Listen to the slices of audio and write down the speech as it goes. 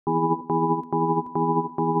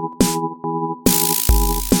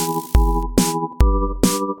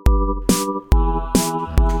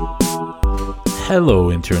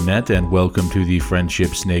Hello, Internet, and welcome to the Friendship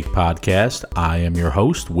Snake Podcast. I am your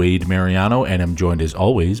host, Wade Mariano, and I'm joined as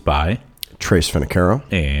always by Trace Finicaro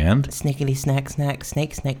and Snickety snack snack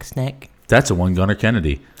snake snake snack. That's a One Gunner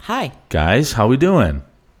Kennedy. Hi. Guys, how we doing?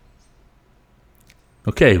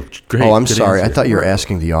 Okay, great. Oh, I'm Good sorry. answer. I thought you were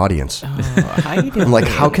asking the audience. Oh, how you doing? I'm like,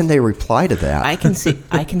 how can they reply to that? I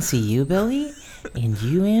can see you, Billy, and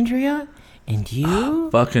you, Andrea, and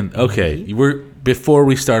you. Fucking okay. Before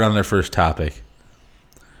we start on our first topic,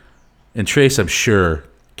 and Trace, I'm sure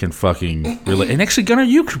can fucking relate. And actually, Gunner,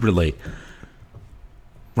 you could relate.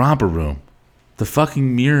 Romper Room, the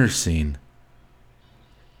fucking mirror scene.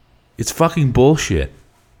 It's fucking bullshit.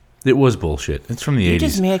 It was bullshit. It's from the 80s. You're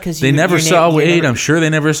just mad 'cause they you- never you're saw you're Wade. never- I'm sure they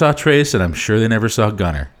never saw Trace, and I'm sure they never saw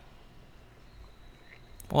Gunner.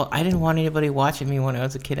 Well, I didn't want anybody watching me when I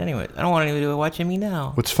was a kid anyway. I don't want anybody watching me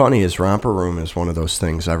now. What's funny is Romper Room is one of those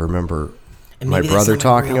things I remember And my maybe that's brother not my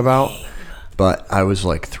talking real about, name. but I was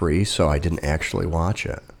like 3, so I didn't actually watch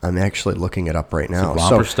it. I'm actually looking it up right now.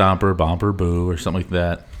 Romper Stomper, Bomper Boo, or something like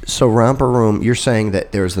that. So Romper Room, you're saying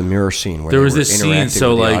that there's the mirror scene where There they was were this scene, interacting so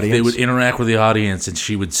with the like they audience? would interact with the audience, and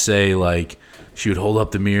she would say like she would hold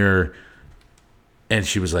up the mirror, and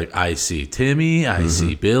she was like, "I see Timmy, I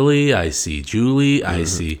see Billy, I see Julie, I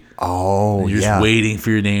see." Oh, And you're yeah. just waiting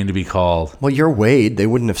for your name to be called. Well, you're Wade. They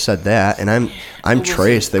wouldn't have said that, and I'm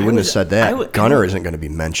Trace. They wouldn't have said that. Gunner isn't going to be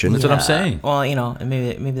mentioned. That's what I'm saying. Well, you know, and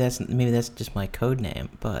maybe that's just my code name,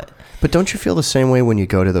 but But don't you feel the same way when you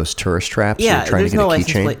go to those tourist traps? and yeah, you're trying there's to get no a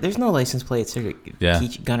license keychain. plate. There's no license plates or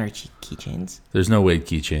Gunner keychains. There's no Wade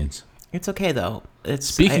keychains. It's okay though. It's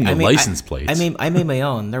Speaking of license plates. I made my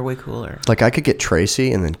own. They're way cooler. Like I could get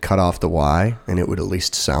Tracy and then cut off the Y, and it would at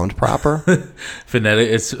least sound proper.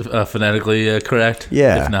 It's phonetically correct.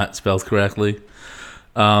 Yeah. if not spelled correctly.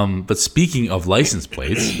 But speaking of license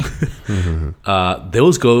plates,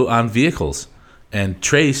 those go on vehicles. And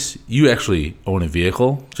Trace, you actually own a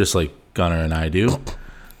vehicle, just like Gunner and I do.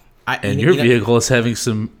 And your vehicle is having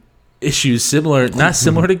some issues not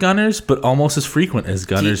similar to Gunner's, but almost as frequent as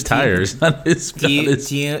Gunner's tires. Do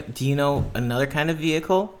you know another kind of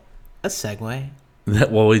vehicle? A Segway.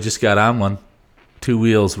 Well, we just got on one. 2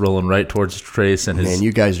 wheels rolling right towards Trace and his. Man,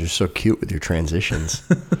 you guys are so cute with your transitions.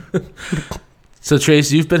 So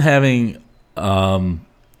Trace, you've been having a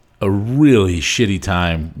really shitty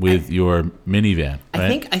time with your minivan,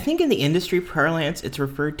 right? I think in the industry parlance, it's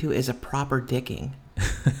referred to as a proper dicking.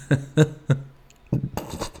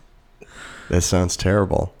 That sounds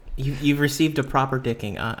terrible. You've received a proper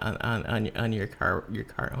dicking on your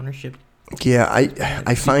car ownership. Yeah,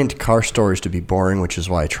 I find car stories to be boring, which is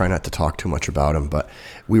why I try not to talk too much about them. But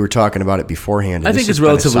we were talking about it beforehand. I think it's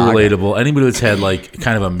relatively relatable. Anybody that's had like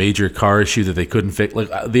kind of a major car issue that they couldn't fix, like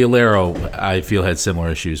the Alero, I feel had similar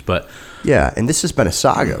issues. But Yeah, and this has been a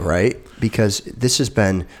saga, right? Because this has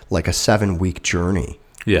been like a 7-week journey.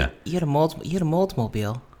 yeah, You had a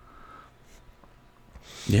Moldsmobile.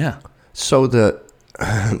 yeah. So the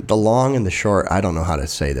long and the short, I don't know how to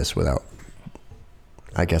say this without,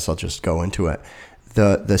 I guess I'll just go into it.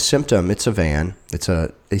 The symptom, it's a van. It's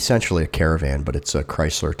essentially a caravan, but it's a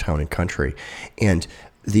Chrysler Town and Country. And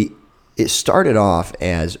it started off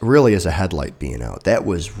as a headlight being out. That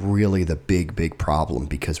was really the big problem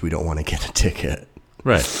because we don't want to get a ticket.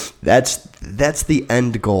 Right. That's the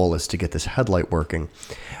end goal, is to get this headlight working.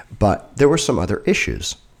 But there were some other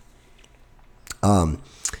issues.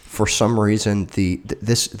 For some reason,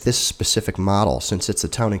 this specific model, since it's a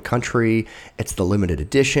Town and Country, it's the limited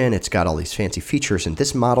edition, it's got all these fancy features, and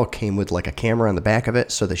this model came with like a camera on the back of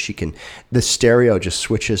it so that the stereo just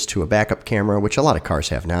switches to a backup camera, which a lot of cars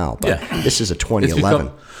have now. But this is a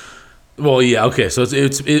 2011. Well, yeah, okay. So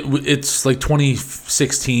it's like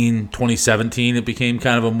 2016, 2017. It became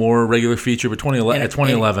kind of a more regular feature, but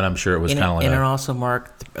 2011, I'm sure it was kind of like. And it also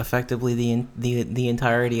marked effectively the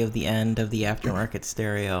entirety of the end of the aftermarket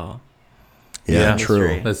stereo. Yeah,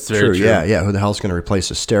 true. That's very true. Yeah. Who the hell's going to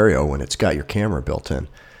replace a stereo when it's got your camera built in?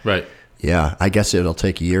 Right. Yeah, I guess it'll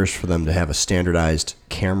take years for them to have a standardized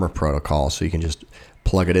camera protocol so you can just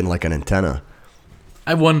plug it in like an antenna.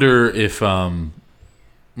 I wonder if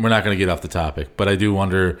we're not going to get off the topic, but I do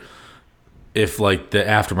wonder if like the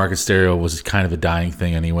aftermarket stereo was kind of a dying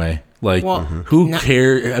thing anyway. Like, who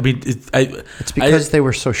cares? I mean, it's because they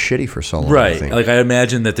were so shitty for so long. Right. I think. Like, I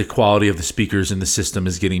imagine that the quality of the speakers in the system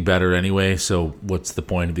is getting better anyway. So, what's the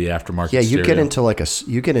point of the aftermarket? Yeah, stereo?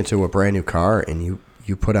 you get into a brand new car and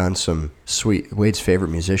you put on some sweet. Wade's favorite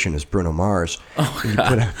musician is Bruno Mars. Oh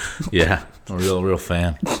God. Yeah, a real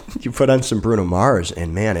fan. You put on some Bruno Mars,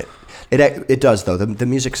 and man, it does though. The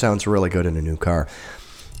music sounds really good in a new car.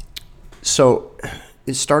 So,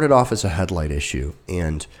 it started off as a headlight issue,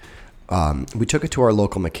 and we took it to our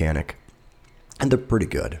local mechanic, and they're pretty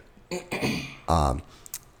good.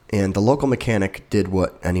 And the local mechanic did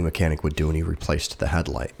what any mechanic would do, and he replaced the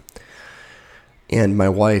headlight. And my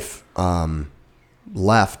wife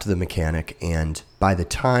left the mechanic, and by the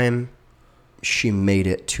time she made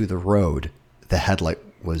it to the road, the headlight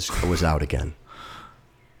was out again.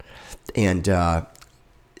 And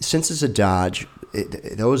since it's a Dodge,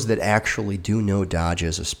 those that actually do know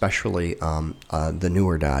Dodges, especially the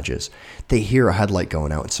newer Dodges, they hear a headlight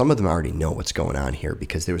going out, and some of them already know what's going on here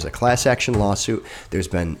because there was a class action lawsuit. There's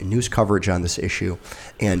been news coverage on this issue,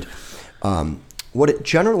 and what it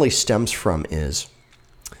generally stems from is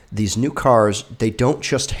these new cars, they don't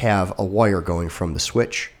just have a wire going from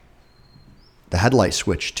the headlight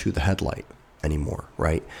switch to the headlight anymore,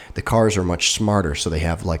 right? The cars are much smarter, so they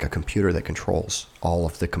have like a computer that controls all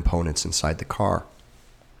of the components inside the car.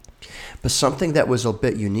 But something that was a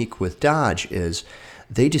bit unique with Dodge is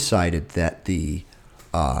they decided that they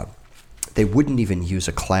wouldn't even use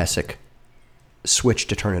a classic switch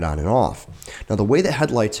to turn it on and off. Now, the way that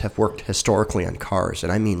headlights have worked historically on cars,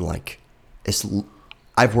 and I mean like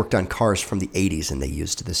I've worked on cars from the 80s and they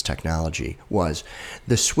used this technology, was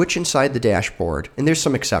the switch inside the dashboard, and there's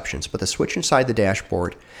some exceptions, but the switch inside the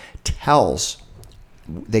dashboard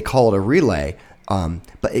they call it a relay,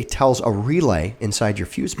 but it tells a relay inside your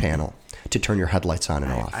fuse panel to turn your headlights on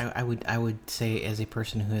and off. I would say, as a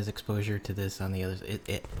person who has exposure to this on the other,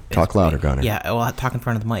 Talk louder, Gunner. Yeah, well, I'll talk in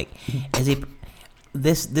front of the mic.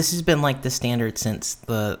 This has been like the standard since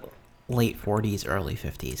the late 40s, early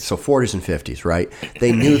 50s. So 40s and 50s, right?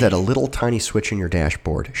 They knew that a little tiny switch in your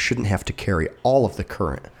dashboard shouldn't have to carry all of the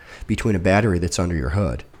current between a battery that's under your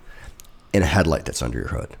hood and a headlight that's under your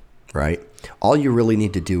hood, right? All you really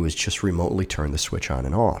need to do is just remotely turn the switch on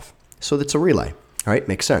and off. So that's a relay, all right?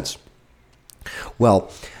 Makes sense.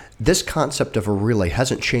 Well, this concept of a relay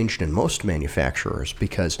hasn't changed in most manufacturers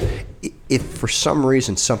because if for some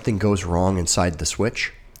reason something goes wrong inside the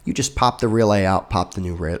switch, you just pop the relay out, pop the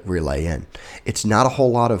new relay in. It's not a whole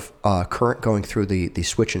lot of current going through the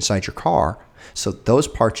switch inside your car, so those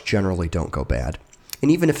parts generally don't go bad. And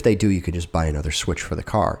even if they do, you can just buy another switch for the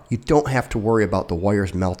car. You don't have to worry about the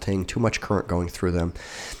wires melting, too much current going through them.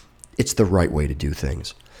 It's the right way to do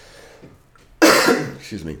things.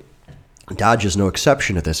 Excuse me. Dodge is no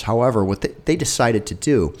exception to this. However, what they decided to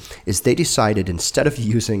do is they decided instead of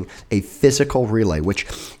using a physical relay, which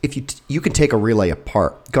if you can take a relay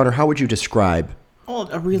apart. Gunnar, how would you describe? Oh,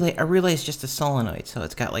 a relay is just a solenoid. So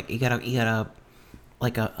it's got like you got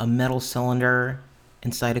a metal cylinder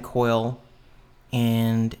inside a coil,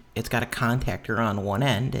 and it's got a contactor on one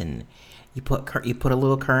end, and you put a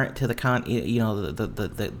little current to the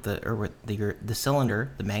the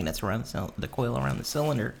cylinder, the magnets around the coil around the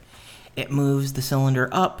cylinder. It moves the cylinder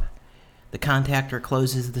up, the contactor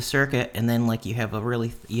closes the circuit, and then like you have a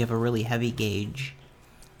really heavy gauge.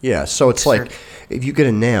 Yeah, so it's like if you get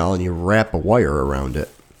a nail and you wrap a wire around it,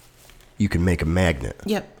 you can make a magnet.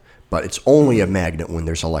 Yep. But it's only a magnet when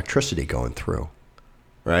there's electricity going through,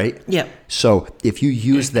 right? Yep. So if you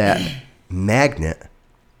use that magnet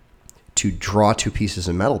to draw two pieces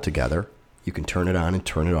of metal together, you can turn it on and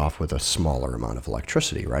turn it off with a smaller amount of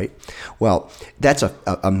electricity, right? Well, that's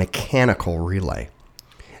a mechanical relay.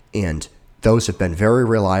 And those have been very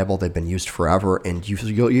reliable. They've been used forever. And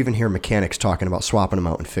you'll even hear mechanics talking about swapping them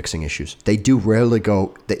out and fixing issues. They rarely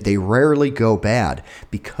go bad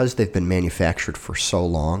because they've been manufactured for so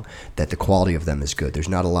long that the quality of them is good. There's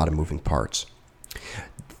not a lot of moving parts.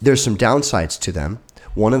 There's some downsides to them.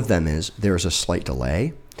 One of them is there's a slight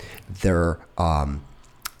delay. They're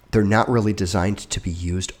not really designed to be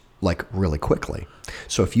used like really quickly.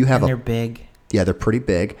 So if you have they're big. Yeah, they're pretty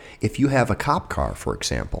big. If you have a cop car, for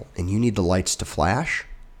example, and you need the lights to flash,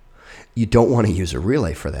 you don't want to use a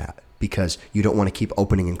relay for that because you don't want to keep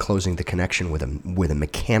opening and closing the connection with a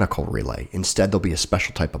mechanical relay. Instead, there'll be a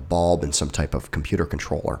special type of bulb and some type of computer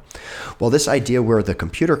controller. Well, this idea where the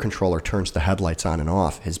computer controller turns the headlights on and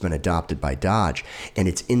off has been adopted by Dodge, and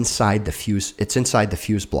it's inside the fuse. It's inside the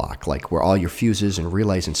fuse block, like where all your fuses and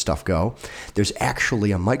relays and stuff go. There's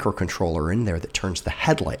actually a microcontroller in there that turns the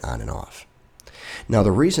headlight on and off. Now,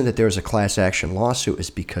 the reason that there's a class action lawsuit is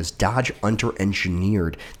because Dodge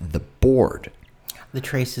under-engineered the board. The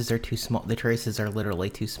traces are too small. The traces are literally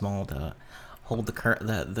too small to hold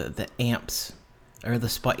the amps or the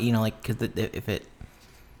spot. You know, like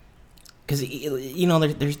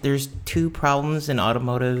there's two problems in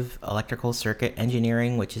automotive electrical circuit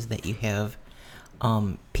engineering, which is that you have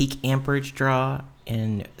peak amperage draw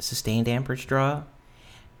and sustained amperage draw.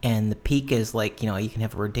 And the peak is like, you can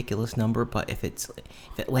have a ridiculous number, but if it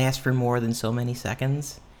lasts for more than so many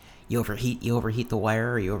seconds, you overheat the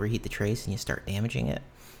wire, or you overheat the trace, and you start damaging it.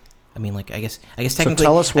 I mean, like I guess So technically.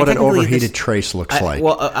 tell us what an technically overheated trace looks like.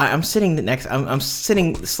 Well, I'm sitting next. I'm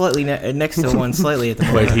sitting slightly next to one slightly at the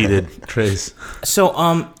moment. Quite heated trace. So,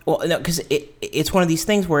 well, no, because it's one of these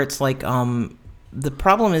things where it's like, the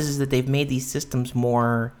problem is that they've made these systems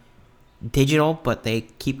more digital, but they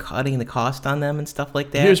keep cutting the cost on them and stuff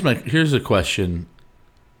like that. Here's a question,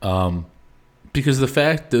 because the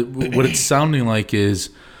fact that what it's sounding like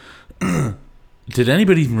is, did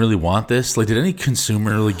anybody even really want this? Like, did any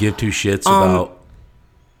consumer really give two shits about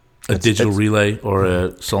a digital relay or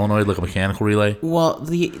a solenoid, like a mechanical relay? Well,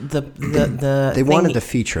 the they wanted the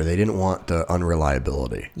feature. They didn't want the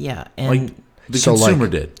unreliability. Yeah, and Like the consumer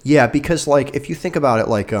did. Yeah, because like if you think about it,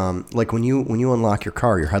 like when you unlock your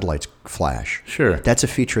car, your headlights flash. Sure. That's a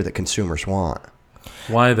feature that consumers want.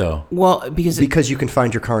 Why though? well, because You can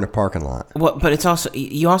find your car in a parking lot. well, but it's also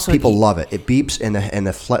you also People love it. It beeps and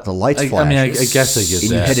the lights flash. I mean, I guess I get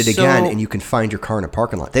and that. you hit it again, So- and you can find your car in a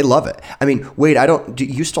parking lot. They love it. I mean, wait,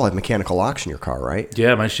 you still have mechanical locks in your car, right?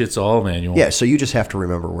 Yeah, my shit's all manual. Yeah, so you just have to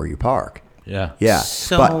remember where you park. Yeah. Yeah,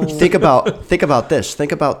 So- but think about this.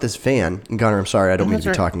 Think about this van, and Gunnar. I'm sorry, I don't mean to be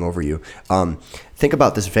That's right. talking over you. Think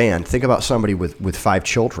about this van. Think about somebody with 5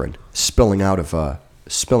 children spilling out of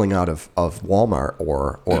Walmart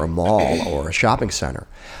or a mall or a shopping center.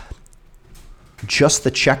 Just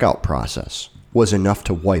the checkout process was enough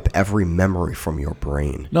to wipe every memory from your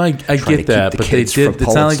brain. No, I Trying to get keep that, the but they kids did. from It's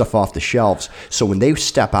pulling not like stuff off the shelves. So when they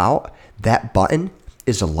step out, that button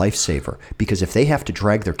is a lifesaver, because if they have to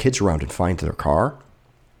drag their kids around and find their car,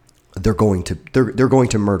 they're going to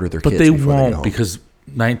murder their But kids. they before won't get home. because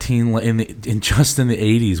in the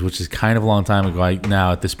 80s, which is kind of a long time ago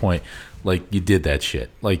now at this point, like you did that shit.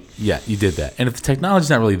 Like yeah, you did that. And if the technology's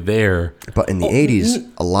not really there, But in the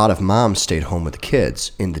 80s, a lot of moms stayed home with the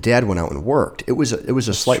kids, and the dad went out and worked. It was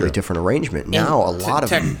a slightly different arrangement. Now a lot of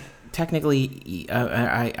technically,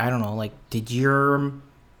 I don't know. Like, did your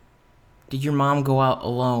mom go out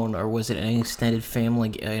alone, or was it an extended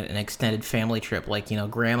family trip? Like,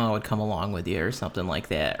 grandma would come along with you or something like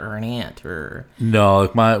that, or an aunt, or no,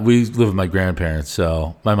 like we live with my grandparents,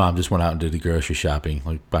 so my mom just went out and did the grocery shopping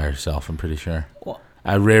like by herself. I'm pretty sure. Well,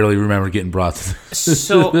 I rarely remember getting brought to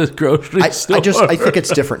So- the grocery store. I think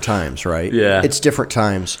it's different times, right? Yeah. It's different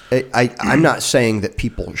times. I'm not saying that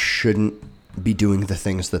people shouldn't be doing the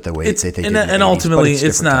things that they did in the 80s, and but ultimately it's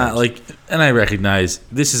different not times. like, and I recognize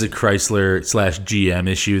this is a Chrysler/GM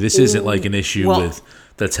issue. This isn't like an issue Well,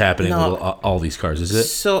 that's happening no. with all these cars, is it?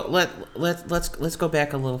 So let's go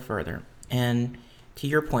back a little further. And to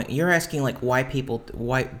your point, you're asking like what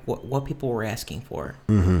people were asking for.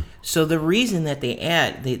 Mm-hmm. So the reason that they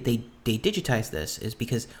digitize this is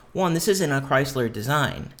because, one, this isn't a Chrysler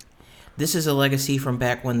design. This is a legacy from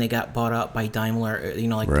back when they got bought out by Daimler,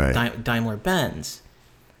 Right. Daimler-Benz.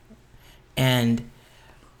 And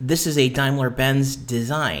this is a Daimler-Benz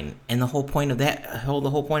design, and the whole point of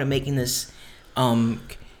making this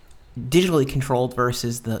digitally controlled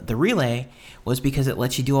versus the relay was because it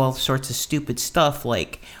lets you do all sorts of stupid stuff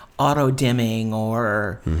like auto dimming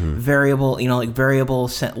or variable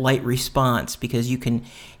light response, because you can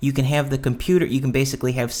have the computer, you can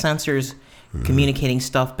basically have sensors communicating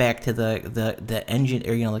stuff back to the engine,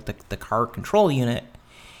 or like the car control unit,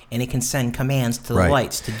 and it can send commands to the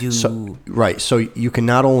lights to do. So you can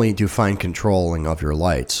not only do fine controlling of your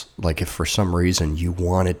lights, like if for some reason you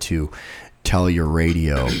wanted to tell your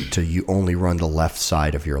radio to you only run the left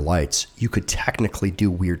side of your lights, you could technically do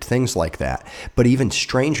weird things like that. But even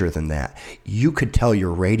stranger than that, you could tell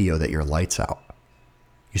your radio that your light's out.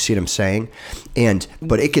 You see what I'm saying?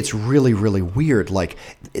 But it gets really, really weird. Like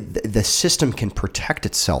the system can protect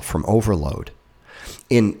itself from overload.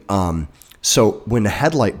 So when the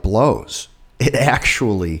headlight blows, it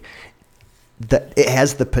actually it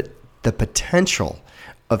has the potential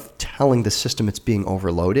of telling the system it's being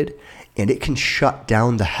overloaded, and it can shut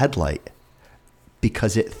down the headlight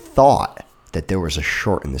because it thought that there was a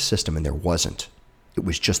short in the system, and there wasn't. It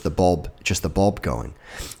was just the bulb going.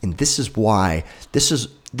 And this is why this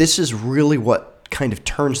is really what kind of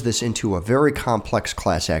turns this into a very complex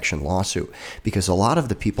class action lawsuit, because a lot of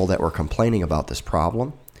the people that were complaining about this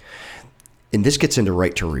problem, and this gets into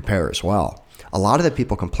right to repair as well, a lot of the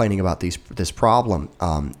people complaining about this problem,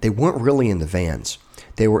 they weren't really in the vans.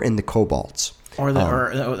 They were in the Cobalts. Or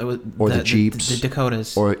the Jeeps, the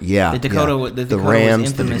Dakotas, the Dakota, the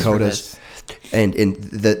Rams, the was infamous for Dakotas, this. and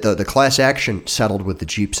the class action settled with the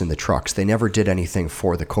Jeeps and the trucks. They never did anything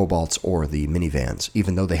for the Cobalts or the minivans,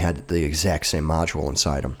 even though they had the exact same module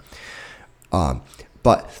inside them.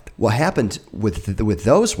 But what happened with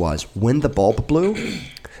those was when the bulb blew,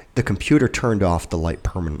 the computer turned off the light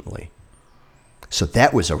permanently. So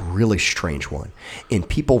that was a really strange one. And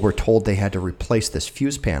people were told they had to replace this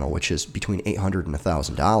fuse panel, which is between $800 and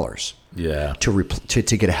 $1,000. Yeah.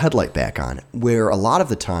 To get a headlight back on, where a lot of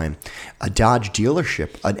the time a Dodge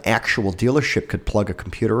dealership, an actual dealership, could plug a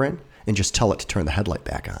computer in and just tell it to turn the headlight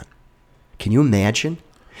back on. Can you imagine?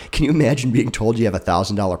 Can you imagine being told you have a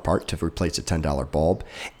 $1,000 part to replace a $10 bulb,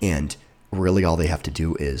 and really all they have to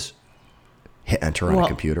do is hit enter on a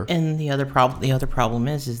computer? And the other problem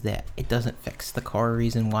is that it doesn't fix the core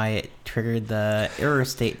reason why it triggered the error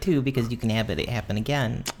state too, because you can have it happen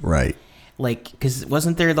again. Right. Like, because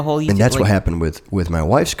wasn't there the whole YouTube, and that's what happened with my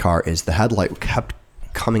wife's car, is the headlight kept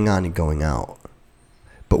coming on and going out,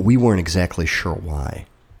 but we weren't exactly sure why.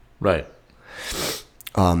 Right.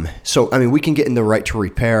 So I mean, we can get into right to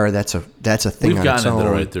repair. That's a thing. We've gotten into the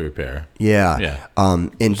own. right to repair. Yeah. Yeah.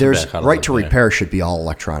 And there's right to repair. repair should be all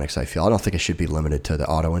electronics. I feel. I don't think it should be limited to the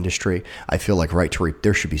auto industry. I feel like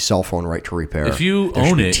there should be cell phone right to repair. If you There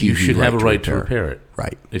own be it, you TV should have a right to repair it.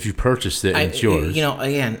 Right. If you purchased it and it's yours. You know,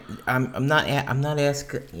 again, I'm not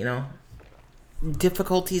asking. You know,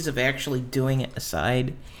 difficulties of actually doing it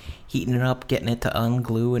aside, heating it up, getting it to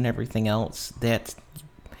unglue, and everything else.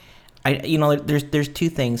 There's two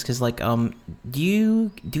things, because like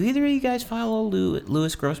do either of you guys follow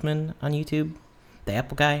Louis Grossman on YouTube, the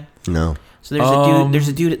Apple guy? No. So there's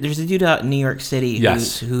a dude out in New York City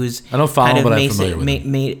who's I don't follow him, but I'm familiar with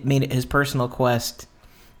him. made it his personal quest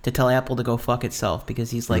to tell Apple to go fuck itself, because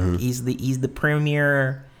he's like he's the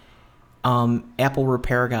premier Apple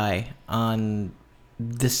repair guy on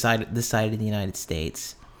this side of the United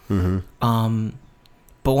States.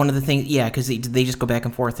 But one of the things, because they just go back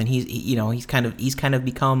and forth, and he's kind of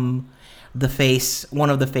become one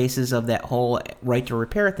of the faces of that whole right to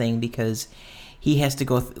repair thing, because he has to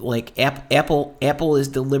go Apple is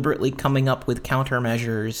deliberately coming up with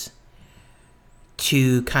countermeasures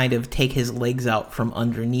to kind of take his legs out from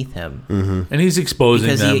underneath him, and he's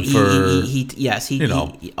exposing them for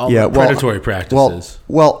predatory practices.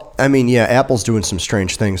 Well, I mean, Apple's doing some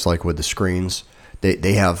strange things, like with the screens.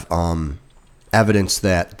 They have evidence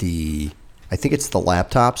that I think it's the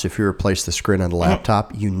laptops. If you replace the screen on the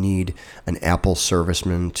laptop, you need an Apple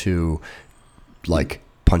serviceman to like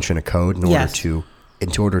punch in a code in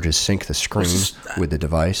order to sync the screen with the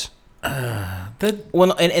device.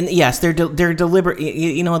 Yes, they're deliberate.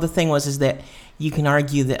 You know, the thing is that you can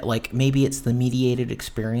argue that like maybe it's the mediated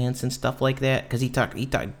experience and stuff like that, because he talked.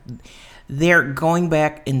 They're going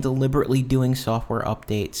back and deliberately doing software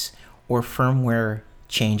updates or firmware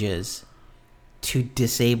changes to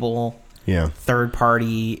disable third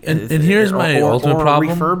party and here's my ultimate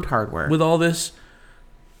problem refurbed hardware with all this.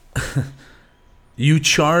 You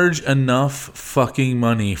charge enough fucking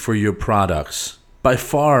money for your products, by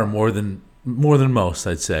far more than most,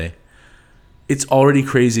 I'd say. It's already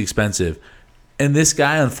crazy expensive. And this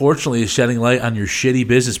guy, unfortunately, is shedding light on your shitty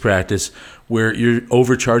business practice where you're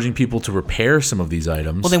overcharging people to repair some of these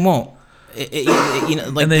items. Well, they won't. And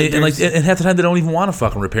half the time they don't even want to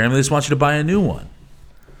fucking repair them. They just want you to buy a new one.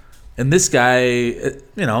 And this guy, is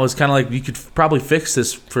kind of like, you could probably fix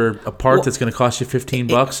this for a part that's going to cost you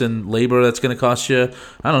 $15 and labor that's going to cost you,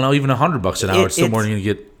 I don't know, even $100 an hour. It's still more than you're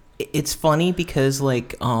going to get. It's funny because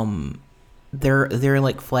like their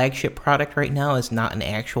like flagship product right now is not an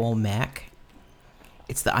actual Mac.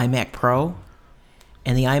 It's the iMac Pro.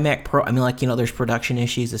 And the iMac Pro, I mean, like, there's production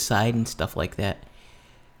issues aside and stuff like that.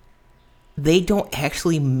 They don't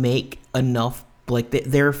actually make enough, like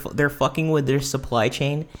they're fucking with their supply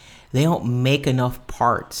chain. They don't make enough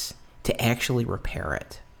parts to actually repair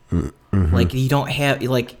it. Mm-hmm. Like, you don't have,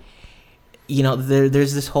 like,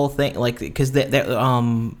 there's this whole thing, like, because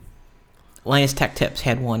Linus Tech Tips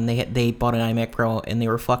had one. They bought an iMac Pro, and they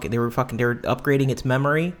were upgrading its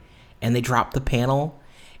memory, and they dropped the panel,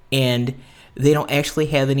 and they don't actually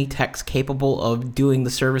have any techs capable of doing the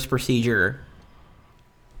service procedure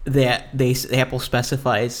that Apple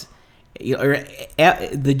specifies. They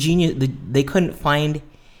couldn't find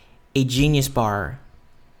a Genius Bar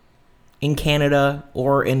in Canada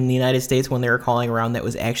or in the United States when they were calling around that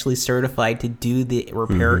was actually certified to do the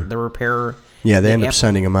repair. Mm-hmm. The repair. Yeah, they end up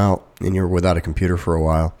sending them out, and you're without a computer for a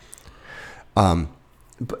while.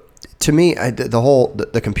 But to me,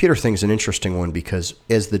 the computer thing is an interesting one, because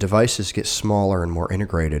as the devices get smaller and more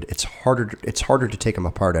integrated, it's harder to take them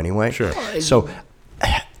apart anyway. Sure. So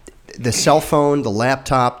the cell phone, the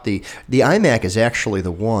laptop, the iMac is actually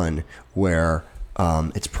the one where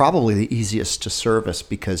it's probably the easiest to service,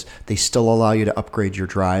 because they still allow you to upgrade your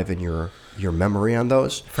drive and your memory on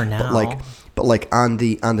those. For now. But like on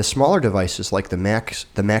the smaller devices like the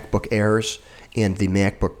MacBook Airs and the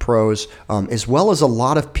MacBook Pros, as well as a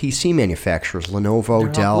lot of PC manufacturers,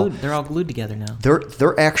 Lenovo, Dell. They're all glued together now.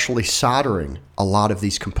 They're actually soldering a lot of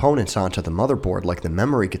these components onto the motherboard, like the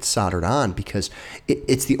memory gets soldered on because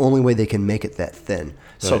it's the only way they can make it that thin.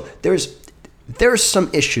 So Right. there's some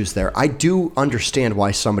issues there. I do understand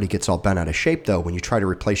why somebody gets all bent out of shape, though, when you try to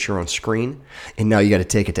replace your own screen, and now you got to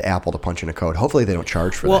take it to Apple to punch in a code. Hopefully they don't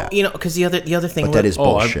charge for that. Well, because the other thing. But that is Oh,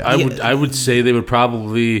 bullshit. I would say they would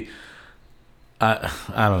probably. I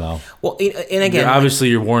don't know. Well, and again, Obviously,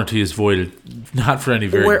 your warranty is voided, not for any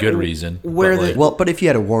very good reason. where but, the- like, Well, but if you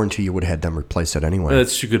had a warranty, you would have had them replace it anyway.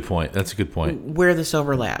 that's a good point. That's a good point. where this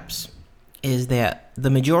overlaps is that the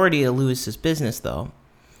majority of Lewis's business, though,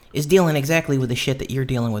 is dealing exactly with the shit that you're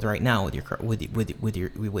dealing with right now with your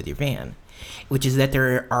your van, which is that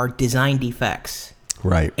there are design defects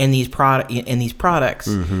Right. in these products,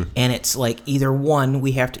 Mm-hmm. and it's like either one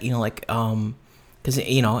we have to because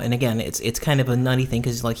and again it's kind of a nutty thing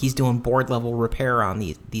because like he's doing board level repair on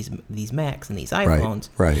these Macs and these iPhones,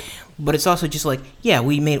 Right. but it's also just like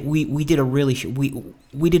we did a really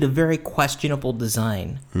we did a very questionable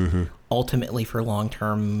design ultimately for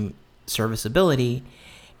long-term serviceability,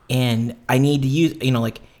 and I need to use you're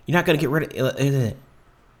not going to get rid of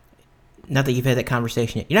not that you've had that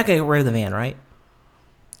conversation yet. You're not going to get rid of the van, right?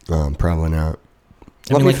 Probably not.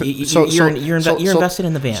 I mean, you're invested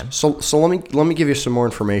in the van. So let me give you some more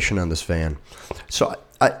information on this van. So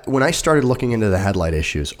when I started looking into the headlight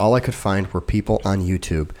issues, all I could find were people on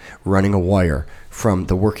YouTube running a wire from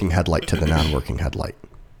the working headlight to the non-working headlight.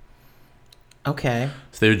 Okay.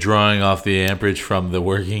 So they're drawing off the amperage from the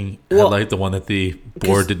working headlight, the one that the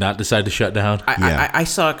board did not decide to shut down. I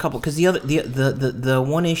saw a couple because the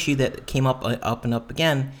one issue that came up and up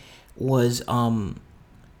again was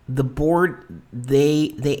the board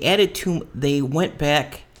they went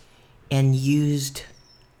back and used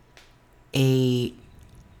an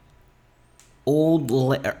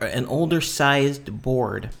older sized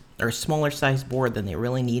board or a smaller sized board than they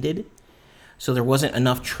really needed. So there wasn't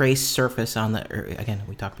enough trace surface on again,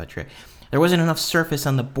 we talked about trace. There wasn't enough surface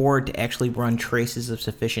on the board to actually run traces of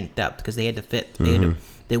sufficient depth because they had to fit.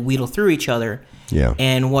 They wheedle through each other. Yeah.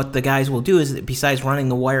 And what the guys will do is, that besides running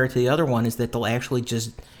the wire to the other one, is that they'll actually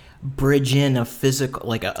just bridge in a physical,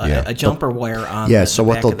 like a jumper wire on. Yeah. So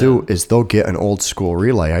what they'll do is they'll get an old school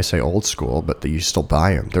relay. I say old school, but you still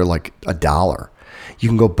buy them. They're like $1. You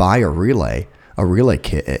can go buy a relay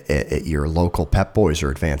kit at your local Pep Boys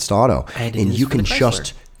or Advanced Auto, and you can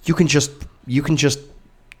just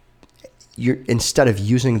instead of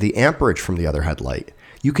using the amperage from the other headlight,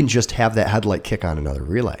 you can just have that headlight kick on another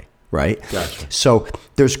relay, right? Gotcha. So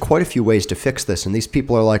there's quite a few ways to fix this, and these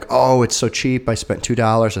people are like, oh, it's so cheap. I spent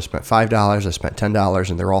 $2, I spent $5, I spent $10,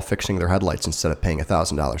 and they're all fixing their headlights instead of paying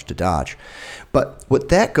 $1,000 to Dodge. But what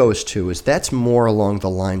that goes to is that's more along the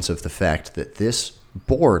lines of the fact that this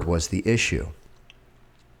board was the issue.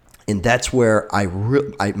 And that's where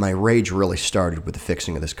my rage really started with the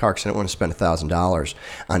fixing of this car, because I didn't want to spend $1,000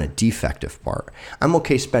 on a defective part. I'm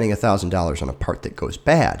okay spending $1,000 on a part that goes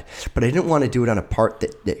bad, but I didn't want to do it on a part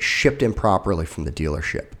that shipped improperly from the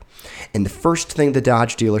dealership. And the first thing the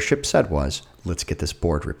Dodge dealership said was, let's get this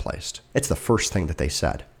board replaced. It's the first thing that they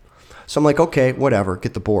said. So I'm like, okay, whatever,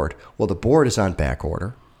 get the board. Well, the board is on back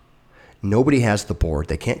order. Nobody has the board.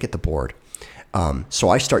 They can't get the board. So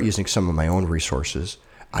I start using some of my own resources.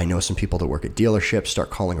 I know some people that work at dealerships, start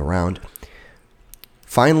calling around.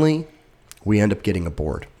 Finally, we end up getting a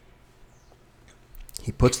board.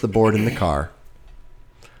 He puts the board in the car,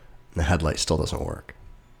 and the headlight still doesn't work.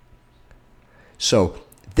 So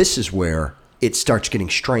this is where it starts getting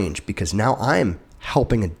strange, because now I'm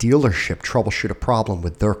helping a dealership troubleshoot a problem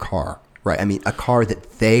with their car, right? I mean, a car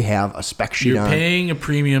that they have a spec sheet You're on. paying a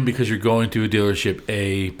premium because you're going to a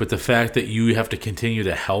dealership, but the fact that you have to continue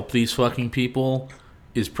to help these fucking people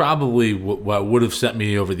is probably what would have sent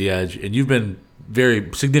me over the edge. And you've been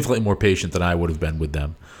very significantly more patient than I would have been with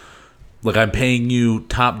them. Like, I'm paying you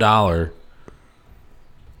top dollar,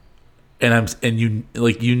 and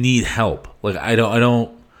you need help. Like, I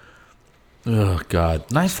don't. Oh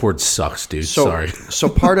God, Nye Ford sucks, dude. Sorry. So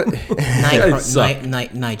part of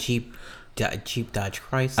Jeep Dodge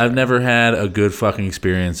Chrysler. I've never had a good fucking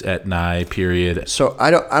experience at Nye. Period. So I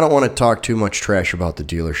don't want to talk too much trash about the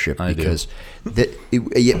dealership, because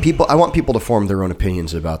I want people to form their own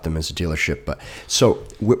opinions about them as a dealership. But so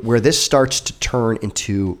where this starts to turn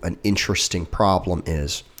into an interesting problem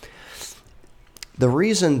is the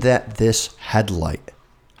reason that this headlight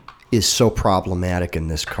is so problematic in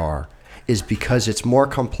this car is because it's more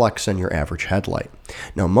complex than your average headlight.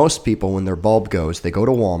 Now, most people, when their bulb goes, they go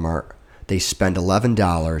to Walmart, they spend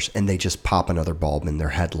 $11, and they just pop another bulb in their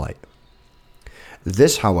headlight.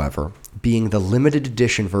 This, however, being the limited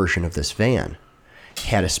edition version of this van,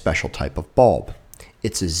 had a special type of bulb.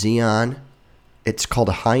 It's a xenon. It's called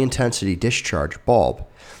a high-intensity discharge bulb.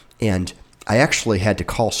 And I actually had to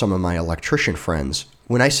call some of my electrician friends.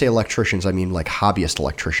 When I say electricians, I mean like hobbyist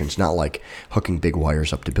electricians, not like hooking big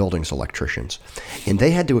wires up to buildings electricians. And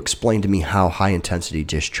they had to explain to me how high-intensity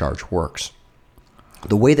discharge works.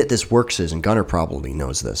 The way that this works is, and Gunnar probably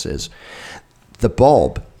knows this, is the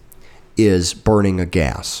bulb is burning a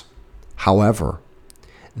gas. However,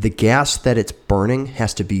 the gas that it's burning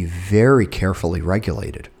has to be very carefully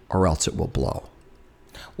regulated, or else it will blow.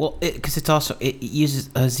 Well, because it uses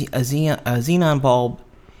a xenon bulb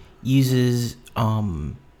uses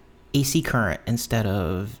AC current instead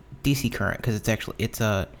of DC current, because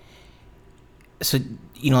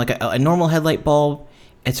like a normal headlight bulb,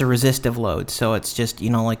 it's a resistive load, so it's just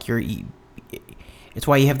it's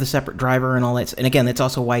why you have the separate driver and all that. And again, that's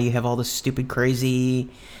also why you have all this stupid, crazy,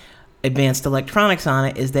 advanced electronics on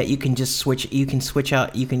it, is that you can just you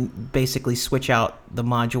can basically switch out the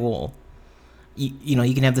module.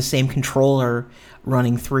 You can have the same controller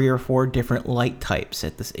running 3 or 4 different light types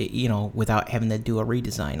at this, without having to do a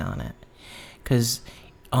redesign on it. Because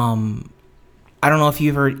I don't know if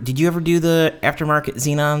did you ever do the aftermarket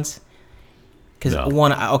Xenons? Because No.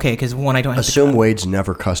 I don't have Assume Wade's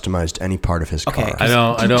never customized any part of his car. Okay.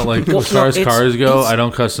 I don't like Well, as far as no, cars go. it's- I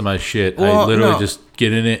don't customize shit. I Well, literally no. just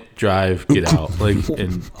get in it, drive, get out, and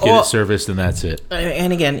get Well- it serviced, and that's it.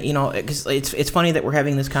 And again, because it's funny that we're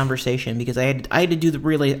having this conversation, because I had to do the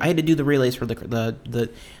relay. I had to do the relays for the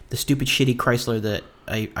stupid shitty Chrysler that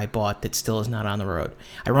I bought that still is not on the road.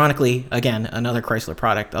 Ironically, again, another Chrysler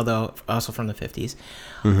product, although also from the 50s.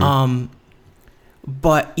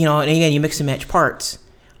 But and again, you mix and match parts.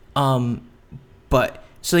 But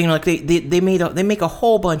so like they make a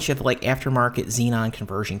whole bunch of like aftermarket Xenon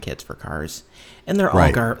conversion kits for cars, and they're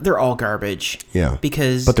Right. all garbage. Yeah.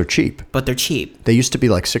 Because But they're cheap. They They used to be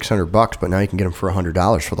like $600, but now you can get them for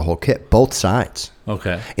 $100 for the whole kit, both sides.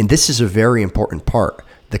 Okay. And this is a very important part.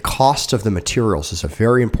 The cost of the materials is a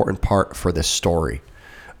very important part for this story.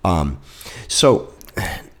 So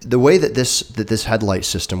the way that this headlight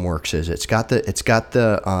system works is it's got the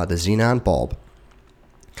xenon bulb.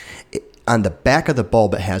 On the back of the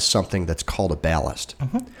bulb, it has something that's called a ballast.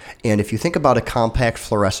 And if you think about a compact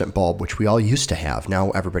fluorescent bulb, which we all used to have,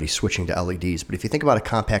 now everybody's switching to LEDs, but if you think about a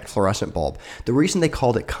compact fluorescent bulb, the reason they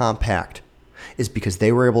called it compact is because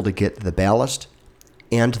they were able to get the ballast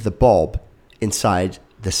and the bulb inside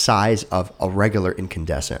the size of a regular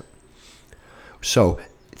incandescent. So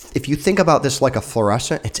if you think about this like a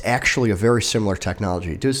fluorescent, it's actually a very similar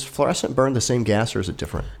technology. Does fluorescent burn the same gas, or is it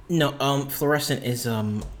different? No, fluorescent is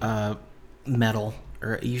metal,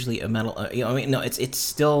 or usually a metal. It's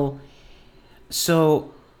still.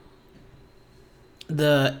 So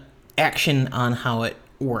the action on how it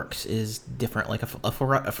works is different. Like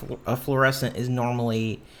a fluorescent is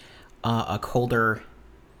normally a colder,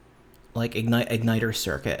 like igniter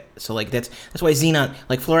circuit. So like that's why xenon,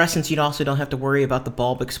 like fluorescents, you also don't have to worry about the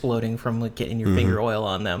bulb exploding from like getting your finger oil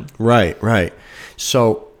on them. Right.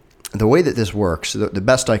 So the way that this works, the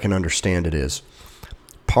best I can understand it is,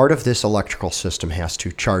 part of this electrical system has to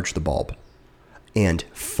charge the bulb and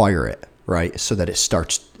fire it, right? So that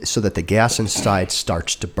the gas inside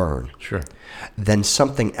starts to burn. Sure. Then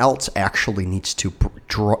something else actually needs to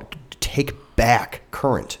take back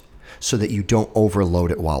current so that you don't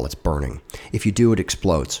overload it while it's burning. If you do, it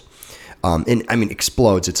explodes.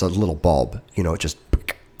 Explodes, it's a little bulb, it just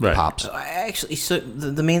Right. pops. Actually, so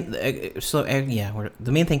the main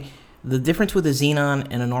thing, the difference with a xenon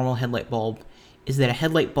and a normal headlight bulb is that a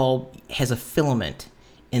headlight bulb has a filament,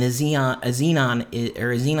 and a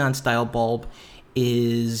xenon style bulb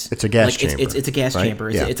is It's a gas chamber, It's a gas right? chamber.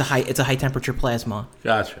 Yeah. It's a high temperature plasma.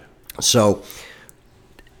 Gotcha. So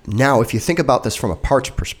now if you think about this from a parts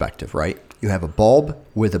perspective, right? You have a bulb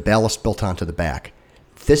with a ballast built onto the back.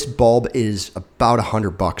 This bulb is about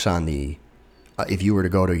 $100 on the, if you were to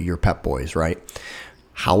go to your Pep Boys, right?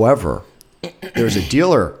 However, there's a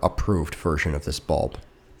dealer approved version of this bulb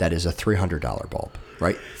that is a $300 bulb,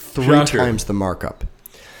 right? 3 Shocker. times the markup.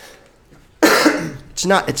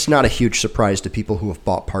 It's not a huge surprise to people who have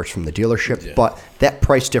bought parts from the dealership, Yeah. but that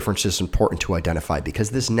price difference is important to identify because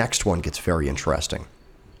this next one gets very interesting.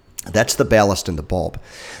 That's the ballast and the bulb.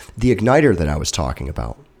 The igniter that I was talking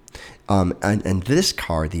about. And this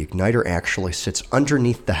car, the igniter actually sits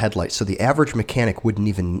underneath the headlight, so the average mechanic wouldn't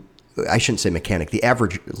even, I shouldn't say mechanic, the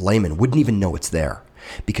average layman wouldn't even know it's there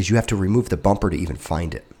because you have to remove the bumper to even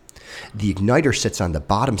find it. The igniter sits on the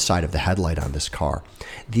bottom side of the headlight on this car.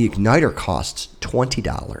 The igniter costs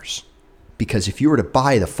 $20 because if you were to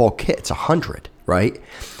buy the full kit, it's $100. right?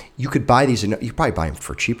 You could buy these, you could probably buy them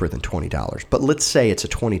for cheaper than $20, but let's say it's a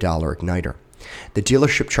 $20 igniter. The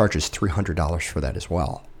dealership charges $300 for that as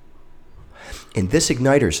well. And this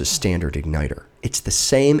igniter is a standard igniter. It's the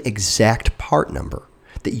same exact part number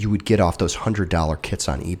that you would get off those $100 kits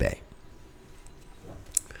on eBay.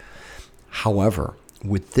 However,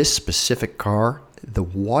 with this specific car, the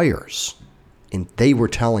wires, and they were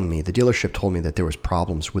telling me, the dealership told me that there was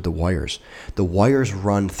problems with the wires. The wires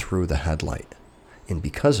run through the headlight. And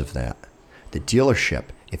because of that, the dealership,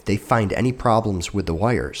 if they find any problems with the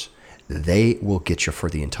wires, they will get you for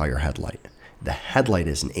the entire headlight. The headlight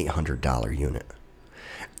is an $800 unit.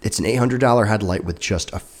 It's an $800 headlight with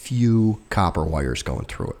just a few copper wires going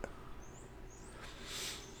through it.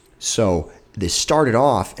 So this started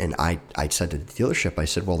off, and I said to the dealership, I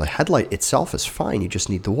said, well, the headlight itself is fine. You just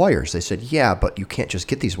need the wires. They said, yeah, but you can't just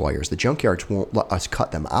get these wires. The junkyards won't let us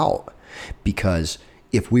cut them out, because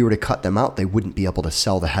if we were to cut them out, they wouldn't be able to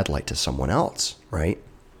sell the headlight to someone else, right?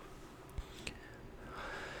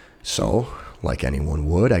 So, like anyone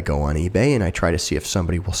would, I go on eBay and I try to see if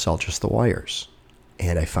somebody will sell just the wires.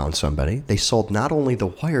 And I found somebody. They sold not only the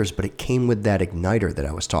wires, but it came with that igniter that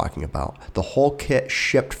I was talking about. The whole kit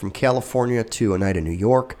shipped from California to Oneida, New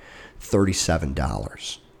York,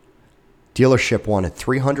 $37. Dealership wanted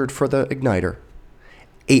 $300 for the igniter,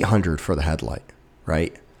 $800 for the headlight,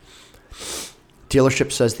 right?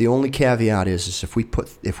 Dealership says the only caveat is if we put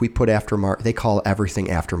aftermarket, they call everything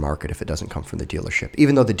aftermarket if it doesn't come from the dealership.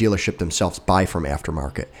 Even though the dealership themselves buy from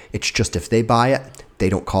aftermarket, it's just if they buy it, they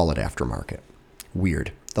don't call it aftermarket.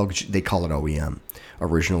 Weird. They call it OEM,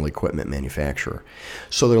 original equipment manufacturer.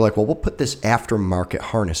 So they're like, well, we'll put this aftermarket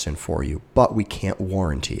harness in for you, but we can't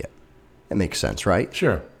warranty it. That makes sense, right?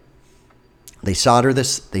 Sure. They solder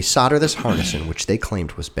this harness in, which they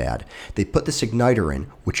claimed was bad. They put this igniter in,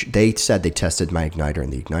 which they said they tested my igniter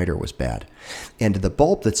and the igniter was bad. And the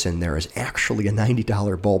bulb that's in there is actually a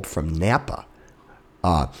 $90 bulb from Napa.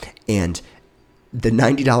 And the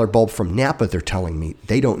 $90 bulb from Napa, they're telling me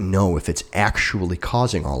they don't know if it's actually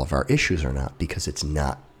causing all of our issues or not, because it's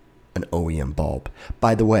not an OEM bulb.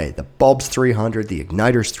 By the way, the bulb's $300, the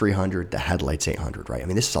igniter's $300, the headlight's $800, right? I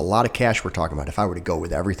mean, this is a lot of cash we're talking about if I were to go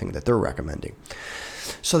with everything that they're recommending.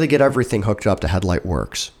 So they get everything hooked up, the headlight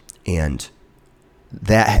works, and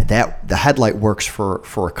that the headlight works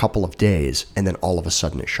for a couple of days, and then all of a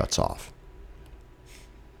sudden it shuts off.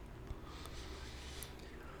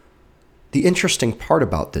 The interesting part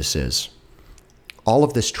about this is all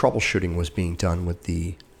of this troubleshooting was being done with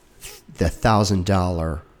the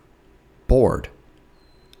 $1,000 board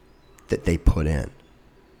that they put in.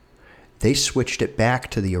 They switched it back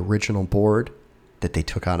to the original board that they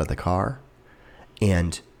took out of the car,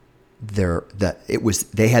 and they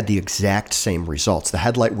had the exact same results. The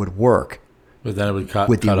headlight would work, but then it would cut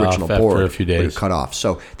with the original off board after a few days. It would cut off.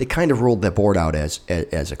 So they kind of ruled the board out as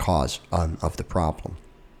a cause of the problem.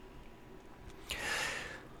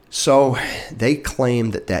 So they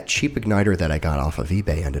claim that cheap igniter that I got off of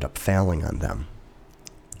eBay ended up failing on them.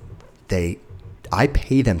 I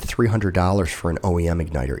pay them $300 for an OEM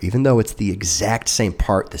igniter, even though it's the exact same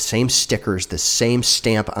part, the same stickers, the same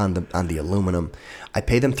stamp on the aluminum. I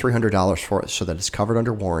pay them $300 for it so that it's covered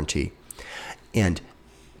under warranty. And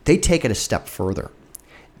they take it a step further.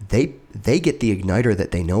 They get the igniter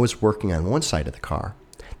that they know is working on one side of the car.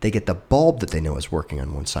 They get the bulb that they know is working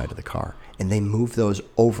on one side of the car, and they move those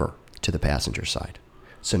over to the passenger side.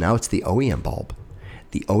 So now it's the OEM bulb,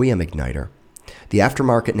 the OEM igniter. The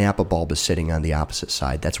aftermarket Napa bulb is sitting on the opposite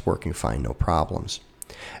side. That's working fine, no problems.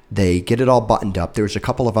 They get it all buttoned up. There's a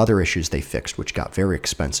couple of other issues they fixed, which got very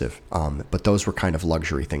expensive, but those were kind of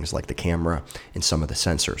luxury things like the camera and some of the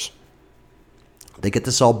sensors. They get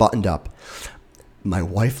this all buttoned up. My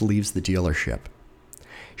wife leaves the dealership.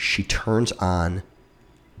 She turns on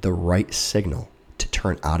the right signal to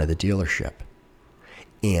turn out of the dealership,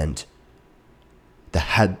 and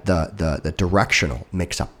the directional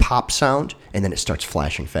makes a pop sound, and then it starts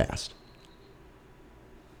flashing fast.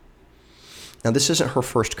 Now, this isn't her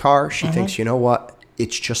first car. She thinks, you know what?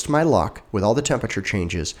 It's just my luck. With all the temperature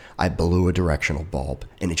changes, I blew a directional bulb,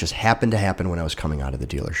 and it just happened to happen when I was coming out of the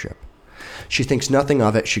dealership. She thinks nothing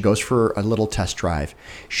of it. She goes for a little test drive.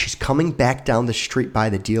 She's coming back down the street by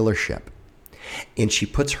the dealership, and she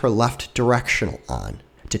puts her left directional on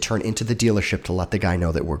to turn into the dealership to let the guy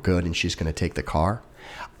know that we're good and she's going to take the car.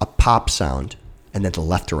 A pop sound, and then the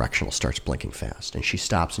left directional starts blinking fast. And she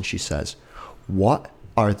stops and she says, what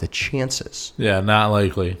are the chances? Yeah, not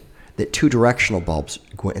likely. That two directional bulbs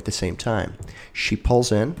went at the same time. She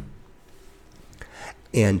pulls in,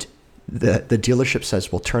 and the dealership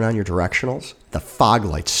says, well, turn on your directionals. The fog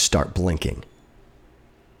lights start blinking.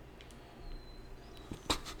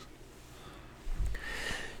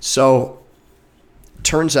 So,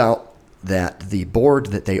 turns out that the board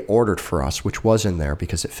that they ordered for us, which was in there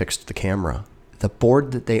because it fixed the camera, the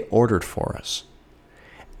board that they ordered for us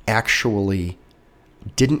actually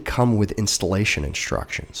didn't come with installation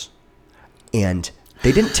instructions. And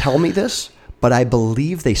they didn't tell me this, but I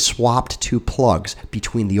believe they swapped 2 plugs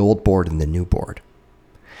between the old board and the new board.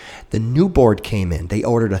 The new board came in. They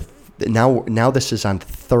ordered now this is on the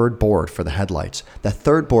 3rd board for the headlights. The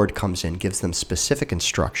 3rd board comes in, gives them specific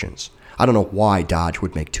instructions. I don't know why Dodge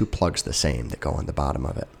would make 2 plugs the same that go on the bottom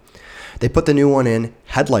of it. They put the new one in,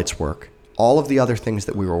 headlights work, all of the other things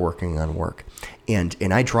that we were working on work. And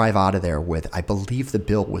I drive out of there with, I believe the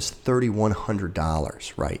bill was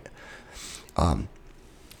 $3,100, right?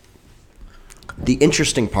 The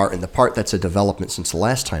interesting part, and the part that's a development since the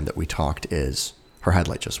last time that we talked, is her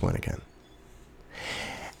headlight just went again.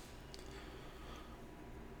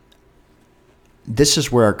 This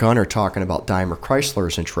is where Gunnar talking about Daimler Chrysler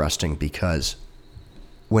is interesting, because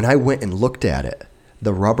when I went and looked at it,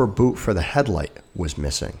 the rubber boot for the headlight was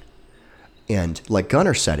missing. And like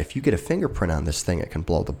Gunnar said, if you get a fingerprint on this thing, it can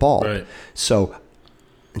blow the bulb. Right. So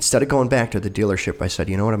instead of going back to the dealership, I said,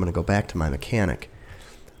 you know what, I'm going to go back to my mechanic.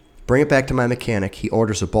 Bring it back to my mechanic. He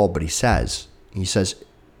orders a bulb, but he says,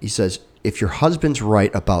 if your husband's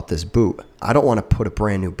right about this boot, I don't want to put a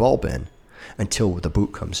brand new bulb in until the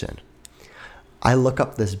boot comes in. I look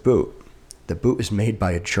up this boot. The boot is made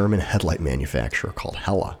by a German headlight manufacturer called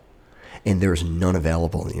Hella, and there's none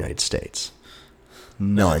available in the United States.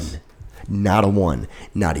 None. Not a one.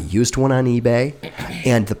 Not a used one on eBay.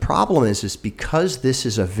 And the problem is because this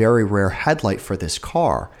is a very rare headlight for this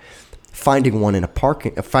car, finding one in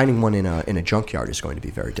a junkyard is going to be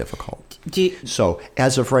very difficult. So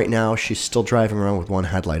as of right now, she's still driving around with one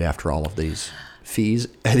headlight after all of these fees,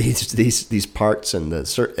 these parts and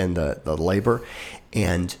the labor,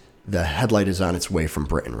 and the headlight is on its way from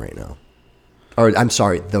Britain right now. Or I'm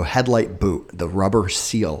sorry, the headlight boot, the rubber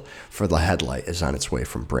seal for the headlight is on its way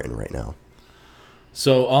from Britain right now.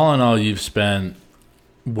 So all in all, you've spent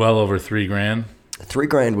well over $3,000.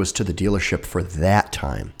 $3,000 was to the dealership for that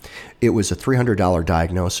time. It was a $300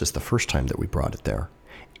 diagnosis the first time that we brought it there,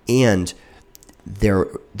 and there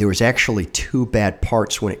was actually 2 bad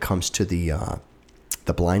parts when it comes to the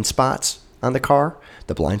blind spots on the car,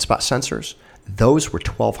 the blind spot sensors. Those were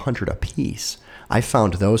 $1,200 a piece. I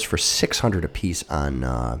found those for $600 a piece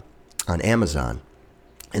on Amazon,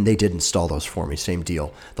 and they did install those for me. Same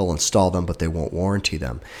deal. They'll install them, but they won't warranty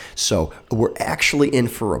them. So we're actually in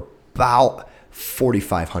for about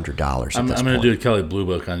 $4,500. I'm going to do a Kelly Blue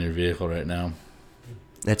Book on your vehicle right now.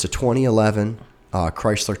 It's a 2011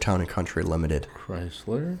 Chrysler Town and Country Limited.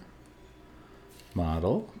 Chrysler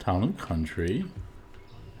model Town and Country.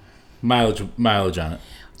 Mileage on it.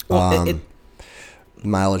 Well,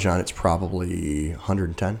 mileage on it's probably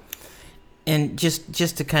 110. And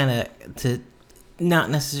just to kind of to not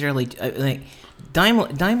necessarily like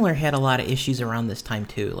Daimler had a lot of issues around this time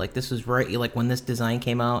too. Like this was right, like when this design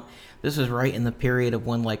came out, this was right in the period of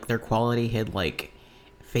when like their quality had like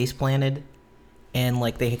face planted, and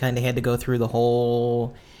like they kind of had to go through the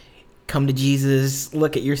whole come to Jesus,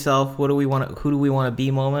 look at yourself, who do we want to be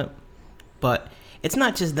moment. But it's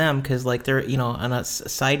not just them, because like they're, you know, on a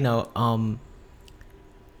side note,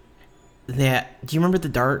 that do you remember the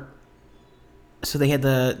Dart? So they had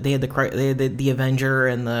the Avenger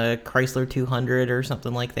and the Chrysler 200 or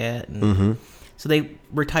something like that. And so they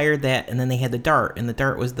retired that, and then they had the Dart, and the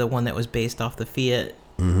Dart was the one that was based off the Fiat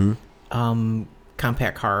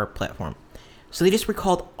compact car platform. So they just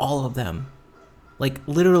recalled all of them, like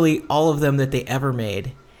literally all of them that they ever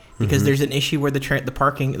made, because there's an issue where the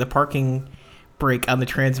parking brake on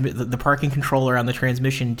the parking controller on the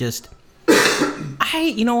transmission just.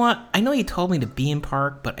 You know what? I know you told me to be in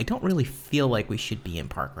park, but I don't really feel like we should be in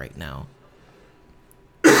park right now.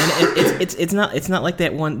 And it's not like the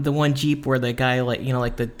one Jeep where the guy, like, you know,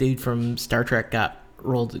 like the dude from Star Trek got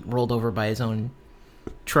rolled over by his own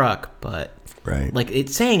truck, but right, like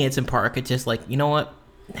it's saying it's in park. It's just like, you know what?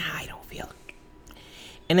 Nah, I don't feel it.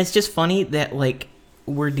 And it's just funny that like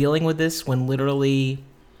we're dealing with this when literally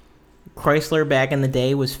Chrysler back in the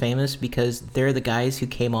day was famous because they're the guys who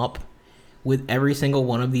came up with every single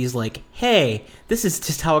one of these, like, hey, this is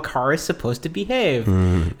just how a car is supposed to behave.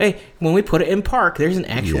 Hey, when we put it in park, there's an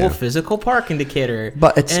actual physical park indicator.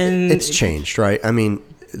 But it's changed, right? I mean,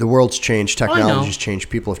 the world's changed, technology's changed,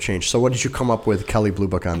 people have changed. So what did you come up with, Kelly Blue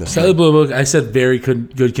Book, on this? Kelly Blue Book, I said very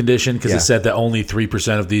good condition because it said that only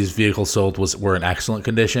 3% of these vehicles sold were in excellent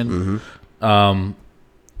condition. So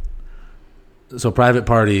private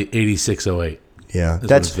party, 8608. Yeah,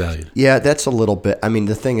 that's valued. Yeah, that's a little bit. I mean,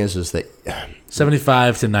 the thing is that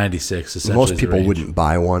 75 to 96. Essentially, Most is the people range. wouldn't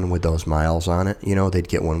buy one with those miles on it. You know, they'd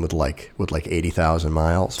get one with like 80,000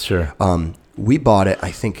 miles. Sure. We bought it,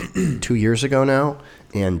 I think, 2 years ago now,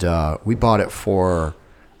 and we bought it for,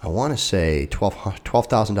 I want to say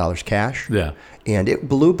 $12,000 cash. Yeah. And it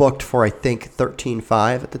blue booked for, I think,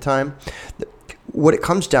 $13,500 at the time. What it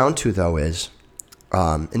comes down to, though, is,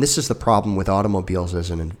 and this is the problem with automobiles, is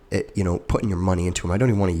putting your money into them. I don't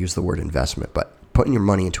even want to use the word investment, but putting your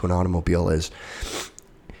money into an automobile is,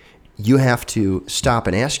 you have to stop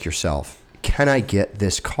and ask yourself, can I get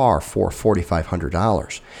this car for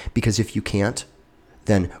 $4,500? Because if you can't,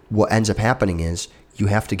 then what ends up happening is you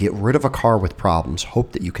have to get rid of a car with problems,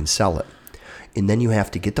 hope that you can sell it. And then you have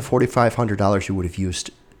to get the $4,500 you would have used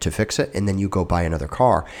to fix it, and then you go buy another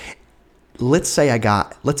car. Let's say I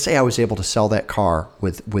was able to sell that car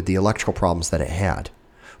with the electrical problems that it had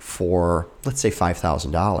for, let's say,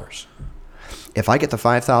 $5,000. If I get the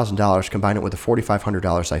 $5,000, combine it with the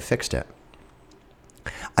 $4,500 I fixed it,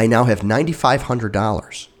 I now have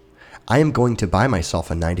 $9,500. I am going to buy myself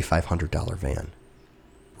a $9,500 van,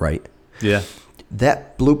 right? Yeah.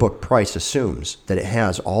 That Blue Book price assumes that it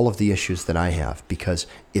has all of the issues that I have, because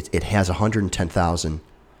it has 110,000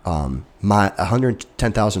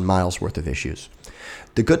 miles worth of issues.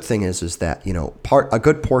 The good thing is that, you know, a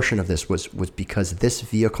good portion of this was because this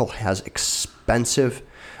vehicle has expensive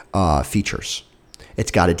features.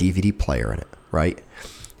 It's got a DVD player in it, right?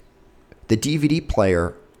 The DVD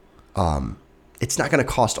player, it's not going to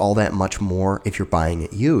cost all that much more if you're buying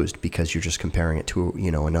it used, because you're just comparing it to, you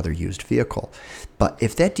know, another used vehicle. But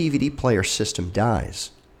if that DVD player system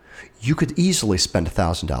dies, you could easily spend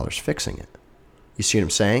 $1,000 fixing it. You see what I'm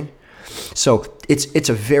saying? So it's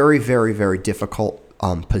a very, very, very difficult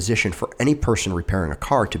position for any person repairing a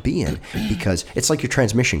car to be in, because it's like your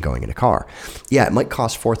transmission going in a car. Yeah, it might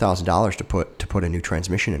cost $4,000 to put a new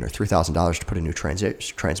transmission in, or $3,000 to put a new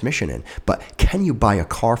transmission in, but can you buy a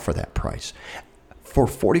car for that price? For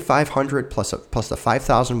 $4,500 plus the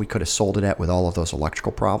 $5,000 we could have sold it at with all of those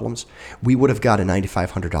electrical problems, we would have got a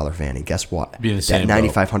 $9,500 van. And guess what? That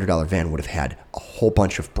 $9,500 van would have had a whole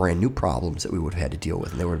bunch of brand new problems that we would have had to deal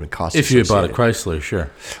with, and they would have been cost If you had bought a Chrysler, sure.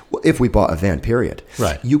 Well, if we bought a van, period.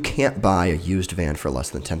 Right. You can't buy a used van for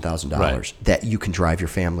less than $10,000 Right. that you can drive your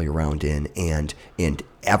family around in, and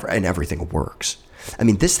everything works. I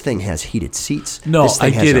mean, this thing has heated seats. No, This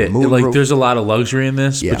thing I has get a it. moonroof. Like, there's a lot of luxury in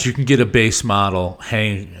this, Yeah. but you can get a base model,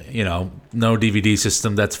 no DVD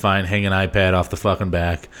system, that's fine. Hang an iPad off the fucking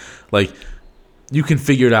back. Like, you can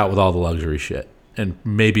figure it out with all the luxury shit, and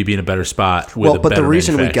maybe be in a better spot with a But better the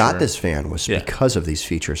reason we got manufacturer. this van was because of these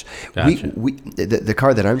features. Gotcha. The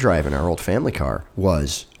car that I'm driving, our old family car,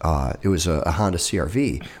 was it was a Honda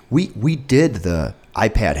CR-V. We did the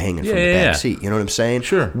iPad hanging from the back seat. You know what I'm saying?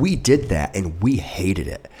 Sure. We did that, and we hated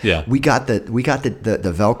it. Yeah. We got the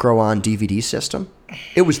Velcro on DVD system.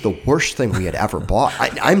 It was the worst thing we had ever bought.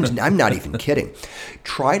 I'm not even kidding.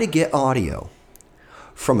 Try to get audio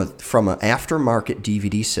from an aftermarket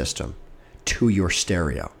DVD system to your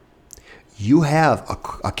stereo. You have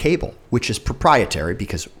a cable, which is proprietary,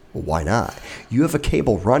 because, well, why not? You have a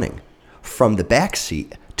cable running from the back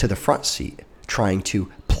seat to the front seat, trying to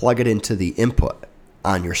plug it into the input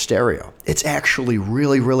on your stereo. It's actually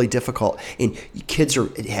really, really difficult. And kids are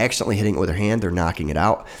accidentally hitting it with their hand. They're knocking it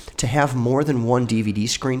out. To have more than one DVD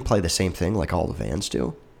screen play the same thing, like all the vans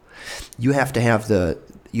do, you have to have the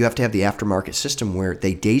aftermarket system where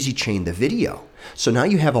they daisy chain the video. So now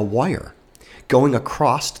you have a wire going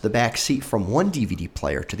across the back seat from one DVD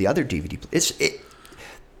player to the other DVD player.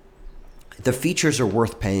 The features are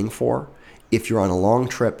worth paying for if you're on a long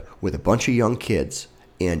trip with a bunch of young kids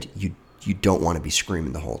and you don't want to be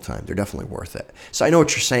screaming the whole time. They're definitely worth it. So I know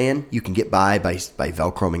what you're saying. You can get by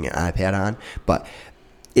Velcroing an iPad on, but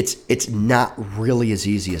it's not really as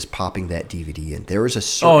easy as popping that DVD in. There is a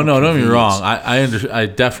certain Oh, no, don't get me convenience. wrong. I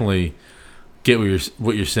definitely get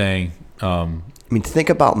what you're saying. I mean, think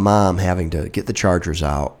about mom having to get the chargers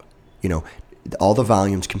out, you know, all the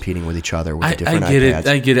volumes competing with each other with the different iPads.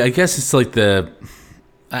 I get it. I guess it's like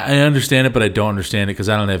I understand it, but I don't understand it because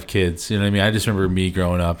I don't have kids. You know what I mean? I just remember me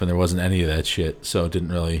growing up and there wasn't any of that shit, so it didn't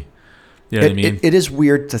really, you know what I mean? It is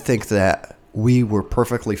weird to think that we were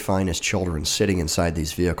perfectly fine as children sitting inside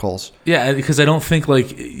these vehicles. Yeah, because I don't think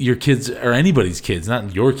like your kids or anybody's kids,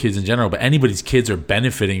 not your kids in general, but anybody's kids are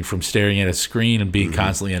benefiting from staring at a screen and being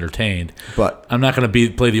constantly entertained. But I'm not going to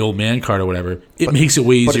play the old man card or whatever. It makes it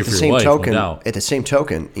way easier for your wife, no doubt. At the same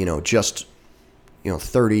token, you know, just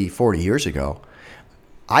 30, 40 years ago,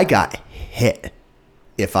 I got hit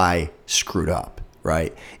if I screwed up.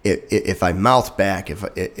 right? If I mouthed back,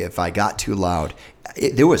 if I got too loud,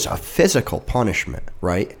 there was a physical punishment,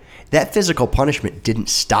 right? That physical punishment didn't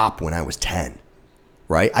stop when I was 10,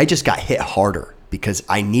 right? I just got hit harder because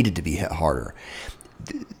I needed to be hit harder.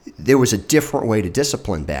 There was a different way to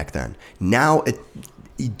discipline back then. Now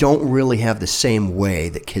you don't really have the same way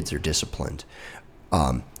that kids are disciplined.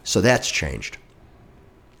 So that's changed.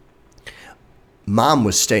 Mom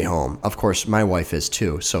was stay home. Of course, my wife is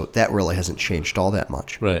too. So that really hasn't changed all that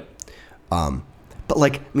much. Right.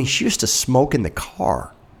 But she used to smoke in the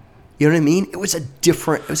car. You know what I mean? It was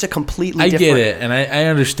a completely different. I get it, and I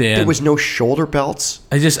understand. There was no shoulder belts.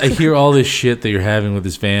 I hear all this shit that you're having with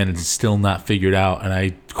this van, and it's still not figured out, and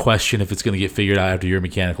I question if it's going to get figured out after your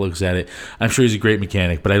mechanic looks at it. I'm sure he's a great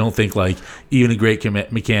mechanic, but I don't think even a great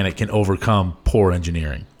mechanic can overcome poor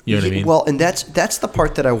engineering. You know what I mean? Well, and that's the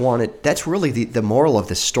part that I wanted. That's really the moral of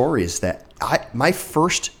this story is that my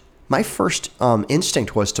first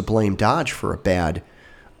instinct was to blame Dodge for a bad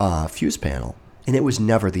fuse panel, and it was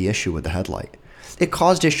never the issue with the headlight. It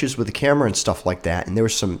caused issues with the camera and stuff like that, and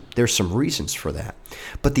there's some reasons for that.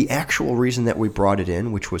 But the actual reason that we brought it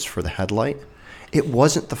in, which was for the headlight, it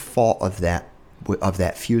wasn't the fault of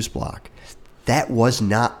that fuse block. That was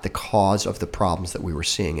not the cause of the problems that we were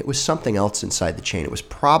seeing. It was something else inside the chain. It was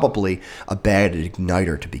probably a bad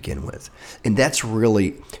igniter to begin with. And that's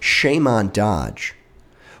really shame on Dodge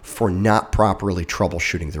for not properly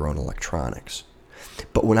troubleshooting their own electronics.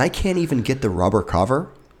 But when I can't even get the rubber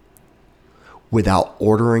cover without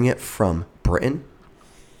ordering it from Britain,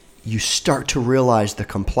 you start to realize the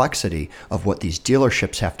complexity of what these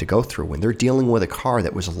dealerships have to go through when they're dealing with a car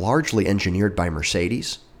that was largely engineered by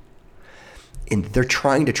Mercedes. And they're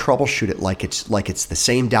trying to troubleshoot it like it's the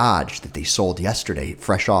same Dodge that they sold yesterday,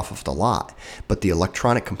 fresh off of the lot. But the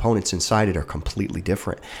electronic components inside it are completely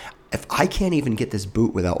different. If I can't even get this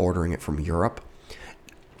boot without ordering it from Europe,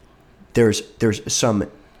 there's some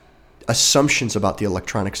assumptions about the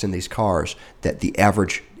electronics in these cars that the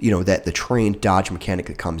average, that the trained Dodge mechanic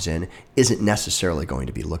that comes in isn't necessarily going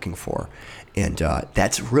to be looking for. And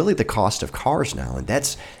that's really the cost of cars now. And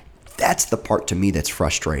that's the part to me that's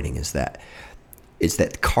frustrating is that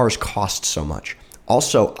cars cost so much.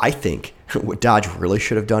 Also, I think what Dodge really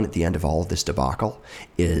should have done at the end of all of this debacle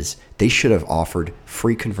is they should have offered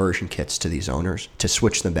free conversion kits to these owners to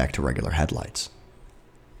switch them back to regular headlights.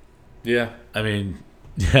 Yeah.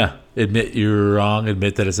 Admit you're wrong.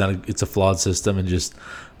 Admit that it's a flawed system and just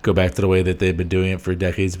go back to the way that they've been doing it for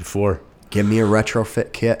decades before. Give me a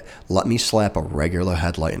retrofit kit. Let me slap a regular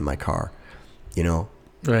headlight in my car.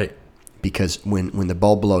 Right. Because when the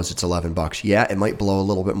bulb blows, it's $11. Yeah, it might blow a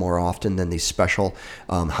little bit more often than these special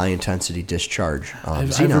high-intensity discharge I've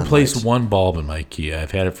xenon replaced lights. one bulb in my Kia.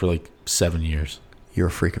 I've had it for 7 years. You're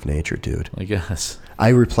a freak of nature, dude. I guess. I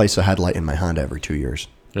replace a headlight in my Honda every 2 years.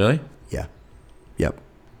 Really? Yeah. Yep.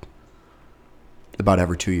 About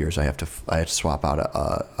every 2 years, I have to swap out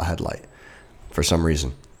a headlight for some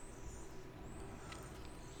reason.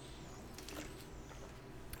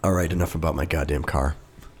 All right, enough about my goddamn car.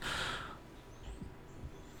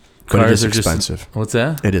 But it is expensive. What's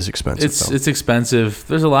that? It is expensive. It's expensive.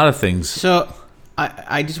 There's a lot of things. So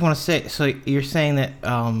I just want to say, so you're saying that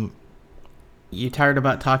you're tired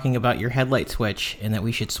about talking about your headlight switch and that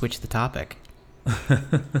we should switch the topic.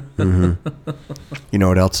 Mm-hmm. You know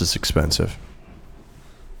what else is expensive?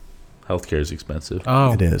 Healthcare is expensive.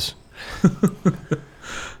 Oh, It is.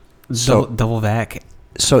 So double back.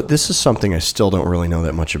 So this is something I still don't really know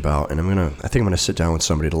that much about, and I think I'm gonna sit down with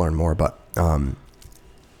somebody to learn more. But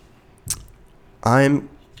I'm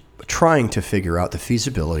trying to figure out the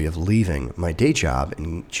feasibility of leaving my day job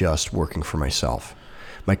and just working for myself.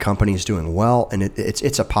 My company is doing well, and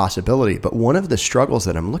it's a possibility. But one of the struggles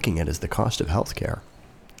that I'm looking at is the cost of healthcare.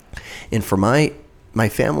 And for my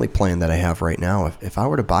family plan that I have right now, if I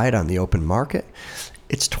were to buy it on the open market,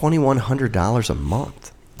 it's $2,100 a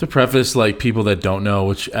month. To preface, people that don't know,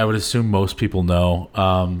 which I would assume most people know,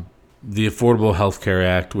 the Affordable Health Care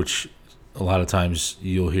Act, which a lot of times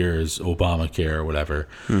you'll hear is Obamacare or whatever,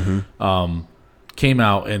 came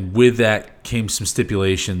out, and with that came some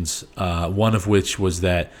stipulations, one of which was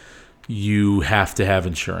that you have to have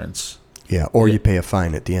insurance. Yeah, or you pay a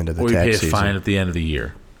fine at the end of the tax season. Or you pay a fine at the end of the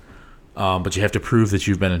year. But you have to prove that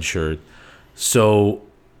you've been insured. So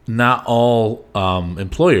not all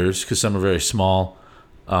employers, because some are very small,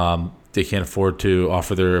 they can't afford to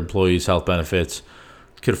offer their employees health benefits,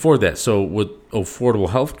 could afford that. So what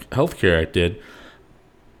Affordable Health Care Act did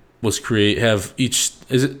was have each.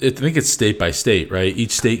 I think it's state by state, right?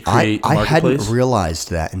 Each state create I marketplace. hadn't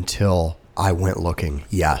realized that until I went looking.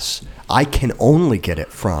 Yes, I can only get it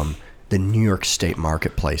from the New York State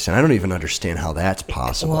marketplace, and I don't even understand how that's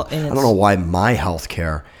possible. Well, and I don't know why my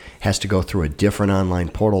healthcare has to go through a different online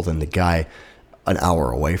portal than the guy an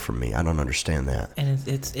hour away from me. I don't understand that. And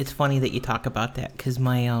it's funny that you talk about that, because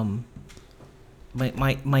my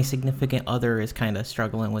significant other is kind of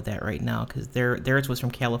struggling with that right now, because theirs was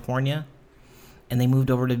from California, and they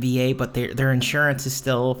moved over to VA, but their insurance is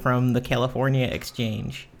still from the California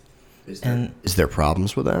exchange. Is there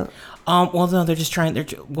problems with that? Well, no, they're just trying.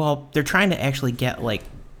 They're trying to actually get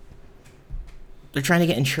they're trying to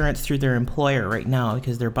get insurance through their employer right now,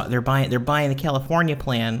 because they're buying the California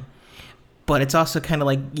plan, but it's also kind of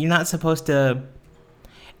like you're not supposed to.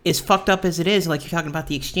 As fucked up as it is, like you're talking about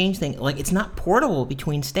the exchange thing, like it's not portable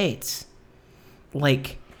between states.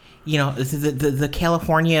 Like, the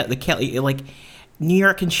California, like New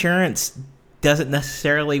York insurance doesn't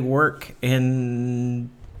necessarily work in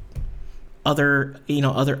other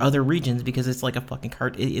regions, because it's like a fucking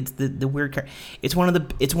card. It's the weird card. It's one of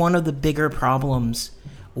the bigger problems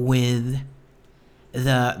with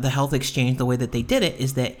the health exchange. The way that they did it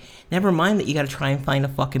is that, never mind that you got to try and find a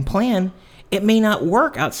fucking plan, it may not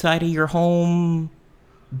work outside of your home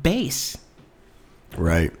base.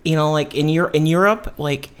 Right. Like in Europe,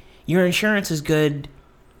 like your insurance is good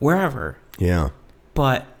wherever. Yeah.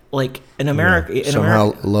 But like in America, yeah.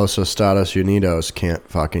 Somehow Los Estados Unidos can't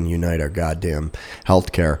fucking unite our goddamn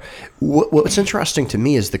healthcare. What's interesting to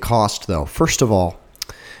me is the cost, though. First of all,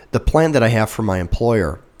 the plan that I have for my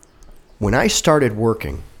employer, when I started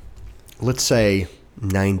working, let's say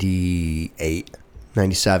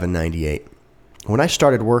 97, 98, when I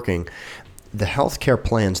started working, the healthcare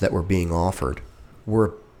plans that were being offered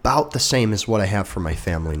were about the same as what I have for my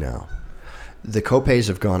family now. The copays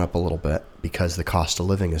have gone up a little bit because the cost of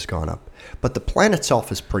living has gone up, but the plan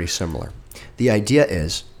itself is pretty similar. The idea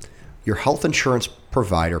is your health insurance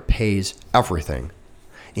provider pays everything,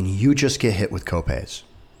 and you just get hit with copays.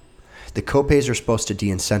 The copays are supposed to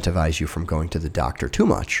de-incentivize you from going to the doctor too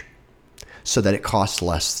much, so that it costs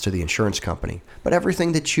less to the insurance company. But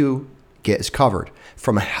everything that you get is covered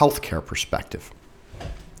from a healthcare perspective.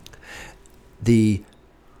 The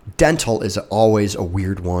dental is always a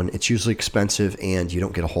weird one. It's usually expensive and you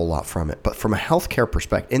don't get a whole lot from it. But from a healthcare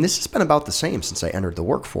perspective, and this has been about the same since I entered the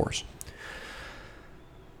workforce.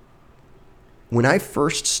 When I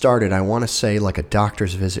first started, I want to say like a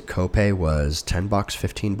doctor's visit copay was $10,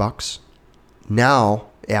 $15. Now,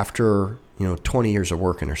 after 20 years of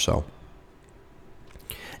working or so,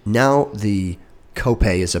 now the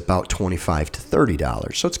copay is about $25 to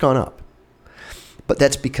 $30. So it's gone up. But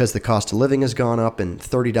that's because the cost of living has gone up, and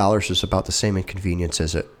 $30 is about the same inconvenience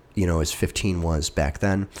as it, as 15 was back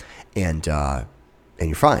then, and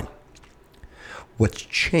you're fine. What's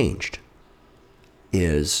changed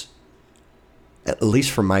is, at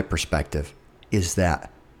least from my perspective, is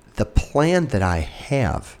that the plan that I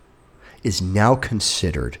have is now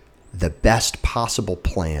considered the best possible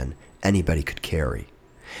plan anybody could carry.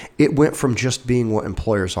 It went from just being what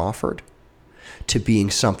employers offered to being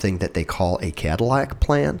something that they call a Cadillac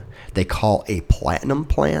plan, they call a platinum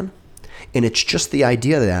plan, and it's just the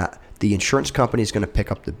idea that the insurance company is going to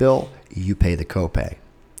pick up the bill, you pay the copay.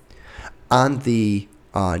 On the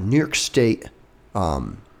New York State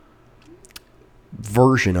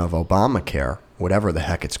version of Obamacare, whatever the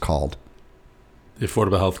heck it's called, the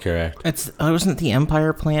Affordable Health Care Act. Wasn't it the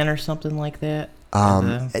Empire Plan or something like that?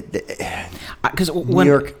 Because New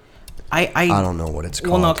York, I don't know what it's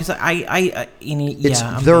called. Well, no, because it's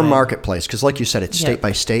their marketplace. Because, like you said, it's state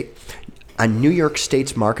by state. On New York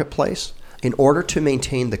State's marketplace, in order to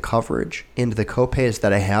maintain the coverage and the copays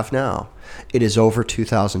that I have now, it is over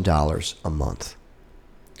 $2,000 a month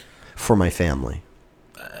for my family.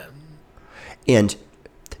 And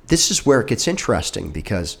this is where it gets interesting,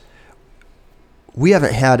 because we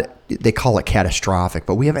haven't had, they call it catastrophic,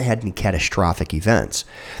 but we haven't had any catastrophic events.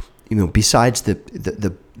 Besides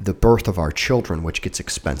the birth of our children, which gets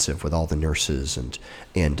expensive with all the nurses and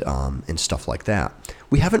stuff like that.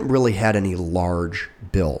 We haven't really had any large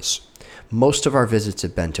bills. Most of our visits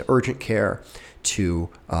have been to urgent care, to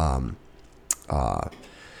the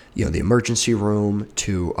emergency room,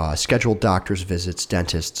 to scheduled doctor's visits,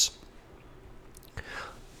 dentists.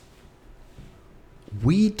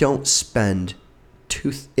 We don't spend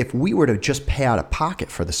if we were to just pay out of pocket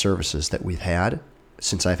for the services that we've had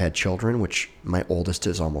since I've had children, which my oldest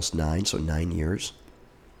is almost 9, so 9 years,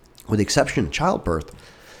 with the exception of childbirth,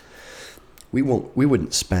 we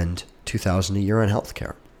wouldn't spend $2,000 a year on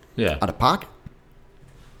healthcare. Yeah. Out of pocket.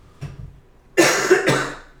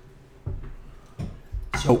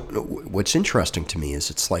 So what's interesting to me is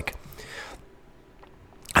it's like,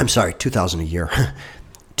 I'm sorry, $2,000 a year,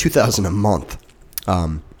 $2,000 a month.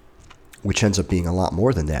 which ends up being a lot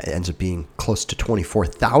more than that. It ends up being close to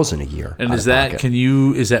 $24,000 a year. And out is of that pocket.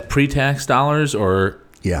 is that pre-tax dollars or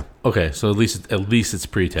Yeah. okay? So at least it's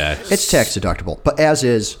pre-tax. It's tax deductible, but as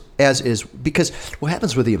is, because what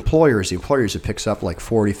happens with the employer is it picks up like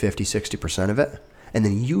 40, 50, 60% of it, and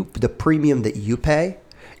then the premium that you pay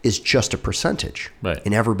is just a percentage, Right.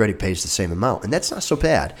 and everybody pays the same amount, and that's not so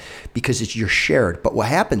bad because you're shared. But what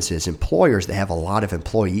happens is employers that have a lot of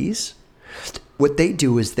employees, what they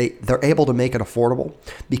do is they're able to make it affordable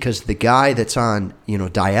because the guy that's on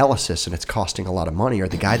dialysis and it's costing a lot of money, or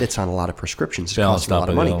the guy that's on a lot of prescriptions is Balanced costing a out lot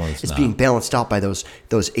of by the money. other ones, It's no. being balanced out by those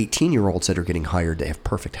 18-year-olds that are getting hired to have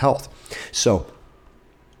perfect health. So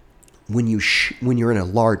when you're in a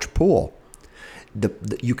large pool,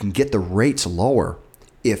 you can get the rates lower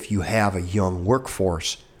if you have a young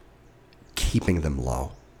workforce keeping them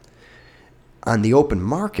low. On the open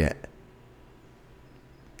market,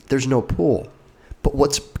 there's no pool. But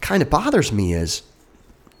what's kind of bothers me is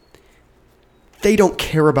they don't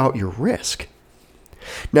care about your risk.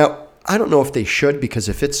 Now, I don't know if they should, because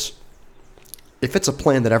if it's a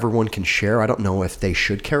plan that everyone can share, I don't know if they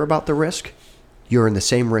should care about the risk. You're in the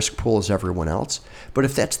same risk pool as everyone else. But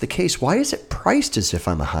if that's the case, why is it priced as if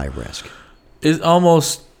I'm a high risk? It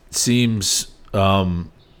almost seems,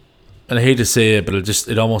 and I hate to say it, but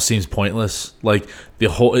it almost seems pointless. Like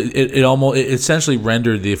the whole, it essentially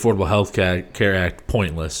rendered the Affordable Health Care Act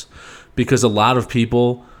pointless, because a lot of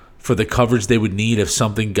people, for the coverage they would need if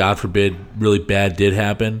something, God forbid, really bad did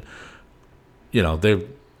happen,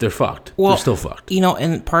 they're fucked. Well, they're still fucked.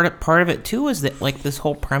 And part of it too is that like this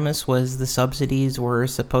whole premise was the subsidies were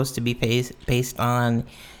supposed to be based on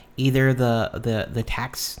either the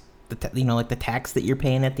tax, like the tax that you're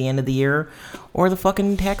paying at the end of the year, or the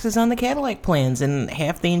fucking taxes on the Cadillac plans. And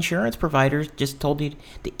half the insurance providers just told you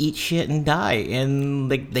to eat shit and die, and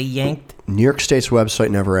they yanked. New York State's website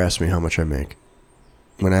never asked me how much I make.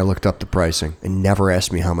 When I looked up the pricing, it never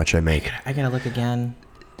asked me how much I make. I gotta look again.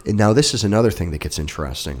 And now this is another thing that gets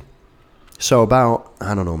interesting. So about,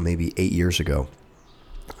 I don't know, maybe 8 years ago,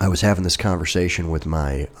 I was having this conversation with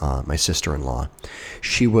my sister-in-law.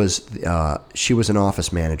 She was an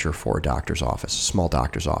office manager for a doctor's office, a small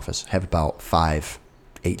doctor's office. Have about 5-8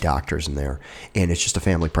 doctors in there, and it's just a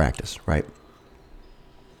family practice, right?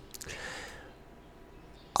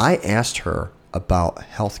 I asked her about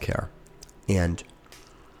healthcare, and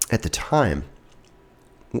at the time,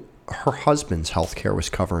 her husband's health care was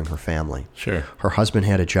covering her family. Sure. Her husband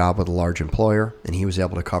had a job with a large employer, and he was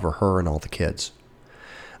able to cover her and all the kids.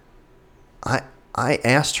 I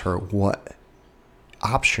asked her what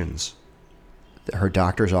options that her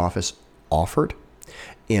doctor's office offered,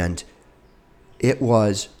 and this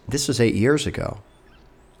was 8 years ago.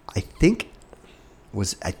 I think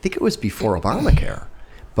it was before Obamacare,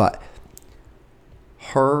 but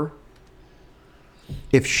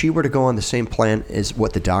if she were to go on the same plan as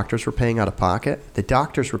what the doctors were paying out of pocket, the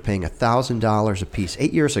doctors were paying $1,000 a piece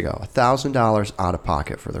 8 years ago, $1,000 out of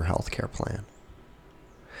pocket for their health care plan.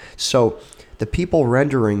 So the people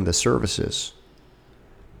rendering the services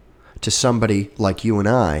to somebody like you and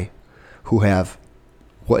I, who have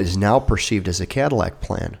what is now perceived as a Cadillac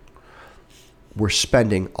plan, we're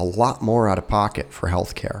spending a lot more out of pocket for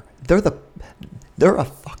health care. They're a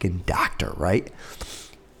fucking doctor, right?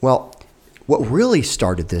 Well, what really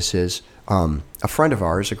started this is a friend of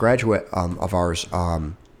ours, a graduate of ours,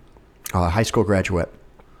 a high school graduate,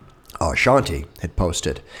 Shanti, had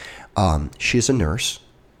posted. She's a nurse,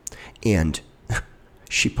 and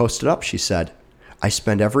she posted up. She said, I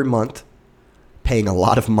spend every month paying a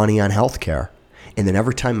lot of money on health care, and then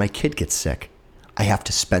every time my kid gets sick, I have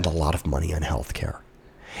to spend a lot of money on health care.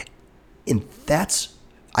 And that's,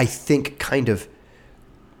 I think, kind of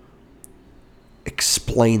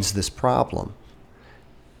explains this problem.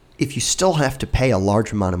 If you still have to pay a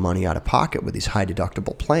large amount of money out of pocket with these high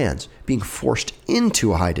deductible plans, being forced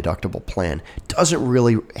into a high deductible plan doesn't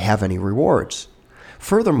really have any rewards.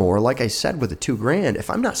 Furthermore, like I said with the $2,000, if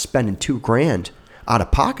I'm not spending $2,000 out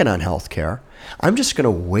of pocket on healthcare, I'm just going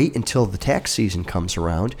to wait until the tax season comes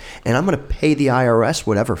around, and I'm going to pay the IRS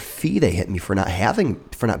whatever fee they hit me for not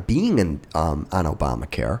being on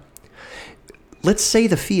Obamacare. Let's say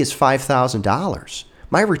the fee is $5,000.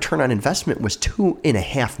 My return on investment was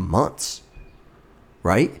 2.5 months,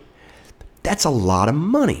 right? That's a lot of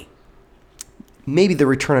money. Maybe the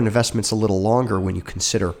return on investment's a little longer when you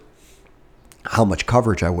consider how much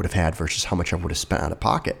coverage I would have had versus how much I would have spent out of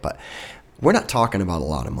pocket. But we're not talking about a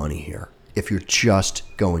lot of money here. If you're just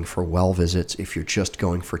going for well visits, if you're just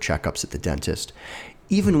going for checkups at the dentist,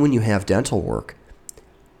 even when you have dental work,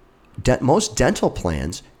 most dental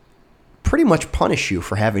plans pretty much punish you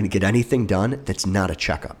for having to get anything done that's not a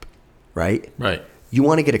checkup. right? Right. You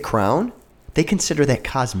want to get a crown? They consider that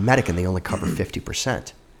cosmetic and they only cover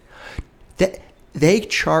 50%. They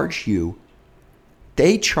charge you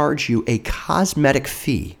a cosmetic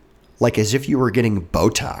fee, like as if you were getting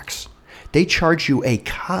Botox. They charge you a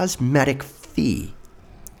cosmetic fee.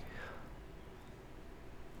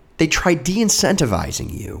 They try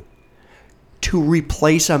de-incentivizing you to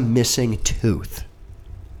replace a missing tooth.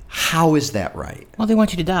 How is that right? Well, they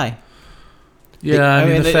want you to die. Yeah, I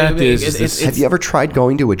mean, the fact is, Have you ever tried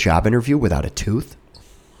going to a job interview without a tooth?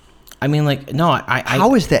 I mean, like, no,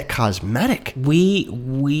 How is that cosmetic? well,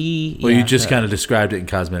 you just kind of described it in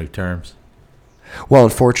cosmetic terms. Well,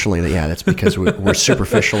 unfortunately, yeah, that's because we're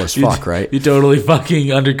superficial as fuck, right? You totally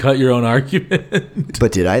fucking undercut your own argument.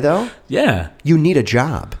 But did I, though? Yeah. You need a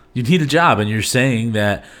job. You need a job, and you're saying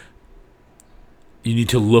that you need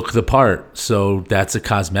to look the part, so that's a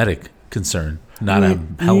cosmetic concern, not a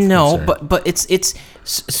health concern. but it's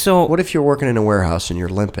so. What if you're working in a warehouse and you're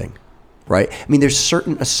limping, right? I mean, there's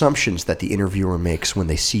certain assumptions that the interviewer makes when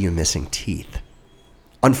they see you missing teeth.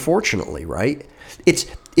 Unfortunately, right?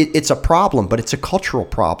 It's a problem, but it's a cultural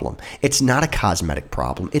problem. It's not a cosmetic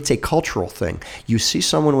problem. It's a cultural thing. You see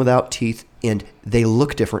someone without teeth and they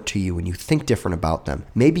look different to you and you think different about them.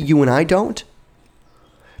 Maybe you and I don't,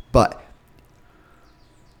 but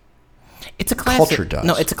It's a culture does.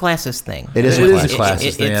 No, it's a classist thing. It is It a is a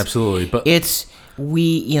classist thing, absolutely. But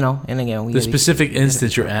and again, the specific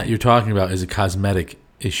instance you're talking about is a cosmetic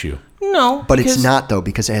issue. No, But it's not, though,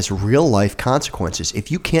 because it has real life consequences.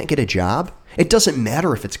 If you can't get a job, it doesn't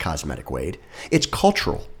matter if it's cosmetic, Wade. It's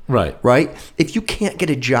cultural. Right. Right? If you can't get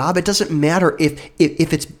a job, it doesn't matter if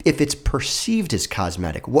it's perceived as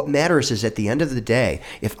cosmetic. What matters is at the end of the day,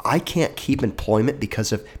 if I can't keep employment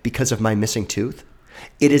because of my missing tooth,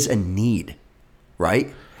 it is a need,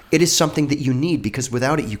 right? It is something that you need because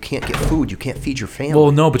without it, you can't get food. You can't feed your family.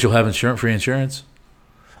 Well, no, but you'll have free insurance.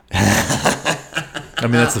 I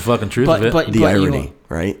mean, that's the fucking truth of it. The irony,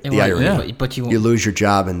 right? The irony. Yeah. But you You lose your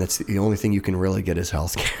job, and that's the only thing you can really get is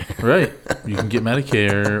health care. Right. You can get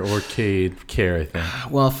Medicare or CAID care, I think.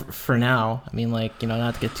 Well, for now, I mean, like,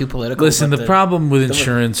 not to get too political. Listen, but the problem with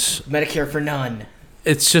insurance, Medicare for none.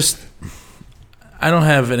 it's just, I don't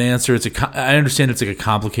have an answer. I understand it's like a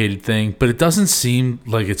complicated thing, but it doesn't seem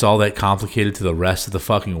like it's all that complicated to the rest of the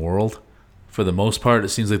fucking world. For the most part, it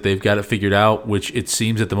seems like they've got it figured out, which it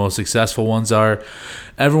seems that the most successful ones are.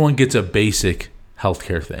 Everyone gets a basic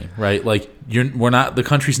healthcare thing, right? Like the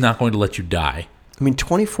country's not going to let you die. I mean,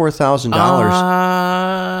 $24,000.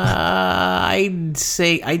 I'd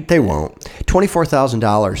say They won't.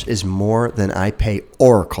 $24,000 is more than I pay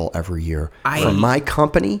Oracle every year for my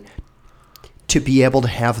company to be able to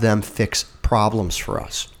have them fix problems for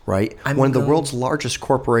us, right? One of the world's largest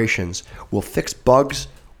corporations will fix bugs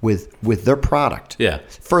with their product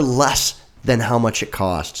for less than how much it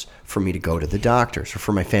costs for me to go to the doctors, or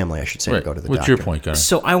for my family, I should say, to go to the doctor. What's your point, Gunnar?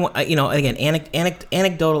 So I want, again,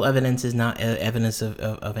 anecdotal evidence is not evidence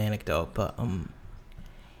of anecdote, but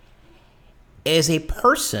as a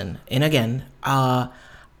person, and again,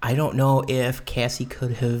 I don't know if Cassie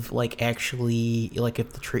could have actually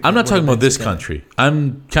if the treatment. I'm not talking about this country.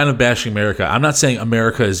 I'm kind of bashing America. I'm not saying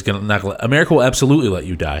America is going to America will absolutely let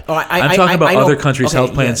you die. I'm talking about other countries'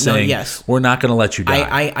 health plans saying we're not going to let you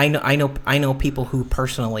die. I know people who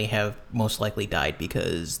personally have most likely died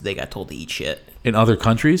because they got told to eat shit. In other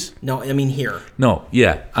countries? No, I mean here. No,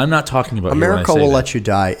 yeah, I'm not talking about America will let you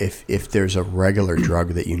die if there's a regular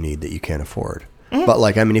drug that you need that you can't afford. But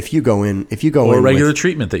if you go in or regular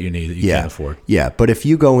treatment that you need that you can't afford. Yeah, but if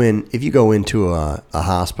you go into a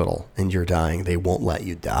hospital and you're dying, they won't let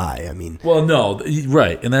you die. I mean, well, no,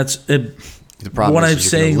 right, and that's it. The problem what is I'm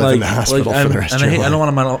saying, live in the hospital for the rest of your life. I don't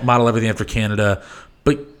want to model everything after Canada,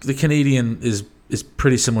 but the Canadian is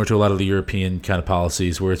pretty similar to a lot of the European kind of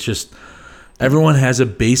policies, where it's just everyone has a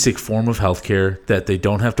basic form of healthcare that they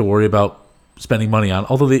don't have to worry about spending money on,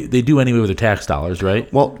 although they do anyway with their tax dollars,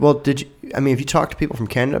 right? Well, if you talk to people from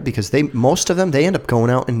Canada, because most of them end up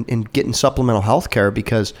going out and getting supplemental health care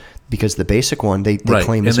because the basic one they claim isn't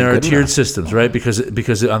good enough. And there are tiered systems, right?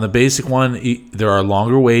 Because on the basic one there are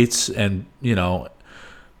longer waits, and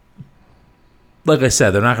like I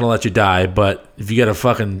said, they're not going to let you die. But if you got a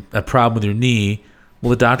problem with your knee,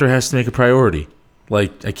 well, the doctor has to make a priority.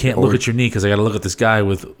 Like, I can't look at your knee because I got to look at this guy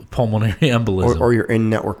with pulmonary embolism. Or your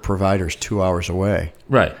in-network provider's 2 hours away.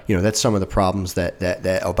 Right. That's some of the problems that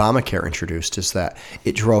Obamacare introduced, is that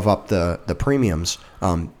it drove up the premiums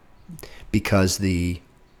because the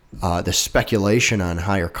the speculation on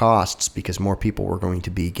higher costs because more people were going to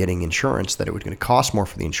be getting insurance, that it was going to cost more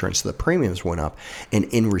for the insurance, so the premiums went up. And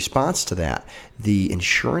in response to that, the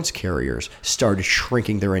insurance carriers started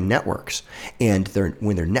shrinking their networks. And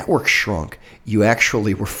when their networks shrunk, you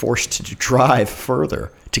actually were forced to drive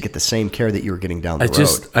further to get the same care that you were getting down the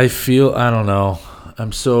road. I feel, I don't know.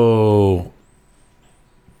 I'm so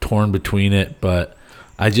torn between it, but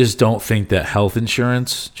I just don't think that health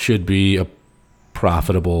insurance should be a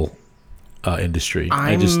profitable industry.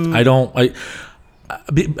 I'm the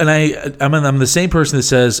same person that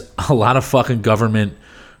says a lot of fucking government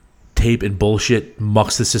tape and bullshit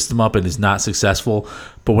mucks the system up and is not successful.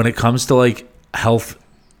 But when it comes to like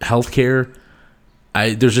healthcare,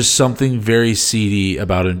 there's just something very seedy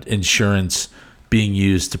about insurance being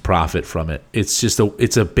used to profit from it. It's just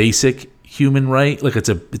it's a basic human right. Like it's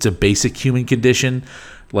a basic human condition.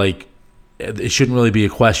 Like it shouldn't really be a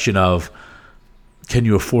question of can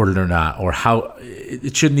you afford it or not, or how.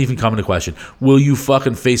 It shouldn't even come into question. Will you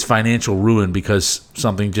fucking face financial ruin because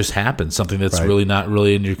something just happened, something that's really not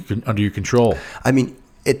really under your control? I mean,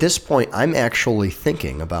 at this point, I'm actually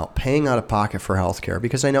thinking about paying out of pocket for healthcare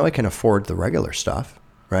because I know I can afford the regular stuff,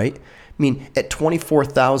 right? I mean, at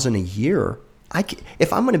 $24,000 a year,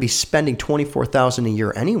 if I'm going to be spending $24,000 a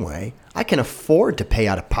year anyway, I can afford to pay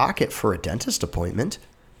out of pocket for a dentist appointment,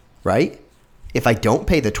 right? If I don't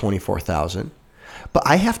pay the $24,000. But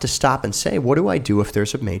I have to stop and say, what do I do if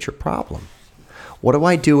there's a major problem? What do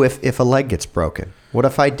I do if a leg gets broken? What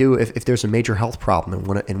if I do if there's a major health problem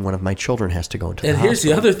and one of my children has to go into the hospital? And here's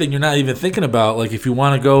the other thing you're not even thinking about. Like if you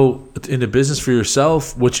want to go into business for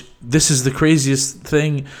yourself, which this is the craziest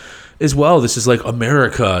thing as well. This is like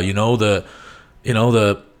America, it's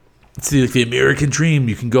the American dream.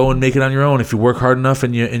 You can go and make it on your own if you work hard enough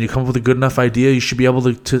and you come up with a good enough idea. You should be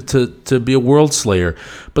able to be a world slayer.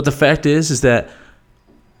 But the fact is that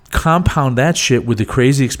compound that shit with the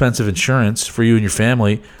crazy expensive insurance for you and your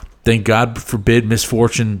family. Then God forbid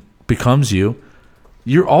misfortune becomes you.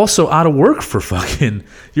 You're also out of work for fucking.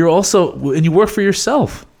 And you work for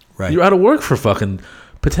yourself. Right. You're out of work for fucking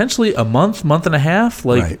potentially a month and a half.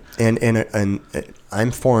 Like, right. And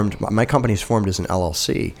I'm formed. My company's formed as an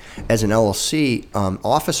LLC. As an LLC,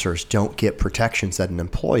 officers don't get protections that an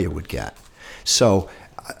employee would get. So,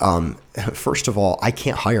 first of all, I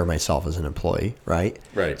can't hire myself as an employee, right?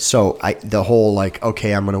 Right. So the whole like,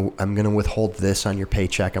 okay, I'm gonna withhold this on your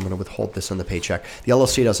paycheck. I'm gonna withhold this on the paycheck. The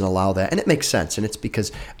LLC doesn't allow that, and it makes sense. And it's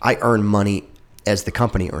because I earn money as the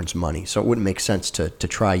company earns money, so it wouldn't make sense to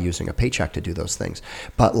try using a paycheck to do those things.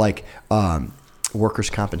 But like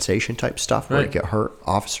workers' compensation type stuff, where you get hurt,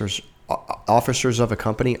 officers of a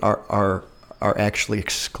company are actually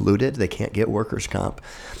excluded. They can't get workers' comp.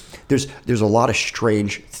 There's a lot of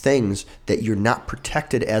strange things that you're not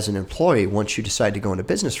protected as an employee once you decide to go into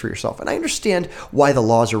business for yourself. And I understand why the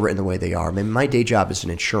laws are written the way they are. I mean, my day job is in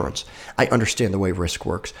insurance. I understand the way risk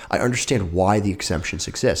works. I understand why the exemptions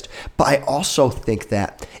exist. But I also think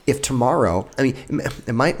that if tomorrow, I mean,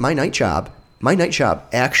 my night job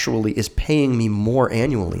actually is paying me more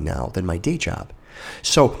annually now than my day job.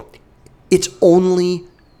 So it's only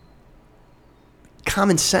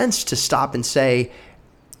common sense to stop and say,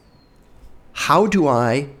 how do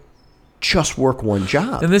I just work one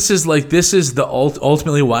job? And this is the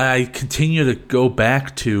ultimately why I continue to go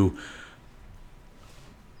back to,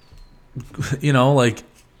 like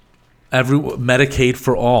every Medicaid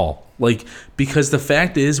for all, like, because the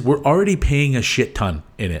fact is we're already paying a shit ton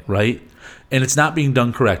in it, right? And it's not being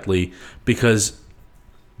done correctly because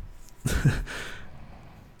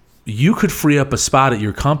you could free up a spot at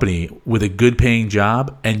your company with a good paying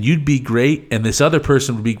job and you'd be great and this other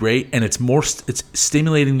person would be great, and it's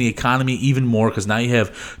stimulating the economy even more because now you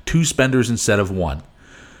have two spenders instead of one.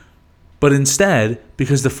 But instead,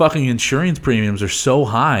 because the fucking insurance premiums are so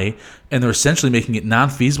high and they're essentially making it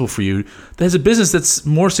non-feasible for you, there's a business that's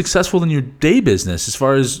more successful than your day business as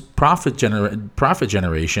far as profit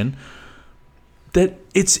generation, that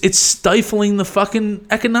it's stifling the fucking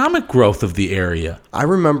economic growth of the area. I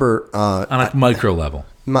remember on a micro level.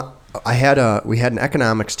 We had an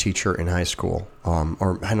economics teacher in high school,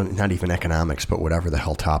 or not even economics, but whatever the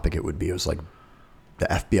hell topic it would be. It was like the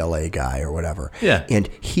FBLA guy or whatever. Yeah. And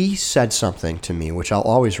he said something to me, which I'll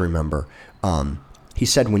always remember. He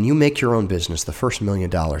said, when you make your own business, the first $1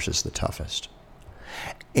 million is the toughest.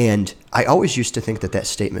 And I always used to think that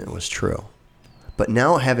statement was true. But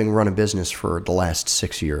now, having run a business for the last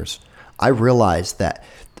 6 years, I realized that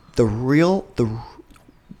the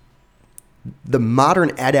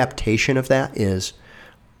modern adaptation of that is,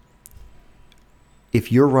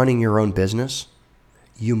 if you're running your own business,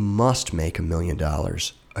 you must make $1 million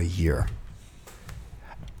a year.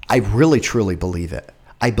 I really, truly believe it.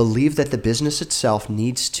 I believe that the business itself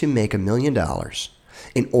needs to make $1 million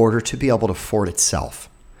in order to be able to afford itself.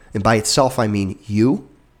 And by itself, I mean you,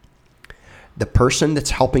 the person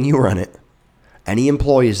that's helping you run it, any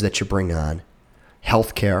employees that you bring on,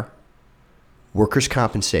 healthcare, workers'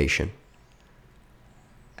 compensation.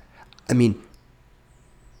 I mean,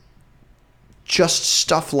 just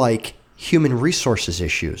stuff like human resources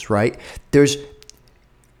issues, right? There's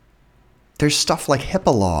stuff like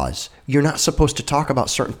HIPAA laws. You're not supposed to talk about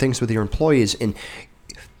certain things with your employees, and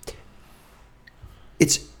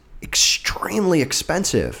it's extremely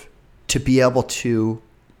expensive to be able to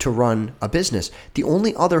run a business. The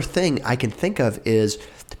only other thing I can think of is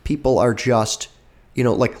people are just,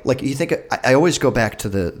 like you think. I always go back to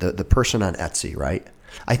the person on Etsy, right?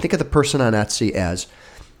 I think of the person on Etsy as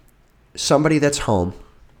somebody that's home.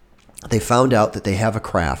 They found out that they have a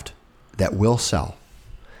craft that will sell,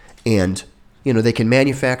 and they can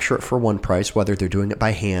manufacture it for one price, whether they're doing it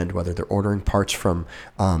by hand, whether they're ordering parts from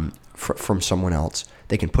someone else.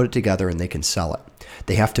 They can put it together and they can sell it.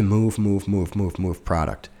 They have to move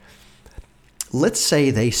product. Let's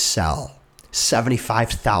say they sell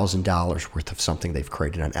 $75,000 worth of something they've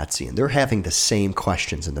created on Etsy, and they're having the same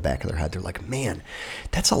questions in the back of their head. They're like, man,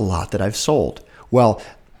 that's a lot that I've sold. Well,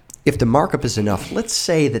 if the markup is enough, let's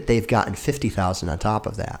say that they've gotten $50,000 on top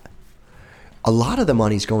of that. A lot of the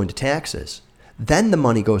money's going to taxes. Then the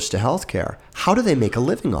money goes to healthcare. How do they make a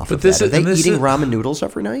living off of that? Are they eating ramen noodles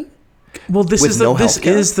every night? Well, this is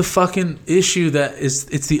the fucking issue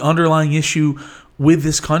it's the underlying issue with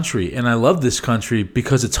this country, and I love this country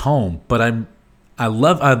because it's home. But I'd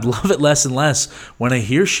love it less and less when I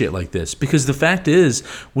hear shit like this, because the fact is,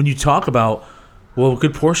 when you talk about, well, a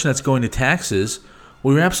good portion that's going to taxes,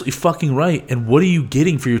 well, you're absolutely fucking right. And what are you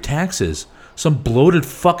getting for your taxes? Some bloated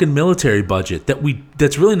fucking military budget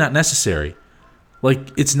that's really not necessary.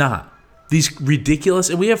 Like, it's not. These ridiculous,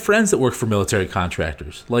 and we have friends that work for military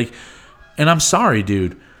contractors. Like, and I'm sorry,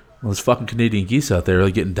 dude. Well, there's fucking Canadian geese out there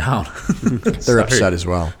really getting down. They're upset as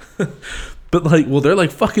well. But they're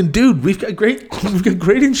like, fucking dude, we've got great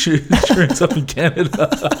insurance up in Canada.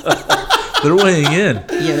 They're weighing in.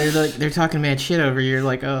 Yeah, they're talking mad shit over you. You're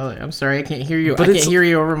like, oh, I'm sorry, I can't hear you. I can't hear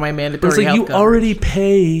you over my mandatory it's like health you coverage. already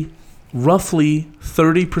pay roughly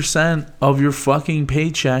 30% of your fucking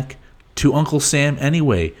paycheck to Uncle Sam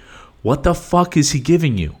anyway. What the fuck is he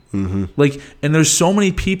giving you? Mm-hmm. Like, and there's so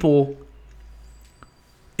many people.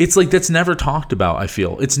 It's like that's never talked about. I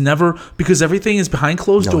feel it's never, because everything is behind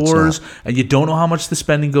closed doors, and you don't know how much the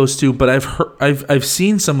spending goes to. But I've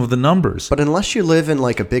seen some of the numbers. But unless you live in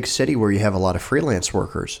like a big city where you have a lot of freelance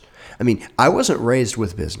workers, I mean, I wasn't raised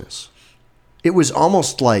with business. It was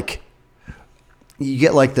almost like you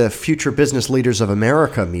get like the Future Business Leaders of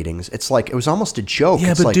America meetings. It's like, it was almost a joke.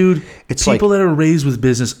 Yeah, it's but like, dude, it's people like, that are raised with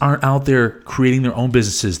business aren't out there creating their own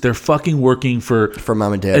businesses. They're fucking working for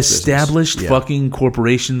mom and dad's established business. Yeah. fucking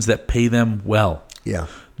corporations that pay them well. Yeah.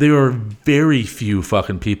 There are very few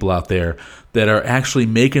fucking people out there that are actually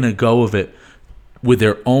making a go of it with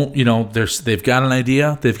their own, they've got an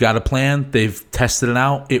idea, they've got a plan, they've tested it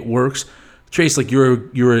out, it works. Trace, like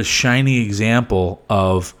you're a shining example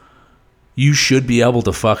of, you should be able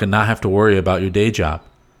to fucking not have to worry about your day job.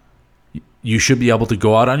 You should be able to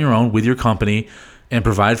go out on your own with your company and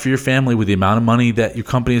provide for your family with the amount of money that your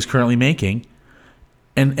company is currently making,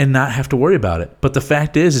 and not have to worry about it. But the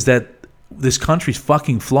fact is that this country's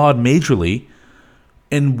fucking flawed majorly,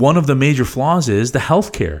 and one of the major flaws is the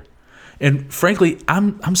healthcare. And frankly,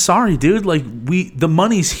 I'm sorry, dude. Like, the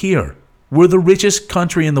money's here. We're the richest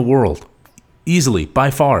country in the world, easily,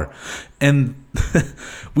 by far, and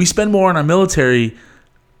we spend more on our military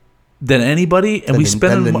than anybody, and we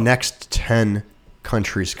spend than the next 10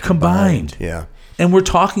 countries combined. Yeah. And we're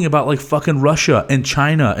talking about like fucking Russia and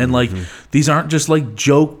China, and like these aren't just like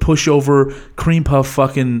joke pushover cream puff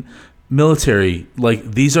fucking military. Like,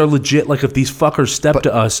 these are legit. Like, if these fuckers step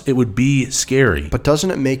to us, it would be scary. But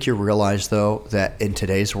doesn't it make you realize, though, that in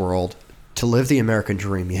today's world, to live the American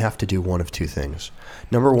dream, you have to do one of two things.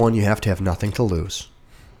 Number one, you have to have nothing to lose.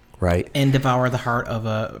 Right. And devour the heart of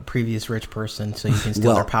a previous rich person so you can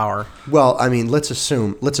steal their power. Well, I mean, let's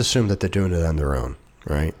assume that they're doing it on their own,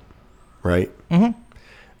 right? Right?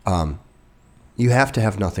 Mm-hmm. You have to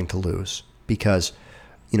have nothing to lose because,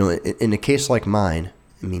 in a case like mine,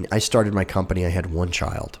 I mean, I started my company, I had one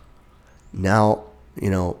child. Now,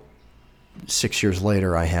 6 years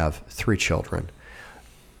later, I have 3 children.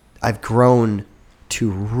 I've grown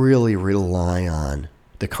to really rely on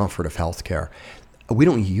the comfort of healthcare. We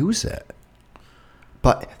don't use it.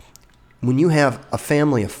 But when you have a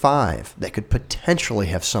family of 5 that could potentially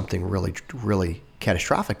have something really, really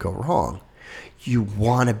catastrophic go wrong, you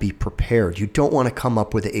want to be prepared. You don't want to come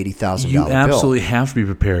up with an $80,000 You bill. absolutely have to be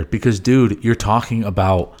prepared because, dude, you're talking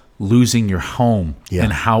about losing your home Yeah.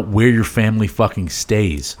 and where your family fucking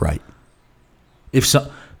stays. Right.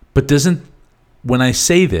 When I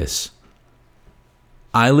say this,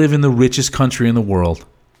 I live in the richest country in the world,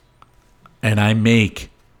 and I make,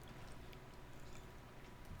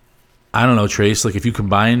 I don't know, Trace, like if you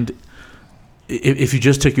combined, if you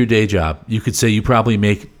just took your day job, you could say you probably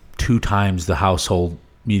make 2 times the household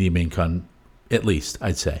medium income, at least,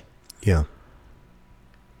 I'd say. Yeah.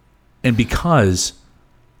 And because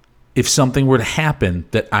if something were to happen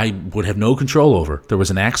that I would have no control over, there was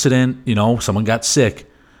an accident, someone got sick,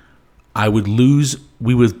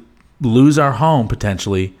 we would lose our home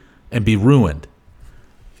potentially and be ruined.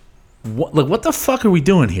 What the fuck are we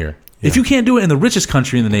doing here? Yeah. If you can't do it in the richest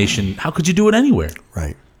country in the nation, how could you do it anywhere?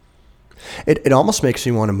 Right. It almost makes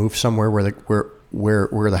me want to move somewhere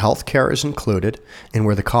where the health care is included and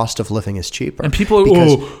where the cost of living is cheaper. And people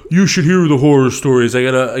are, you should hear the horror stories. I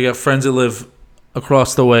got friends that live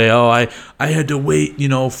across the way. I had to wait,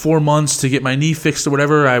 4 months to get my knee fixed or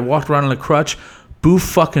whatever. I walked around on a crutch. Boo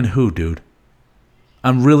fucking who, dude?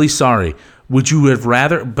 I'm really sorry. Would you have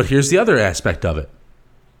rather? But here's the other aspect of it.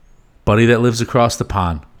 Buddy that lives across the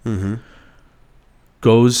pond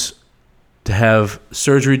goes to have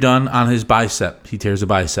surgery done on his bicep. He tears a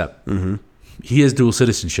bicep. Mm-hmm. He has dual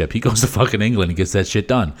citizenship. He goes to fucking England and gets that shit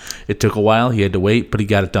done. It took a while. He had to wait, but he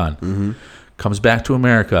got it done. Mm-hmm. Comes back to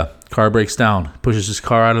America. Car breaks down. Pushes his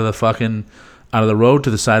car out of the road to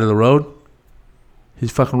the side of the road. He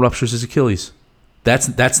fucking ruptures his Achilles.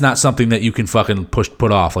 That's not something that you can fucking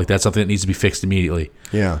put off. Like, that's something that needs to be fixed immediately.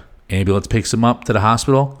 Yeah. Ambulance picks him up to the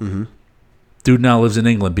hospital. Mm-hmm. Dude now lives in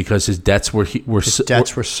England because his debts were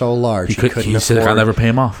so large. He said, I'll never pay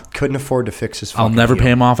him off. Couldn't afford to fix his. I'll never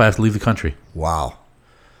pay him off. I have to leave the country. Wow.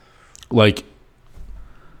 Like.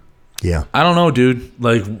 Yeah. I don't know, dude.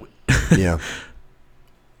 Like. Yeah.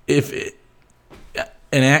 It's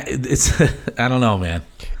I don't know, man.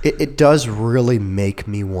 It does really make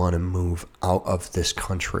me want to move out of this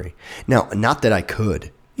country. Now, not that I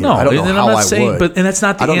could. I don't know how I would. And that's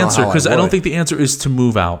not the answer, because I don't think the answer is to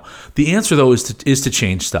move out. The answer, though, is to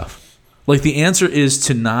change stuff. Like, the answer is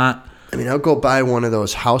to not. I mean, I'll go buy one of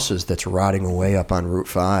those houses that's rotting away up on Route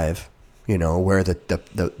 5. Where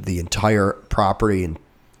the entire property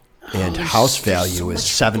and house value is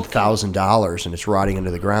 $7,000 and it's rotting into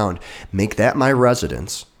the ground. Make that my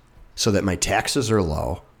residence, so that my taxes are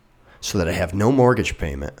low, so that I have no mortgage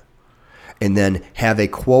payment, and then have a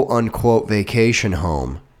quote-unquote vacation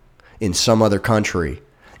home in some other country,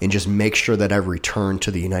 and just make sure that I return to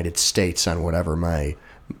the United States on whatever my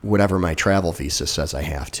travel visa says I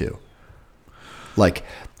have to. Like,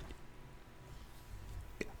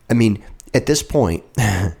 I mean, at this point,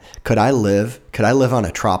 could I live on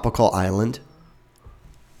a tropical island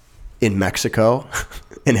in Mexico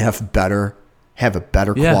and have a better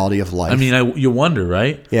quality of life? I mean, you wonder,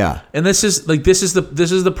 right? Yeah. And this is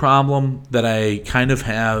the problem that I kind of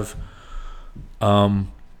have.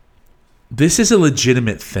 This is a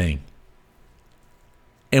legitimate thing.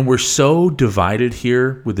 And we're so divided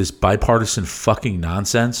here with this bipartisan fucking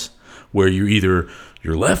nonsense where you're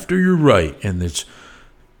left or you're right, and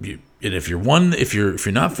if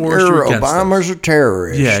you're not for us, you're against Obama's us. a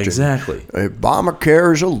terrorist. Yeah, exactly.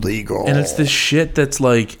 Obamacare is illegal. And it's this shit that's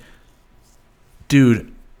like, dude,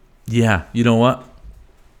 yeah, you know what?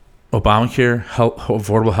 Obamacare,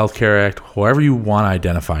 Affordable Health Care Act, however you want to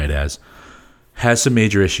identify it as, has some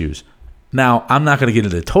major issues. Now, I'm not going to get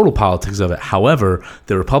into the total politics of it. However,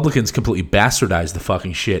 the Republicans completely bastardized the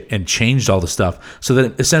fucking shit and changed all the stuff so that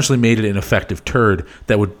it essentially made it an effective turd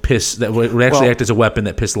that would actually act as a weapon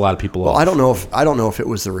that pissed a lot of people off. I don't know if it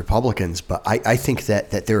was the Republicans, but I think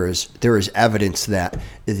that there is evidence that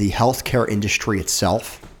the healthcare industry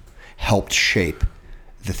itself helped shape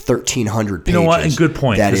the 1,300 pages. You know what? And good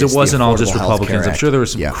point, because it wasn't all just Republicans. I'm sure there were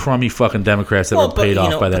some crummy fucking Democrats that were paid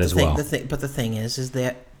off by that as well. But the thing is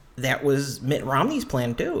that was Mitt Romney's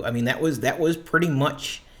plan too. I mean, that was pretty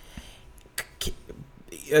much,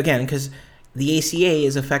 again, because the ACA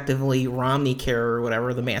is effectively Romney Care or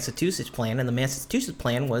whatever, the Massachusetts plan, and the Massachusetts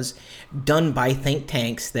plan was done by think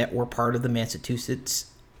tanks that were part of the Massachusetts.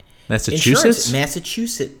 You said it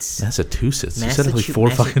like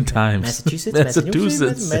 4 fucking times. Massachusetts.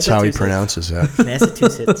 That's how he pronounces it.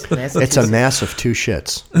 Massachusetts. It's a mass of 2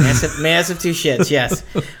 shits. Massive 2 shits. Yes.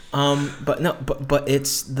 But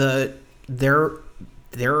it's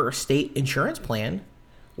their state insurance plan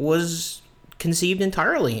was conceived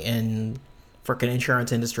entirely in frickin'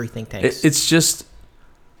 insurance industry think tanks. It's just,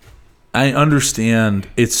 I understand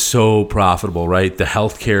it's so profitable, right? The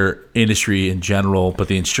healthcare industry in general, but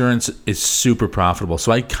the insurance is super profitable.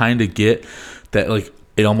 So I kind of get that, like,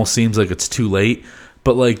 it almost seems like it's too late,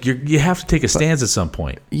 but like you have to take a stance at some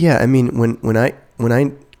point. Yeah, I mean, when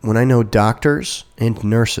I know doctors and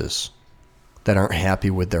nurses that aren't happy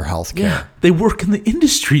with their health care. Yeah, they work in the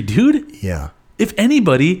industry, dude. Yeah. If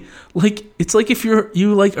anybody, like, it's like if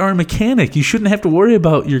you like are a mechanic, you shouldn't have to worry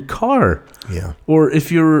about your car. Yeah. Or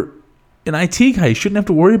if you're an IT guy, you shouldn't have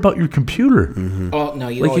to worry about your computer. Mm-hmm. Oh no,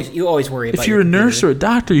 you Like, always worry about. If you're a your nurse or computer. a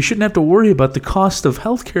doctor, you shouldn't have to worry about the cost of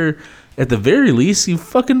healthcare. At the very least, you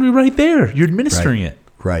fucking be right there. You're administering it.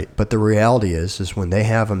 Right. But the reality is when they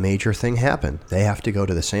have a major thing happen, they have to go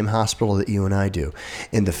to the same hospital that you and I do.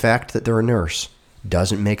 And the fact that they're a nurse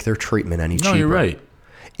doesn't make their treatment any cheaper. No, you're right.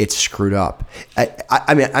 It's screwed up.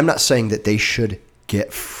 I mean, I'm not saying that they should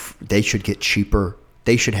get cheaper.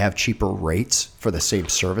 They should have cheaper rates for the same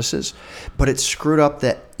services, but it's screwed up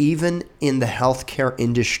that even in the healthcare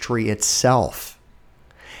industry itself,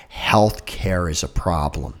 healthcare is a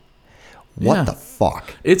problem. What Yeah. the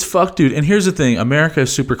fuck? It's fucked, dude. And here's the thing: America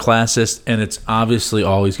is super classist, and it's obviously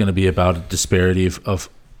always going to be about a disparity of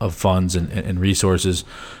funds and resources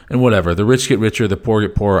and whatever. The rich get richer, the poor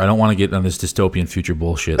get poorer. I don't want to get on this dystopian future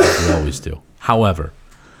bullshit like we always do. However,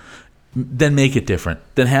 then make it different.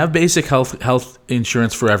 Then have basic health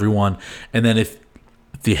insurance for everyone, and then if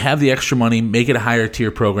you have the extra money, make it a higher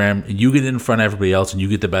tier program, and you get in front of everybody else, and you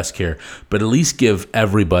get the best care. But at least give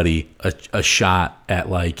everybody a shot at,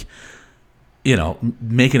 like, you know,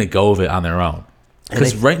 making a go of it on their own.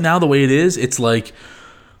 Because right now, the way it is, it's like,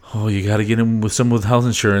 oh, you got to get in with someone with health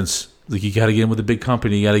insurance. Like, you got to get in with a big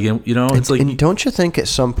company. You got to get in, you know, it's like. And don't you think at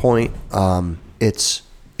some point, there's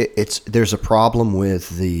a problem with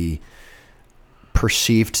the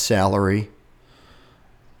perceived salary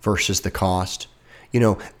versus the cost? You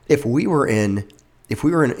know, if we were in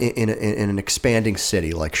an expanding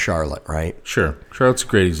city like Charlotte, right? Sure. Charlotte's a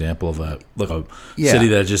great example of a Yeah. city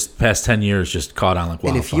that just past 10 years just caught on like wildfire.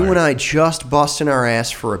 And if you and I just busting our ass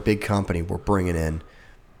for a big company, we're bringing in,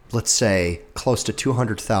 let's say, close to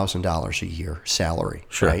 $200,000 a year salary,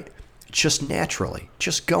 Sure. right? Just naturally,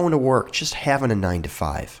 just going to work, just having a 9 to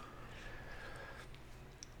 5.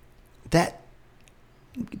 That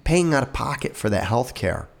paying out of pocket for that health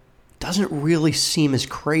care doesn't really seem as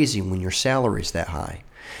crazy when your salary's that high.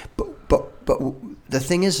 But the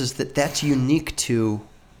thing is that that's unique to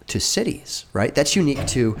cities, right? That's unique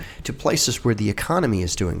to places where the economy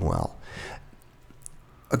is doing well.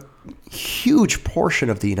 A huge portion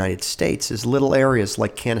of the United States is little areas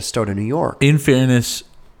like Canastota, New York. In fairness,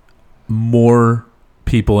 more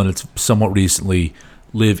people, and it's somewhat recently,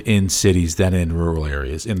 live in cities than in rural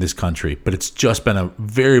areas in this country. But it's just been a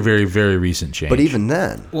very, very, very recent change. But even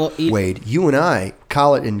then, Wade, you and I,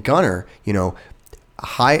 Collett and Gunner, you know,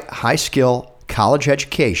 high skill college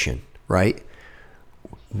education, right?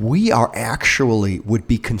 We are actually would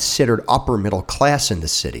be considered upper middle class in the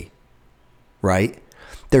city, right?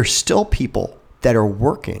 There's still people that are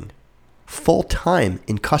working full time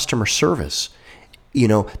in customer service. You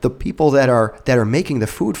know, the people that are making the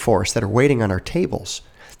food for us, that are waiting on our tables,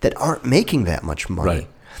 that aren't making that much money, right,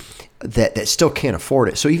 that still can't afford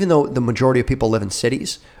it. So even though the majority of people live in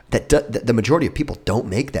cities, the majority of people don't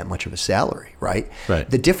make that much of a salary, right? Right.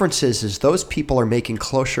 The difference is those people are making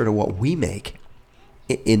closer to what we make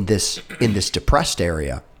in this depressed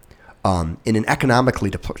area, in an economically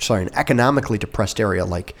depressed area,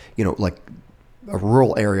 like, you know, like a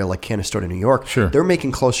rural area like Canastota, New York. Sure. They're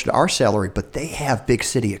making closer to our salary, but they have big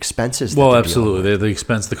city expenses. well, that they're dealing absolutely.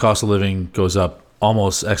 with. The cost of living goes up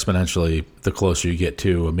almost exponentially the closer you get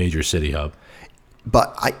to a major city hub.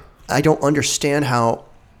 But I don't understand how.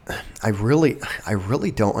 I really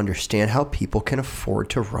don't understand how people can afford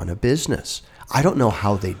to run a business. I don't know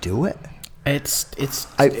how they do it. I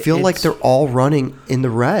feel like they're all running in the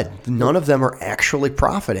red. None of them are actually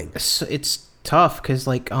profiting. It's tough because,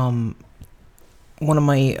 like, one of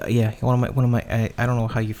my I don't know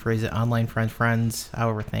how you phrase it, online friends,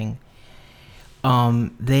 however thing.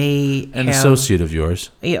 They An have, associate of yours.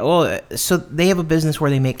 Yeah, well, so they have a business where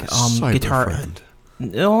they make Cyber guitar. friend.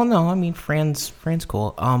 No, I mean Fran's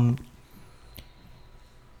cool.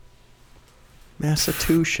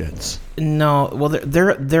 Massachusetts. No, well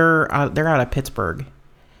they're out of Pittsburgh,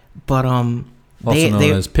 but Also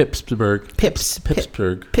known as Pittsburgh.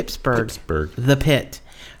 Pittsburgh. The Pit.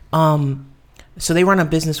 So they run a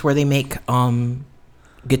business where they make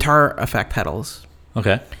guitar effect pedals.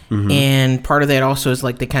 Okay. And part of that also is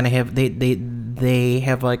like they kind of have they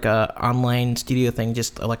have like a online studio thing,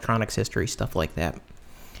 just electronics history stuff like that.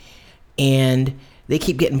 And they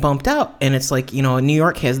keep getting bumped out. And it's like, you know, New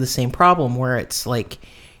York has the same problem where it's like,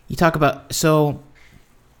 you talk about, so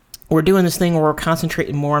we're doing this thing where we're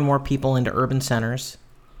concentrating more and more people into urban centers.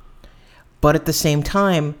 But at the same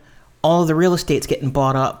time, all of the real estate's getting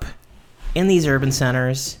bought up in these urban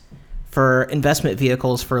centers for investment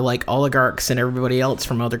vehicles for like oligarchs and everybody else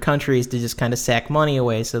from other countries to just kind of sack money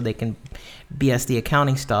away so they can BS the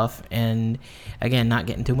accounting stuff. And again, not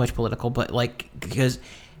getting too much political, but like, because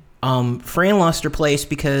Fran lost her place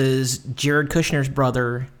because Jared Kushner's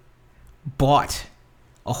brother bought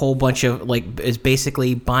a whole bunch of, like, is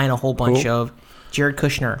basically buying a whole bunch of Jared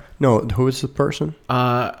Kushner. No, who is the person?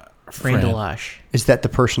 Fran Delash. Is that the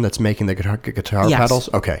person that's making the guitar Yes.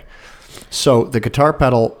 pedals? Okay. So the guitar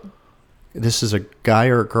pedal, this is a guy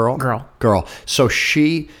or a girl? Girl. So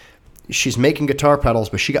she's making guitar pedals,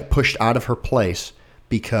 but she got pushed out of her place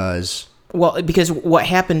because... Well, because what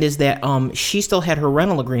happened is that she still had her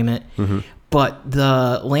rental agreement, but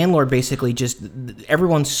the landlord basically just...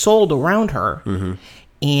 Everyone sold around her,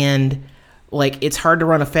 and... Like, it's hard to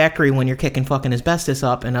run a factory when you're kicking fucking asbestos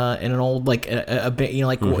up in an old, like, you know,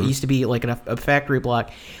 like what used to be like a factory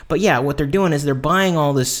block. But yeah, what they're doing is they're buying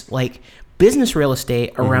all this, like, business real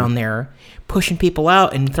estate around there, pushing people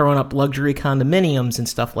out and throwing up luxury condominiums and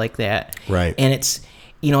stuff like that. Right. And it's,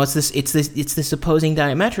 you know, it's this opposing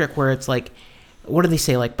diametric where it's like, what do they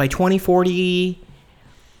say? Like, by 2040,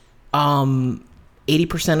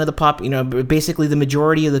 80% of the you know, basically the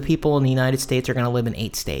majority of the people in the United States are going to live in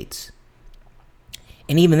 8 states.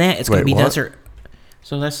 And even that, it's going to be denser.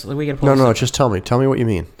 So that's, we got to pull No, just tell me. Tell me what you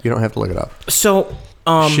mean. You don't have to look it up. So,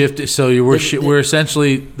 shift. So we're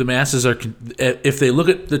essentially, the masses are, if they look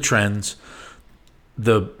at the trends,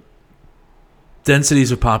 the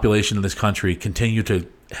densities of population in this country continue to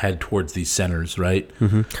head towards these centers, right?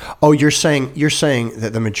 Oh, you're saying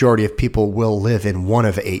that the majority of people will live in one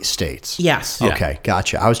of 8 states. Yes. Okay,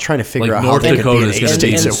 gotcha. I was trying to figure out North how they Dakota could be in is 8 going to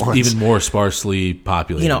states be at once. even more sparsely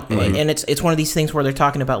populated. You know, and it's one of these things where they're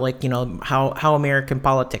talking about, like, you know, how American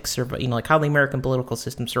politics survive, you know, like how the American political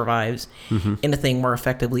system survives in a thing where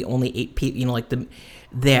effectively only 8 people, you know, like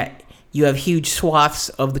that you have huge swaths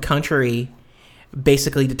of the country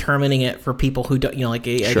basically determining it for people who don't, you know, like,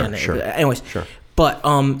 again, anyways. Sure. But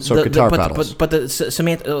guitar pedals. But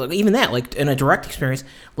Samantha, even that, like, in a direct experience,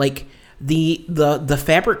 like the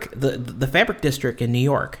fabric district in New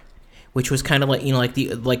York, which was kind of like, you know, like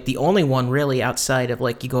the only one really outside of,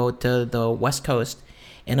 like, you go to the West Coast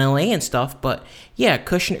in LA and stuff. But yeah, the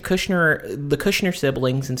Kushner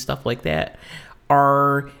siblings and stuff like that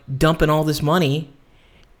are dumping all this money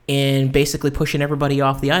and basically pushing everybody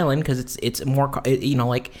off the island because it's more, you know,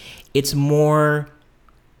 like, it's more.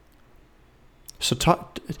 So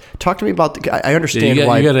talk to me about I understand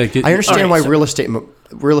why real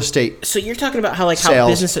estate. So you're talking about how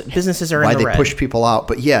sales, businesses are why in the they red. push people out,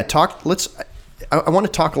 but yeah, I want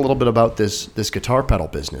to talk a little bit about this guitar pedal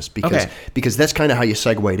business because that's kind of how you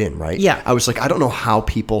segued in, right? Yeah. I was like, I don't know how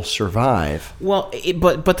people survive. Well,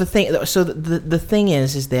 but the thing, so the thing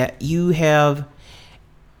is that you have,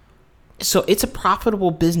 so it's a profitable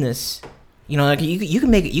business, you know, like you can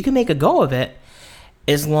make a go of it.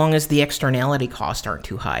 As long as the externality costs aren't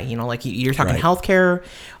too high, you know, like you're talking healthcare.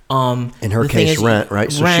 In her case, rent,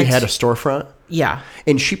 right? So she had a storefront. Yeah,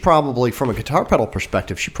 and she probably, from a guitar pedal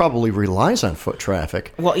perspective, she probably relies on foot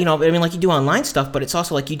traffic. Well, you know, I mean, like, you do online stuff, but it's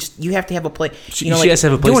also like you have to have a place. She has to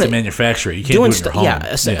have a place to manufacture it. You can't do it in your home.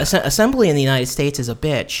 Yeah, assembly in the United States is a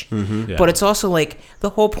bitch. Yeah. But it's also like the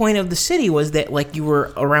whole point of the city was that, like, you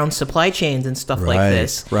were around supply chains and stuff like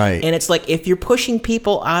this. Right. And it's like, if you're pushing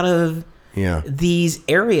people out of these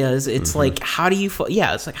areas, it's like, how do you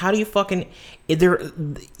it's like, how do you fucking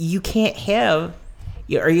you can't have,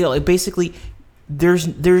 or, you know, like, basically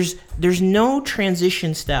there's no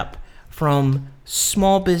transition step from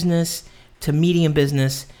small business to medium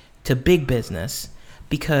business to big business,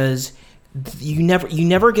 because you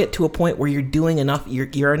never get to a point where you're doing enough,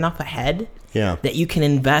 you're enough ahead that you can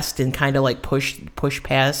invest and kind of like push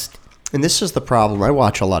past. And this is the problem. I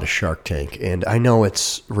watch a lot of Shark Tank, and I know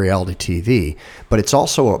it's reality TV, but it's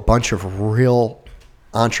also a bunch of real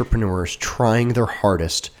entrepreneurs trying their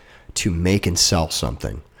hardest to make and sell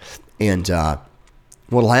something. And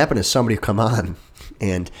what'll happen is somebody will come on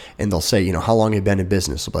and they'll say, you know, how long have you been in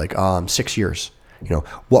business? They'll be like, 6 years. You know,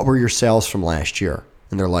 what were your sales from last year?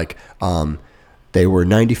 And they're like, they were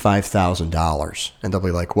 $95,000. And they'll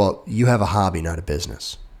be like, well, you have a hobby, not a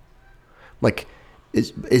business. Like,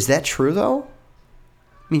 is that true, though?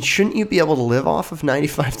 I mean, shouldn't you be able to live off of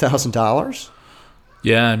 $95,000?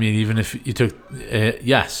 Yeah, I mean, even if you took...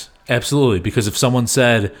 yes, absolutely. Because if someone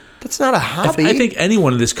said... That's not a hobby. I think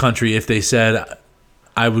anyone in this country, if they said,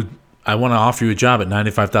 I would I want to offer you a job at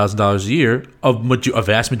 $95,000 a year, a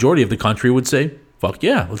vast majority of the country would say, fuck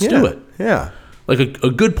yeah, let's do it. Yeah. Like a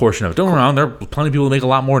good portion of it. Don't get me wrong, there are plenty of people who make a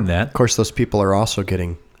lot more than that. Of course, those people are also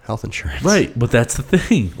getting health insurance. Right, but that's the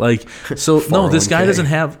thing. Like, so no, this guy 401k. doesn't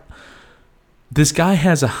have. This guy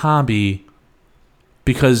has a hobby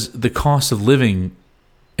because the cost of living,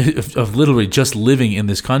 of literally just living in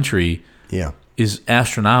this country, Yeah. is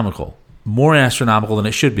astronomical. More astronomical than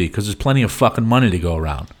it should be because there's plenty of fucking money to go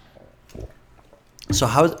around. So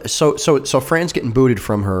Fran's getting booted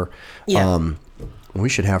from her. Yeah. We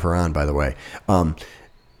should have her on, by the way.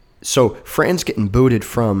 So Fran's getting booted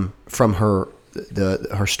from her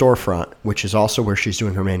her storefront, which is also where she's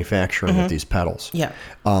doing her manufacturing of these pedals. Yeah.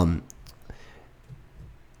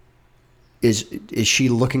 Is she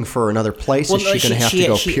looking for another place? Is she going to have to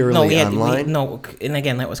go purely online? No, and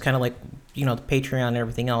again, that was kind of like, the Patreon and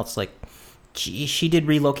everything else. Like, she did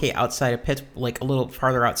relocate outside of Pittsburgh, like a little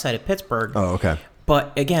farther outside of Pittsburgh. Oh, okay.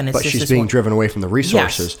 But again, it's But just she's this being one- driven away from the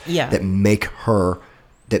resources yeah. that make her,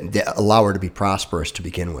 that allow her to be prosperous to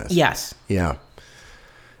begin with. Yes. Yeah.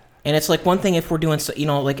 And it's like one thing if we're doing,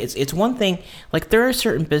 like it's one thing, like there are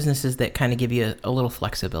certain businesses that kind of give you a little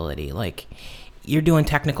flexibility. Like you're doing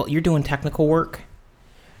technical work.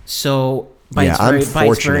 So I'm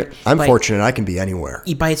fortunate I can be anywhere.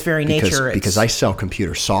 By its very nature, because I sell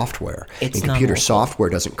computer software. And computer non-local. software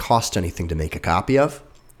doesn't cost anything to make a copy of.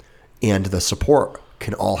 And the support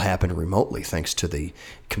can all happen remotely thanks to the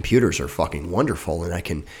computers are fucking wonderful, and I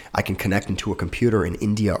can connect into a computer in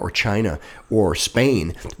India or China or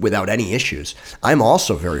Spain without any issues. I'm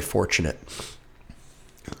also very fortunate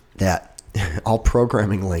that all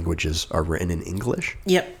programming languages are written in English.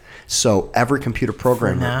 Yep. So every computer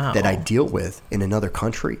programmer now. that I deal with in another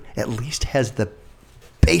country at least has the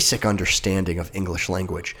basic understanding of English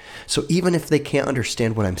language. So even if they can't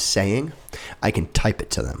understand what I'm saying, I can type it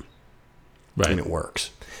to them. Right. And it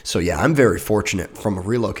works. So yeah, I'm very fortunate from a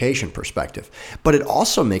relocation perspective. But it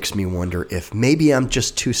also makes me wonder if maybe I'm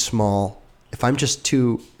just too small, if I'm just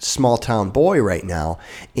too small town boy right now,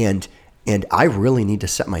 and I really need to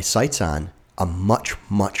set my sights on a much,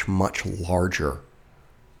 much, much larger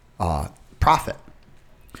profit.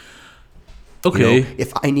 Okay.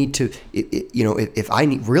 If I need to, if I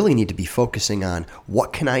really need to be focusing on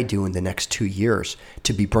what can I do in the next 2 years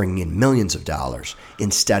to be bringing in millions of dollars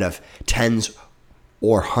instead of tens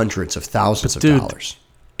or hundreds of thousands of dollars.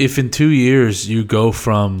 If in 2 years you go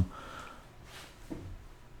from,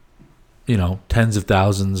 tens of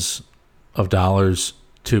thousands of dollars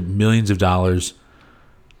to millions of dollars,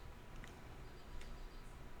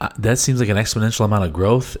 that seems like an exponential amount of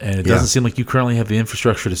growth, and it doesn't seem like you currently have the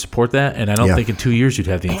infrastructure to support that. And I don't think in 2 years you'd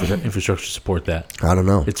have the infrastructure to support that. I don't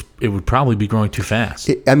know. It would probably be growing too fast.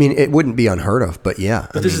 It wouldn't be unheard of, but yeah.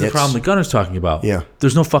 But this is the problem that Gunner's talking about. Yeah.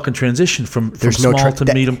 There's no fucking transition from small to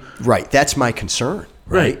medium. Right. That's my concern.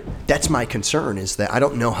 Right. That's my concern, is that I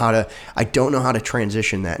don't know how to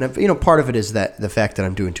transition that. And part of it is that the fact that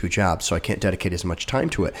I'm doing 2 jobs, so I can't dedicate as much time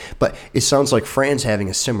to it. But it sounds like Fran's having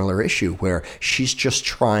a similar issue where she's just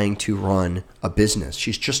trying to run a business.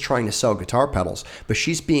 She's just trying to sell guitar pedals, but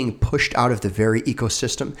she's being pushed out of the very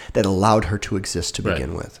ecosystem that allowed her to exist to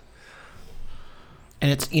begin with.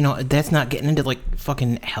 And it's that's not getting into like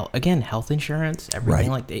fucking health insurance,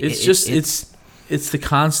 everything like that. It's the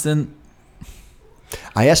constant.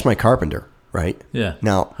 I asked my carpenter, right? Yeah.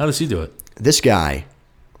 Now, how does he do it? This guy,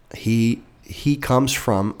 he comes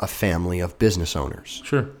from a family of business owners.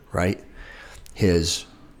 Sure. Right? His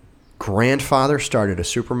grandfather started a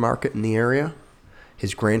supermarket in the area.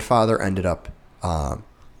 His grandfather ended up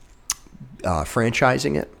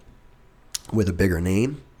franchising it with a bigger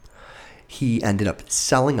name. He ended up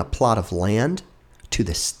selling a plot of land to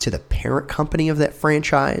the parent company of that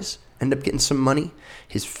franchise, ended up getting some money.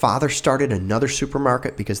 His father started another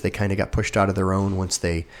supermarket because they kind of got pushed out of their own once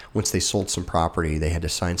they sold some property. They had to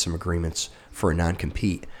sign some agreements for a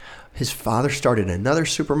non-compete. His father started another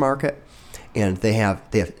supermarket, and they have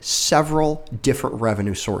several different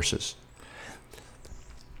revenue sources.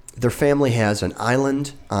 Their family has an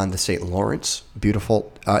island on the St. Lawrence,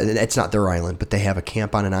 beautiful. It's not their island, but they have a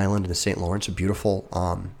camp on an island in the St. Lawrence, a beautiful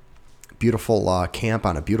camp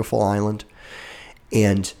on a beautiful island.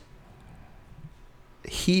 And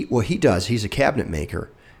what he does, he's a cabinet maker.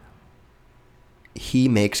 He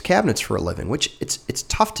makes cabinets for a living, which it's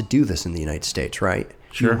tough to do this in the United States, right?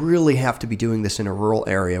 Sure. You really have to be doing this in a rural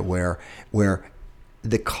area where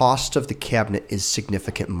the cost of the cabinet is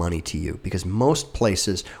significant money to you, because most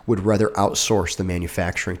places would rather outsource the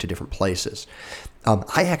manufacturing to different places.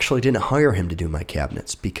 I actually didn't hire him to do my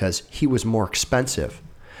cabinets because he was more expensive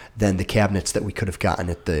than the cabinets that we could have gotten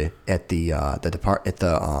at the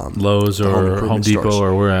Lowe's the or Home Depot stores.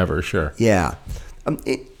 or wherever. Sure. Yeah, I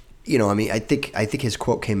think his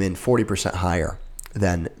quote came in 40% higher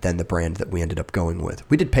than the brand that we ended up going with.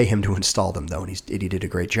 We did pay him to install them though, and he did a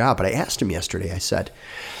great job. But I asked him yesterday. I said,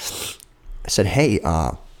 hey,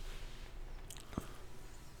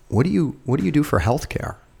 what do you do for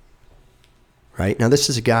healthcare? Right now, this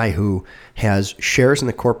is a guy who has shares in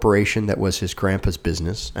the corporation that was his grandpa's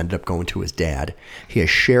business, ended up going to his dad. He has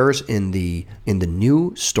shares in the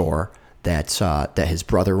new store that his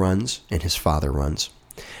brother runs and his father runs,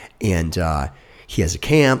 and he has a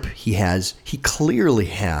camp. He clearly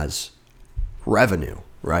has revenue,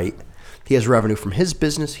 right? He has revenue from his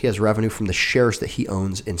business. He has revenue from the shares that he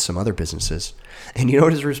owns in some other businesses. And you know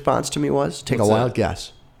what his response to me was? Take a wild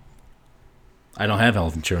guess. I don't have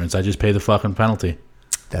health insurance. I just pay the fucking penalty.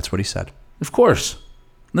 That's what he said. Of course.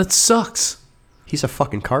 That sucks. He's a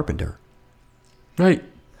fucking carpenter. Right.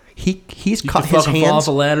 He's You cut could his fucking fall off hands.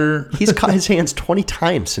 a ladder. He's cut his hands 20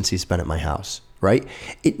 times since he's been at my house, right?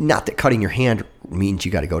 Not that cutting your hand means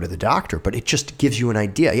you got to go to the doctor, but it just gives you an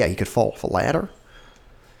idea. Yeah, he could fall off a ladder.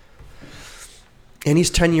 And he's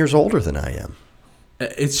 10 years older than I am.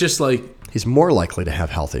 It's just like... He's more likely to have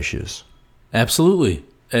health issues. Absolutely.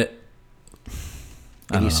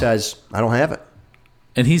 And he says, I don't have it.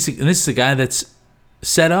 And this is a guy that's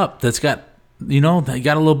set up, that's got, he got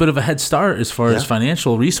a little bit of a head start as far as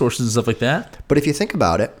financial resources and stuff like that. But if you think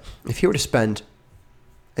about it, if he were to spend,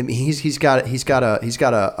 I mean, he's got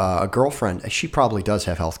a girlfriend. She probably does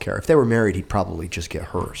have health care. If they were married, he'd probably just get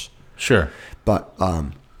hers. Sure. But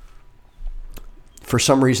for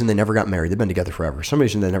some reason, they never got married. They've been together forever. For some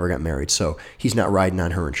reason, they never got married. So he's not riding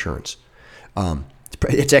on her insurance.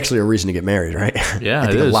 It's actually a reason to get married, right? Yeah, I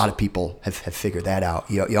think it is. a lot of people have figured that out.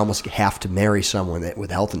 You almost have to marry someone with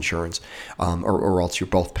health insurance, or else you're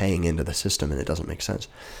both paying into the system, and it doesn't make sense.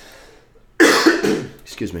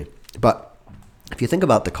 Excuse me. But if you think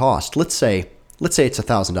about the cost, let's say it's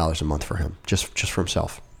 $1,000 a month for him, just for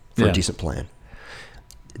himself, for a decent plan.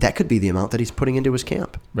 That could be the amount that he's putting into his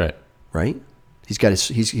camp. Right. Right?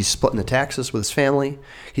 He's splitting the taxes with his family.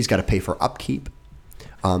 He's got to pay for upkeep.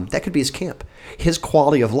 That could be his camp. His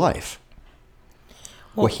quality of life.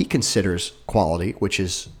 What he considers quality, which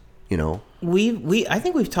is, I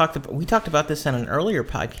think we talked about this on an earlier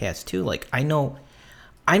podcast too. Like I know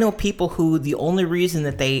people who the only reason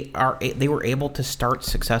that they were able to start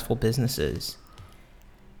successful businesses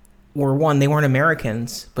were, one, they weren't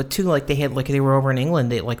Americans, but two, they were over in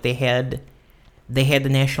England. They had the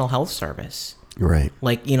National Health Service. right.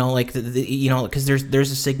 Because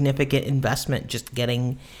there's a significant investment just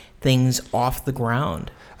getting things off the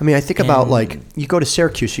ground. I mean, I think about you go to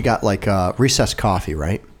Syracuse, you got Recess Coffee,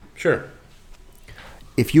 right? Sure.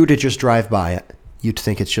 If you were to just drive by it, you'd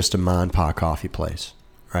think it's just a ma and pa coffee place,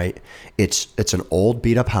 right? It's an old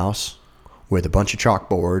beat up house with a bunch of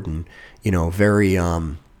chalkboard and very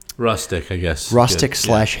Rustic, I guess. rustic Good. /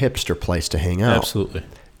 hipster place to hang out. Absolutely.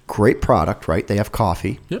 Great product, right? They have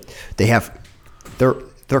coffee. Yep. They have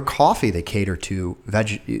their coffee. They cater to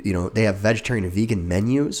they have vegetarian and vegan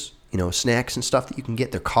menus. Snacks and stuff that you can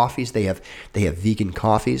get. Their coffees. They have vegan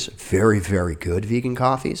coffees. Very, very good vegan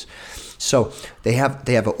coffees. So they have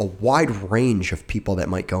a wide range of people that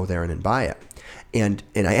might go there and buy it. And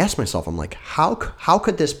I asked myself, I'm like, how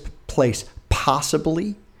could this place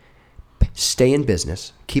possibly stay in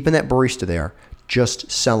business, keeping that barista there,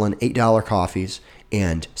 just selling $8 coffees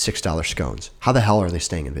and $6 scones? How the hell are they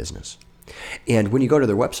staying in business? And when you go to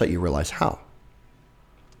their website, you realize how.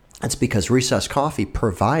 That's because Recess Coffee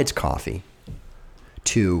provides coffee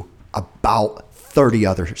to about 30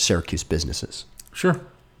 other Syracuse businesses. Sure.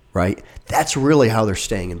 Right? That's really how they're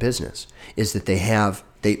staying in business, is that they have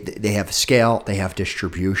scale, they have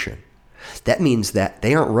distribution. That means that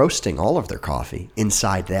they aren't roasting all of their coffee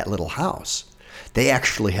inside that little house. They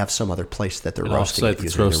actually have some other place that they're roasting it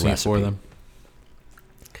using their recipe. For them.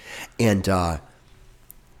 And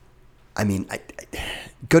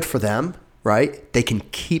good for them, right? They can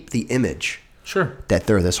keep the image Sure. that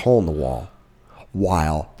they're this hole in the wall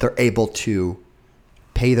while they're able to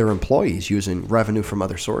pay their employees using revenue from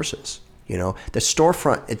other sources. The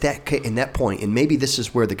storefront in that point, and maybe this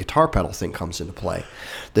is where the guitar pedal thing comes into play.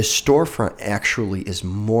 The storefront actually is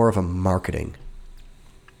more of a marketing.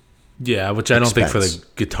 Yeah, which I don't think for the expense.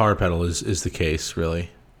 guitar pedal is the case, really.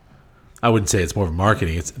 I wouldn't say it's more of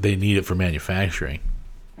marketing. They need it for manufacturing.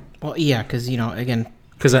 Well, yeah, because again.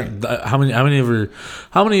 Because how many?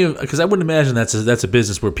 Because I wouldn't imagine that's a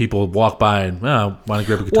business where people walk by and want to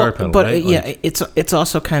grab a guitar pedal. But right? yeah, it's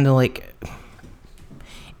also kind of like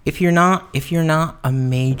if you're not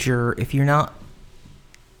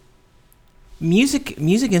music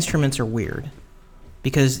instruments are weird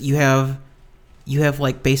because you have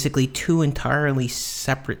like basically two entirely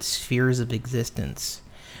separate spheres of existence.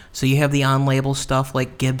 So you have the on-label stuff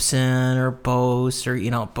like Gibson or Bose or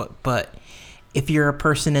but if you're a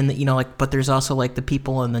person in the but there's also like the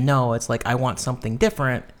people in the know. It's like I want something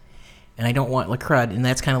different, and I don't want La Crud, and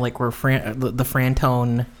that's kind of like where the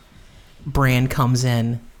Frantone brand comes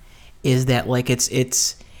in. Is that like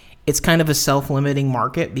it's kind of a self-limiting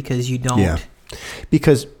market because you don't. Yeah.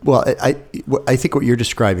 Because I think what you're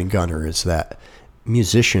describing, Gunnar, is that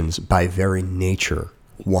musicians by very nature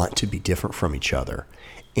want to be different from each other,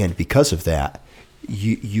 and because of that,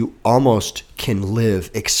 you almost can live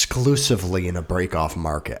exclusively in a break-off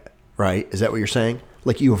market, right? Is that what you're saying?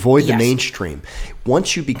 Like you avoid the mainstream.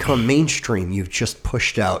 Once you become mainstream, you've just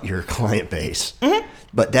pushed out your client base. Mm-hmm.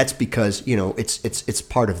 But that's because it's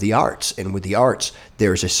part of the arts, and with the arts,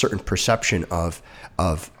 there's a certain perception of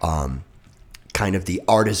kind of the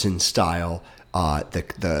artisan style,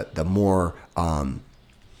 the more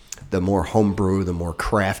homebrew, the more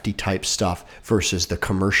crafty type stuff versus the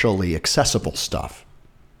commercially accessible stuff,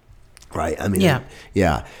 right? I mean,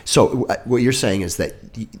 yeah. So what you're saying is that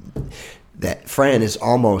Fran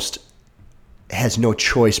has no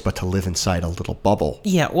choice but to live inside a little bubble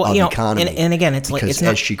of economy. And again, it's like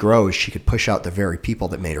as she grows, she could push out the very people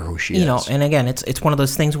that made her who she is. And again, it's one of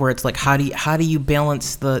those things where it's like how do you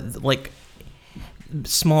balance the like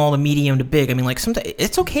small to medium to big? I mean, like sometimes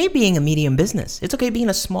it's okay being a medium business. It's okay being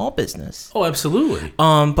a small business. Oh, absolutely.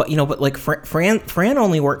 But like Fran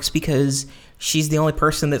only works because she's the only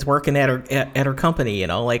person that's working at her company.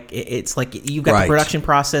 Like it's like you've got the production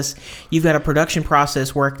process. You've got a production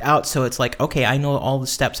process worked out. So it's like, okay, I know all the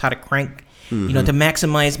steps how to crank, to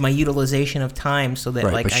maximize my utilization of time. So that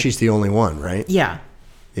but she's the only one, right? Yeah.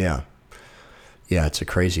 Yeah. Yeah, it's a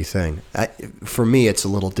crazy thing. For me, it's a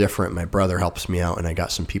little different. My brother helps me out, and I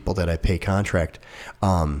got some people that I pay contract.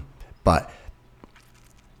 But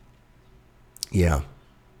yeah,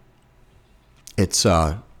 it's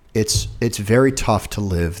very tough to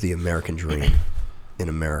live the American dream in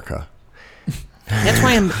America. That's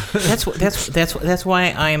why that's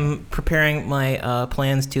why I'm preparing my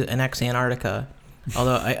plans to annex Antarctica.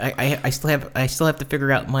 Although I still have to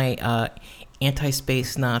figure out my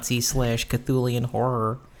anti-space Nazi / Cthulian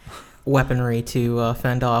horror weaponry to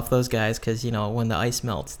fend off those guys, because when the ice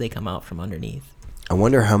melts, they come out from underneath. I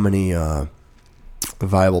wonder how many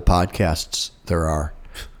viable podcasts there are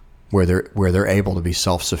where they're able to be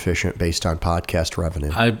self-sufficient based on podcast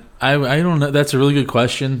revenue. I don't know. That's a really good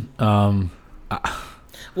question. Well,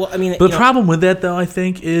 I mean, the problem with that, though, I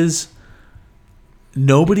think, is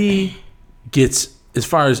nobody gets, as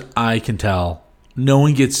far as I can tell, no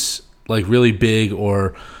one gets like really big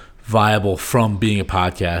or viable from being a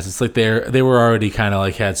podcast. It's like they were already kind of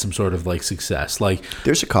like had some sort of like success. Like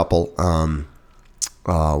there's a couple.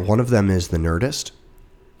 One of them is The Nerdist.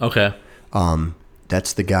 Okay.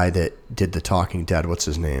 That's the guy that did The Talking Dead. What's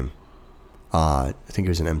his name? I think he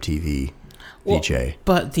was an MTV DJ.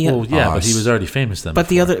 But he was already famous then. But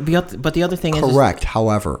the other thing is correct.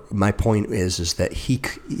 However, my point is that he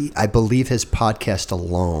I believe his podcast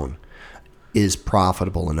alone is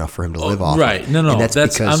profitable enough for him to live off. Right. Of. No.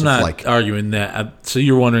 That's I'm not arguing that. So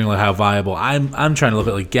you're wondering like how viable. I'm trying to look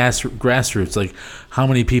at like grassroots, like how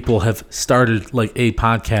many people have started like a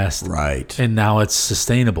podcast, right? And now it's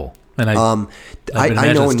sustainable. And I know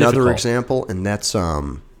another difficult. example, and that's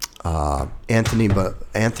Anthony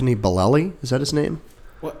Bellelli. Is that his name?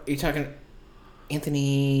 What are you talking?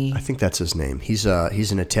 Anthony. I think that's his name. He's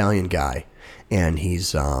an Italian guy, and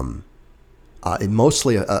he's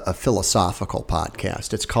mostly a philosophical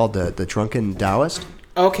podcast. It's called the Drunken Taoist.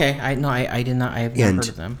 Okay, I did not. I have not heard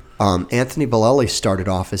of them. Anthony Bellelli started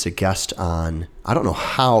off as a guest on. I don't know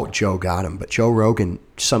how Joe got him, but Joe Rogan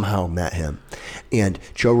somehow met him, and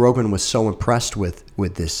Joe Rogan was so impressed with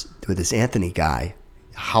this Anthony guy,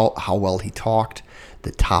 how well he talked,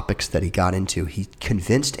 the topics that he got into. He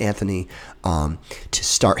convinced Anthony to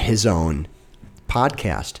start his own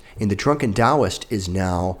podcast, and the Drunken Taoist is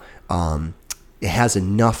now. It has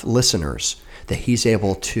enough listeners that he's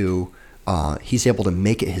able to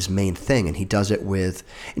make it his main thing, and he does it with.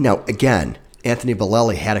 Now, again, Anthony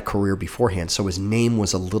Bellelli had a career beforehand, so his name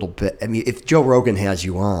was a little bit. I mean, if Joe Rogan has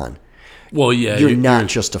you on, well, yeah, you're not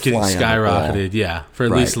just a fly on the wall. Skyrocketed, yeah. For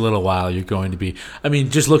at least a little while, you're going to be. I mean,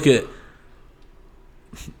 just look at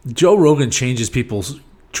Joe Rogan changes people's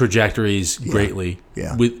trajectories greatly.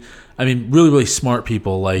 Yeah. With, I mean, really, really smart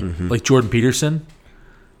people like Jordan Peterson.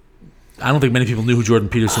 I don't think many people knew who Jordan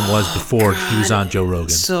Peterson was before he was on Joe Rogan.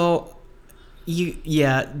 So,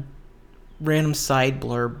 random side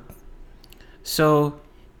blurb. So,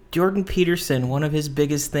 Jordan Peterson, one of his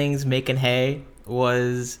biggest things making hay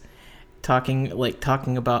was talking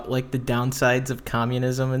about like the downsides of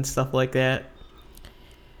communism and stuff like that.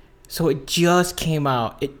 So it just came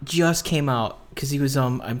out because he was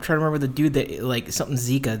I'm trying to remember the dude that like something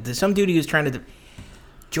Zika. There's some dude he was trying to.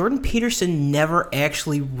 Jordan Peterson never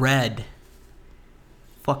actually read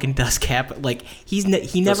fucking Das Kapital. Like he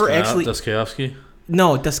never actually. Dostoevsky?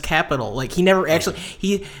 No, Das Kapital. Like he never actually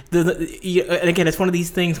and again, it's one of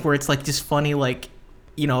these things where it's like just funny. Like,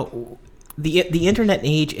 you know, the internet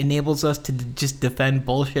age enables us to just defend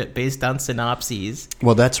bullshit based on synopses.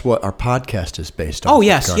 Well, that's what our podcast is based on. Oh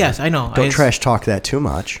yes, I know. Don't trash talk that too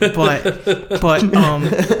much. But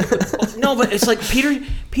no, but it's like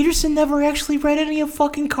Peterson never actually read any of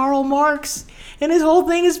fucking Karl Marx. And his whole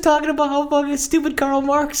thing is talking about how fucking stupid Karl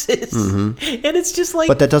Marx is, and it's just like.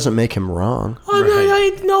 But that doesn't make him wrong. Oh,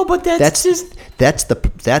 right. No, but that's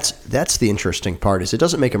the interesting part is it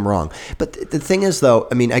doesn't make him wrong. But the thing is, though,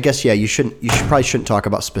 I mean, I guess you probably shouldn't talk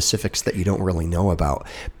about specifics that you don't really know about.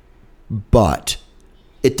 But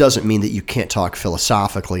it doesn't mean that you can't talk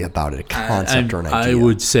philosophically about a concept or an idea. I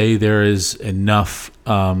would say there is enough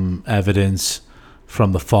evidence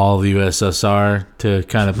from the fall of the USSR to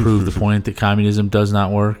kind of prove the point that communism does not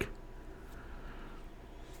work.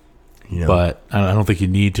 You know, but I don't think you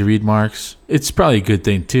need to read Marx. It's probably a good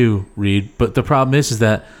thing to read, but the problem is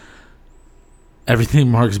that everything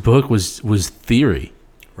in Marx's book was theory,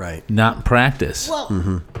 right? Well, Not practice.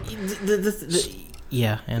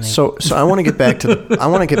 Yeah. So I want to get back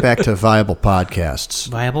to viable podcasts.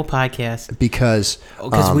 Viable podcast because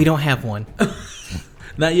we don't have one.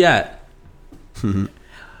 Not yet.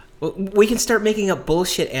 Well, we can start making up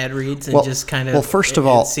bullshit ad reads and just kind of first of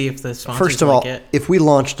all, see if the sponsors like it. If we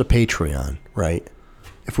launched a Patreon, right?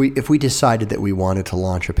 If we decided that we wanted to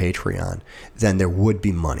launch a Patreon, then there would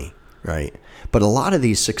be money, right? But a lot of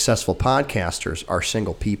these successful podcasters are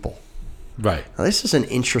single people. Right. Now, this is an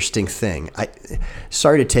interesting thing.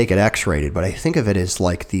 Sorry to take it X-rated, but I think of it as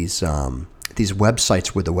like these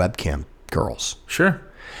websites with the webcam girls. Sure.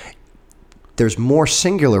 There's more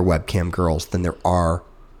singular webcam girls than there are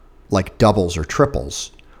like doubles or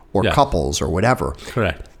triples or couples or whatever.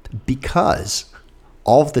 Correct. Because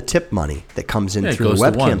all of the tip money that comes in through the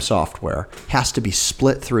webcam software has to be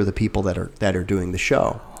split through the people that are doing the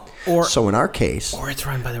show. So in our case, or it's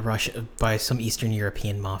run by some Eastern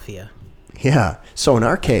European mafia. Yeah. So in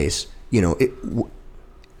our case, you know,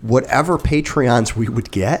 whatever Patreons we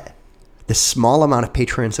would get, the small amount of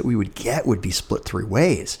Patreons that we would get would be split 3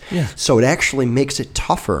 ways. Yeah. So it actually makes it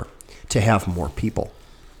tougher to have more people,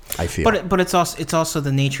 I feel. But it's also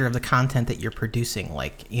the nature of the content that you're producing.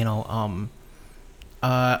 Like, you know,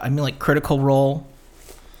 I mean, like Critical Role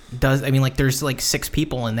there's like 6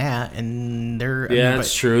 people in that, and they're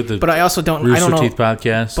that's true. But I also don't. Rooster I don't know, Teeth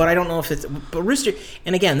podcast. But I don't know if it's. But Rooster,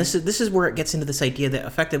 and again, this is where it gets into this idea that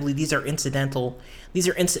effectively these are incidental.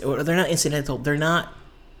 They're not incidental.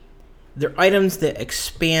 They're items that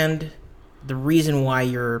expand the reason why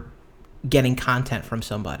you're getting content from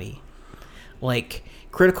somebody. Like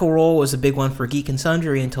Critical Role was a big one for Geek and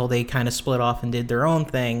Sundry until they kind of split off and did their own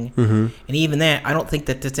thing. Mm-hmm. And even that, I don't think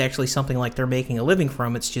that that's actually something like they're making a living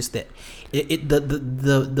from. It's just that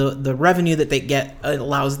the revenue that they get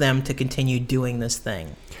allows them to continue doing this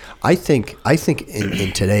thing. I think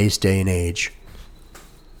in today's day and age,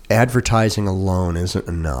 advertising alone isn't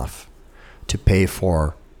enough to pay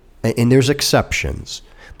for, and there's exceptions,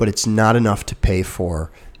 but it's not enough to pay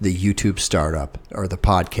for the YouTube startup or the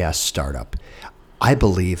podcast startup. I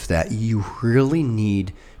believe that you really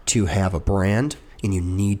need to have a brand and you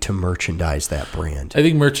need to merchandise that brand. I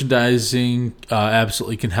think merchandising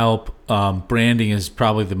absolutely can help. Branding is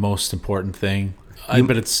probably the most important thing.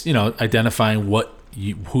 But it's, you know, identifying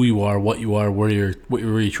who you are, what you are, where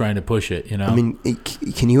you're trying to push it. You know, I mean,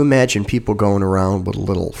 can you imagine people going around with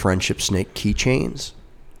little friendship snake keychains?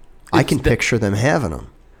 I can picture them having them.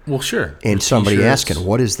 Well, sure. And somebody asking,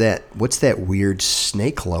 what's that weird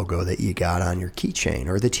snake logo that you got on your keychain?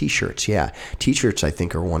 Or the T-shirts, yeah. T-shirts, I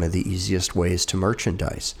think, are one of the easiest ways to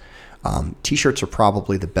merchandise. T-shirts are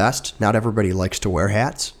probably the best. Not everybody likes to wear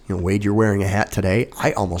hats. You know, Wade, you're wearing a hat today.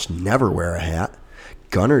 I almost never wear a hat.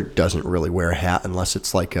 Gunner doesn't really wear a hat unless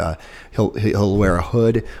it's like he'll wear a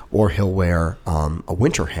hood or he'll wear a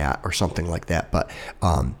winter hat or something like that. But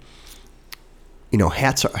you know,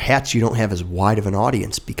 hats you don't have as wide of an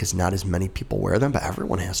audience because not as many people wear them, but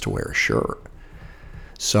everyone has to wear a shirt.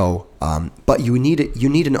 So, but you need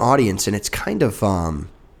an audience, and it's kind of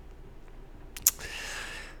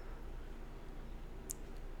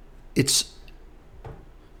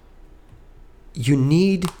you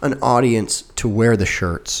need an audience to wear the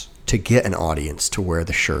shirts to get an audience to wear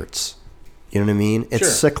the shirts. You know what I mean? It's Sure.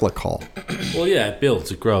 cyclical. Well, yeah, it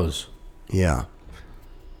builds, it grows. Yeah.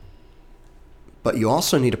 But you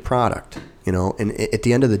also need a product, you know, and at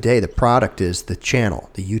the end of the day, the product is the channel,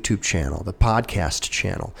 the YouTube channel, the podcast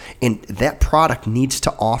channel. And that product needs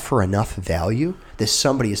to offer enough value that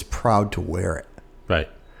somebody is proud to wear it. Right.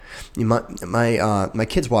 My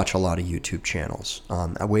kids watch a lot of YouTube channels.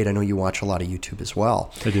 Wade, I know you watch a lot of YouTube as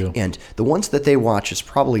well. I do. And the ones that they watch is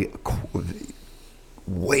probably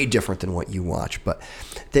way different than what you watch. But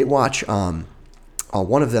they watch, one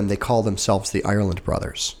of them, they call themselves the Ireland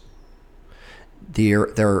Brothers.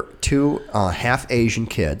 They're two half Asian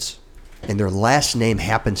kids, and their last name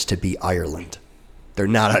happens to be Ireland. They're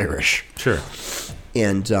not Irish. Sure.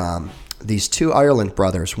 And these two Ireland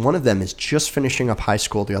brothers, one of them is just finishing up high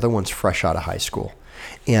school, the other one's fresh out of high school.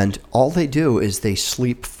 And all they do is they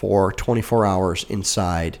sleep for 24 hours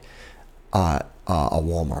inside a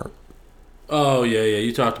Walmart. Oh, yeah.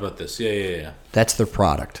 You talked about this. Yeah. That's their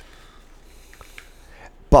product.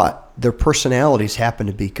 But their personalities happen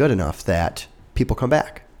to be good enough that people come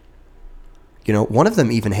back. You know, one of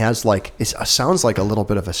them even has it sounds like a little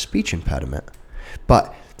bit of a speech impediment,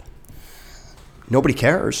 but nobody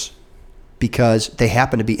cares because they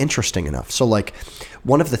happen to be interesting enough. So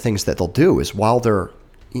one of the things that they'll do is while they're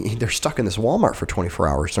stuck in this Walmart for 24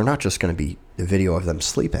 hours, they're not just going to be a video of them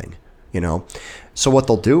sleeping, you know? So what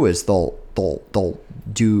they'll do is they'll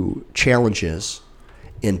do challenges,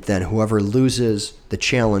 and then whoever loses the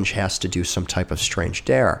challenge has to do some type of strange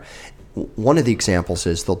dare. One of the examples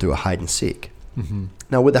is they'll do a hide and seek. Mm-hmm.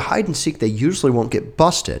 Now, with the hide and seek, they usually won't get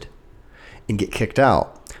busted and get kicked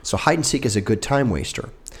out. So hide and seek is a good time waster.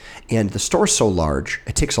 And the store's so large,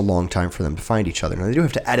 it takes a long time for them to find each other. Now, they do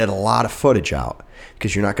have to edit a lot of footage out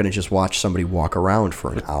because you're not going to just watch somebody walk around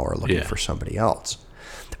for an hour looking for somebody else.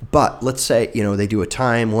 But let's say, you know, they do a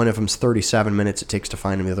time. One of them's 37 minutes it takes to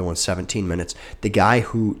find him. The other one's 17 minutes. The guy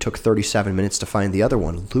who took 37 minutes to find the other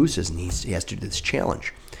one loses, and he has to do this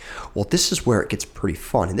challenge. Well, this is where it gets pretty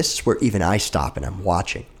fun, and this is where even I stop and I'm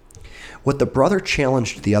watching. What the brother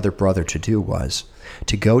challenged the other brother to do was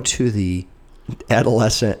to go to the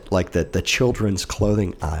adolescent, the children's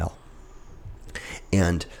clothing aisle,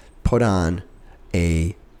 and put on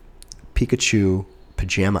a Pikachu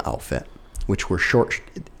pajama outfit, which were short.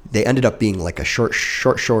 They ended up being like a short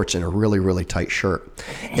shorts and a really, really tight shirt,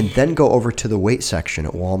 and then go over to the weight section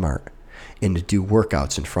at Walmart and to do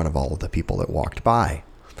workouts in front of all of the people that walked by.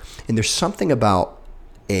 And there's something about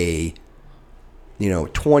a,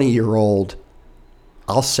 20-year-old,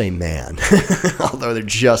 I'll say man, although they're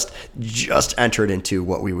just entered into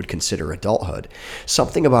what we would consider adulthood.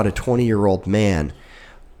 Something about a 20-year-old man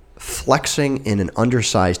flexing in an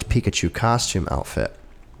undersized Pikachu costume outfit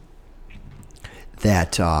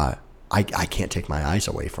that I can't take my eyes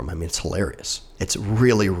away from. I mean, it's hilarious. It's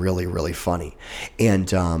really, really, really funny.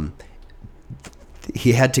 And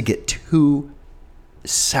he had to get two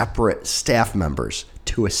separate staff members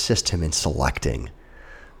to assist him in selecting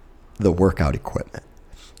the workout equipment.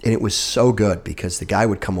 And it was so good because the guy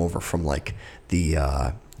would come over from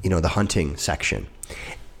the hunting section.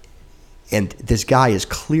 And this guy is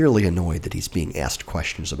clearly annoyed that he's being asked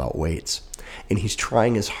questions about weights. And he's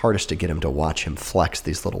trying his hardest to get him to watch him flex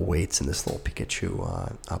these little weights in this little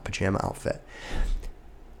Pikachu pajama outfit.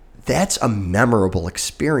 That's a memorable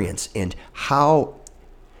experience. And how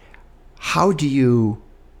do you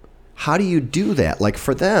do that? Like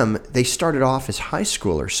for them, they started off as high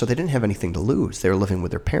schoolers, so they didn't have anything to lose. They were living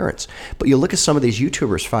with their parents. But you look at some of these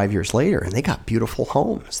YouTubers 5 years later, and they got beautiful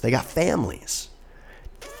homes. They got families.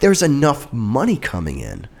 There's enough money coming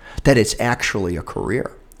in that it's actually a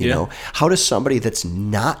career. You know, how does somebody that's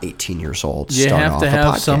not 18 years old start off a podcast? You have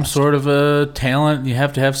to have some sort of a talent. You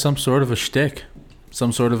have to have some sort of a shtick,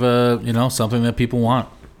 some sort of a, something that people want.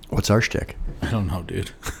 What's our shtick? I don't know, dude.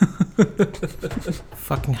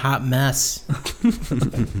 Fucking hot mess.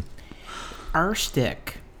 Our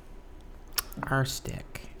stick.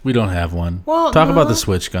 We don't have one. Well, talk about the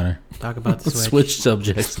Switch, Gunner. Talk about the Switch. Switch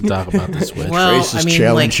subjects and talk about the Switch. Well, Trace is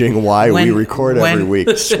challenging why we record every week.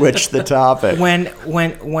 Switch the topic.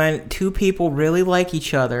 When two people really like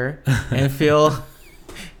each other and feel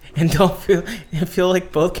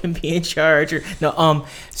like both can be in charge,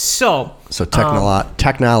 so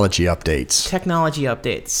technology updates. Technology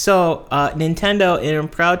updates. So Nintendo, in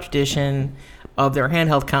proud tradition of their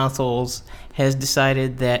handheld consoles, has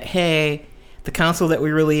decided that the console that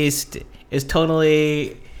we released was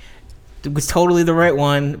totally the right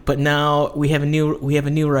one, but now we have a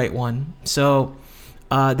new right one. So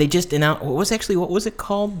they just announced what was it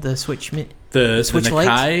called? The Switch The Switch Nakai,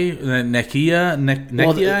 Lite? the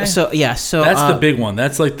Nekia. So that's the big one.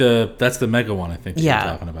 That's like that's the mega one. I think. That Yeah.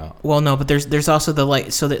 you're talking about. Well, no, but there's also the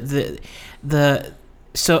Lite.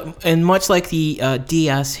 So and much like the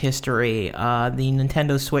DS history, the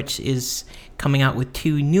Nintendo Switch is coming out with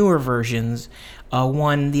two newer versions.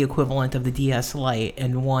 One the equivalent of the DS Lite,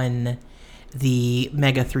 and one the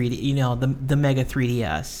Mega 3D. The Mega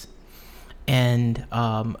 3DS. And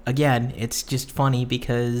again, it's just funny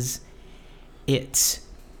because it's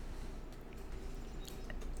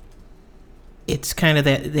kind of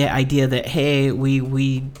the idea that, hey,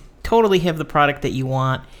 we totally have the product that you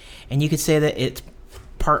want, and you could say that it's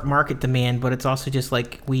part market demand, but it's also just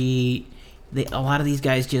like a lot of these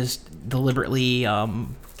guys just deliberately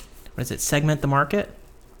segment the market,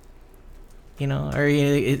 or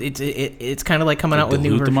it's kind of like coming out with new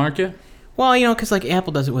Dilute the versions. market. Well, because like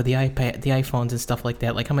Apple does it with the iPad, the iPhones and stuff like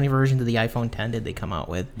that. Like, how many versions of the iPhone 10 did they come out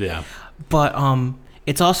with? Yeah. But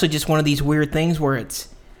it's also just one of these weird things where it's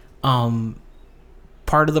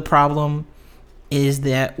part of the problem is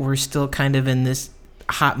that we're still kind of in this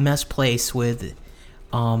hot mess place with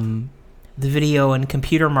the video and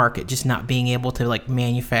computer market just not being able to like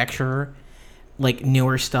manufacture like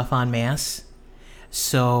newer stuff en masse.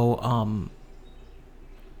 So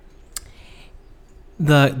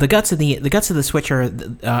the guts of the Switch are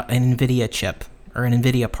an NVIDIA chip or an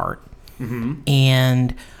NVIDIA part,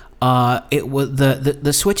 and it was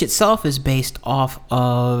the Switch itself is based off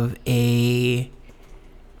of a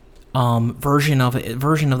version of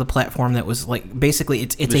the platform that was like basically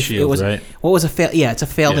it's a failed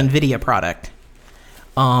NVIDIA product.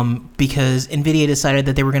 Because NVIDIA decided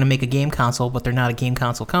that they were going to make a game console, but they're not a game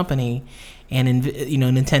console company, and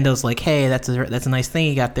Nintendo's like, hey, that's a nice thing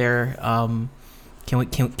you got there. Can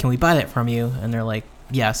we buy that from you? And they're like,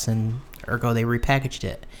 yes, and ergo they repackaged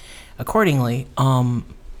it accordingly.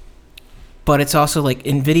 But it's also like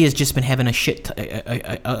NVIDIA's just been having a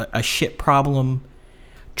shit problem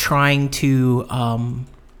trying to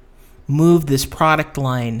move this product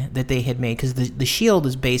line that they had made, because the Shield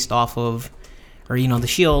is based off of, or the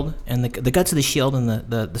Shield and the guts of the Shield and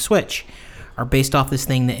the Switch are based off this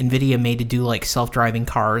thing that NVIDIA made to do like self-driving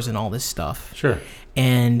cars and all this stuff. Sure.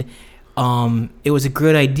 And it was a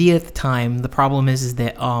good idea at the time. The problem is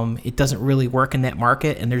that it doesn't really work in that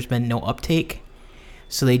market, and there's been no uptake.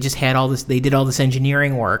 So they just had they did all this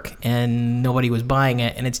engineering work, and nobody was buying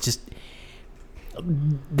it. And it's just,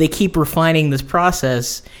 they keep refining this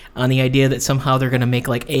process on the idea that somehow they're going to make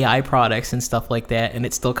like AI products and stuff like that, and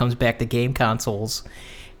it still comes back to game consoles.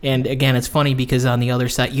 And again, it's funny because on the other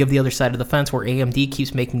side, you have the other side of the fence where AMD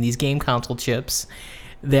keeps making these game console chips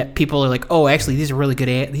that people are like, oh, actually, these are really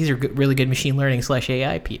good machine learning /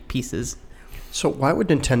 AI pieces. So why would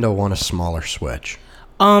Nintendo want a smaller Switch?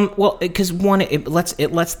 Well, because one, it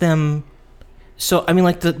lets them. So I mean,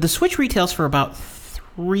 like the Switch retails for about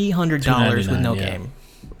 $300 with no game,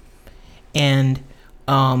 and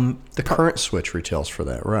the current Switch retails for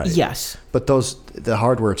that, right? Yes, but the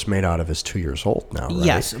hardware it's made out of is 2 years old now, right?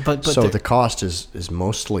 Yes, but so the cost is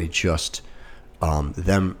mostly just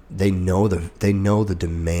them. They know the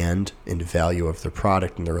demand and value of their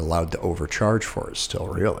product, and they're allowed to overcharge for it still,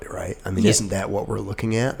 really, right? I mean, Isn't that what we're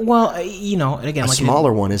looking at? Well, and again, a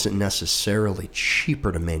smaller one isn't necessarily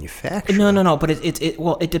cheaper to manufacture. No, but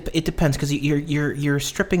it depends, because you're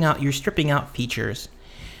stripping out features,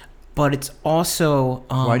 but it's also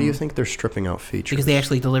why do you think they're stripping out features? Because they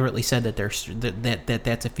actually deliberately said that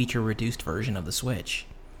that's a feature reduced version of the Switch.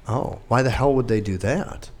 Oh, why the hell would they do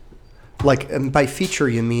that? Like, and by feature,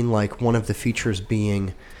 you mean like one of the features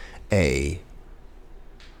being a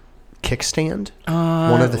kickstand?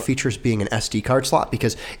 One of the features being an SD card slot?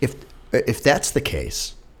 Because if that's the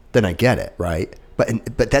case, then I get it, right?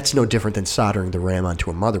 But that's no different than soldering the RAM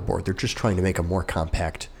onto a motherboard. They're just trying to make a more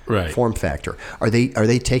compact form factor. Are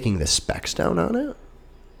they taking the specs down on it?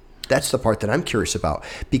 That's the part that I'm curious about,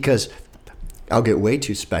 because I'll get way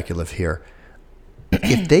too speculative here.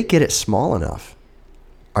 If they get it small enough,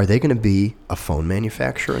 are they going to be a phone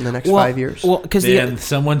manufacturer in the next 5 years? Well, because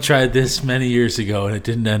someone tried this many years ago and it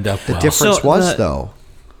didn't end up well. The difference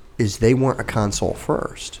is they weren't a console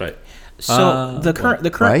first. Right. So the current.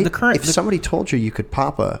 If somebody told you you could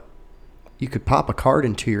pop a card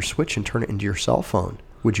into your Switch and turn it into your cell phone,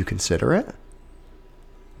 would you consider it?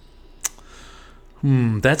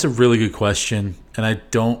 That's a really good question, and I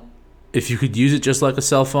don't. If you could use it just like a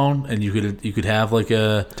cell phone, and you could have like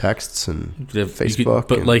a texts and Facebook,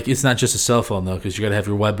 but like it's not just a cell phone though, because you got to have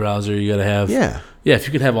your web browser. You got to have yeah. If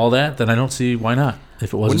you could have all that, then I don't see why not.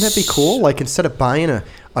 If it wasn't, wouldn't that be cool? Like instead of buying a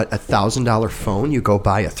 $1,000 phone, you go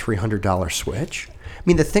buy a $300 Switch.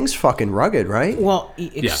 mean, the thing's fucking rugged, right? Well,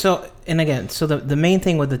 Yeah. so and again, so the main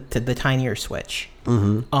thing with the tinier switch,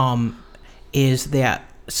 is that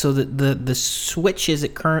so the switch as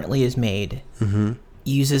it currently is made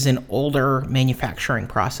uses an older manufacturing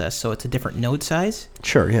process, so it's a different node size.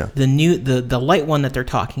 Sure, yeah. The light one that they're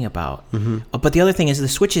talking about, but the other thing is the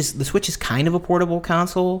Switch is kind of a portable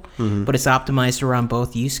console, but it's optimized around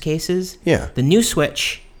both use cases. Yeah. The new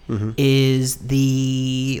Switch is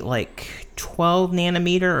the 12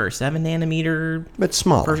 nanometer or 7 nanometer. It's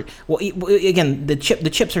small. Well, again, the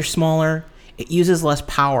chips are smaller. It uses less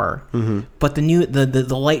power, but the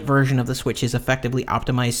light version of the Switch is effectively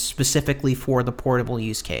optimized specifically for the portable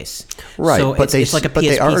use case. Right, so but it's like a PSP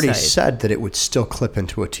they already size. said that it would still clip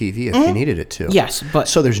into a TV if you needed it to. Yes, but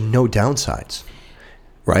So there's no downsides,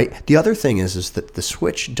 right? The other thing is that the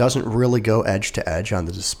Switch doesn't really go edge to edge on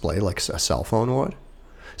the display like a cell phone would.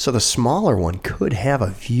 So the smaller one could have a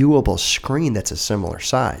viewable screen that's a similar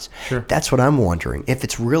size. Sure. That's what I'm wondering. If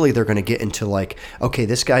it's really they're going to get into okay,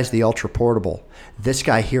 this guy's the ultra portable. This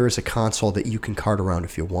guy here is a console that you can cart around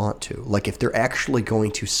if you want to. Like if they're actually going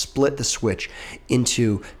to split the Switch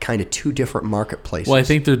into kind of two different marketplaces. Well, I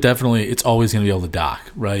think it's always going to be able to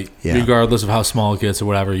dock, right? Yeah. Regardless of how small it gets or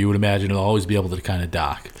whatever, you would imagine it'll always be able to kind of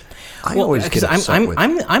dock. I always get upset with.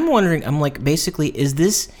 I'm wondering. I'm like, basically, is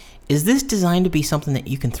this designed to be something that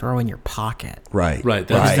you can throw in your pocket? Right.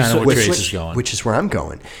 That's kind of where Trace is going. Which is where I'm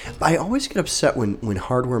going. I always get upset when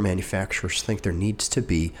hardware manufacturers think there needs to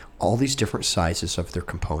be all these different sizes of their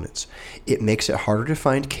components. It makes it harder to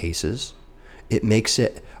find cases. It makes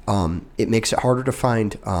it harder to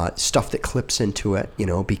find stuff that clips into it.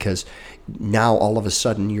 Because now all of a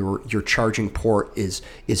sudden your charging port is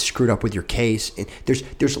screwed up with your case, and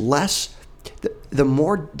there's less. The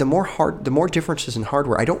more differences in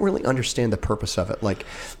hardware, I don't really understand the purpose of it. Like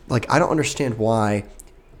I don't understand why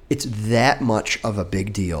it's that much of a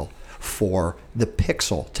big deal for the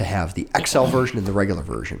Pixel to have the XL version and the regular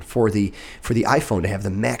version, for the iPhone to have the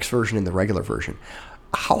Max version and the regular version.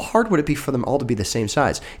 How hard would it be for them all to be the same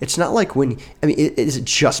size? It's not like is it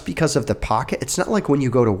just because of the pocket? It's not like when you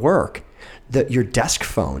go to work that your desk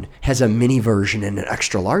phone has a mini version and an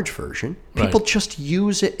extra large version. People just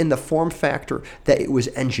use it in the form factor that it was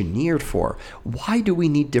engineered for. Why do we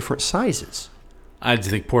need different sizes? I just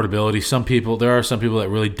think portability. There are some people that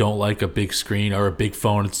really don't like a big screen or a big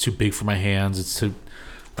phone. It's too big for my hands. It's too.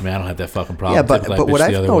 I don't have that fucking problem. Yeah, but Typically, what bitch the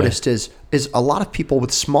I've other way. noticed is a lot of people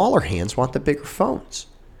with smaller hands want the bigger phones.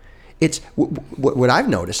 It's what I've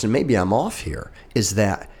noticed, and maybe I'm off here, is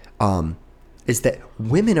that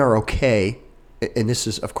women are okay, and this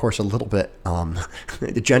is of course a little bit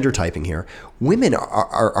the gender typing here. Women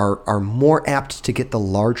are more apt to get the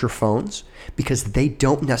larger phones because they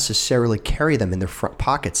don't necessarily carry them in their front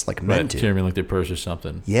pockets like men do. Carry me like their purse or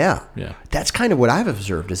something. Yeah. Yeah. That's kind of what I've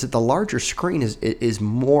observed, is that the larger screen is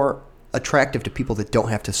more attractive to people that don't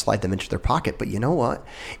have to slide them into their pocket. But you know what?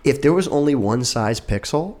 If there was only one size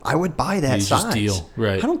Pixel, I would buy that You size. just deal.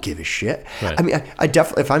 Right. I don't give a shit. Right. I mean, I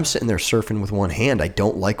definitely, if I'm sitting there surfing with one hand, I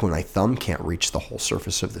don't like when my thumb can't reach the whole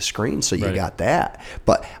surface of the screen. So you got that.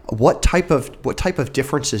 But what type of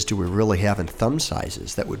differences do we really have in thumb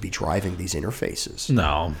sizes that would be driving these interfaces?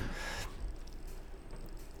 No.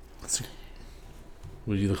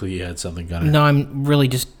 Would you look like you had something, Gunner? No, I'm really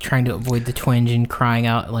just trying to avoid the twinge and crying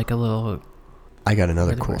out like a little. I got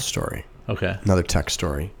another cool story. Okay. Another tech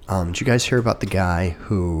story. Did you guys hear about the guy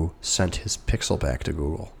who sent his Pixel back to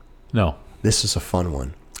Google? No. This is a fun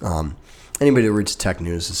one. Anybody that reads tech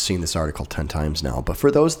news has seen this article 10 times now. But for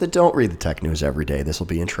those that don't read the tech news every day, this will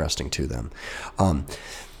be interesting to them.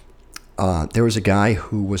 There was a guy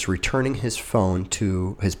who was returning his phone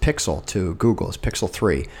to his Pixel to Google, his Pixel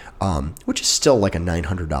 3, which is still like a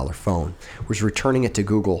 $900 phone, was returning it to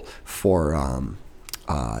Google for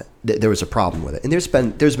there was a problem with it. And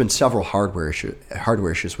there's been several hardware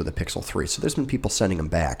issues with the Pixel 3. So there's been people sending them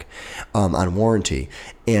back on warranty.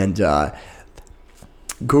 And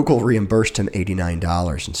Google reimbursed him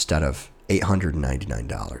 $89 instead of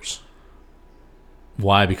 $899.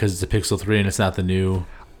 Why? Because it's a Pixel 3 and it's not the new...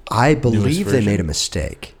 I believe they version? made a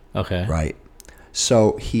mistake. Okay. Right.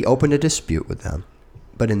 So he opened a dispute with them,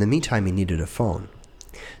 but in the meantime, he needed a phone.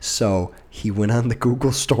 So he went on the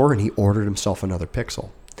Google store and he ordered himself another Pixel.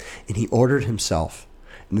 And he ordered himself,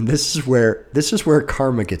 and this is where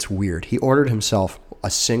karma gets weird. He ordered himself a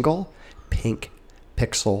single pink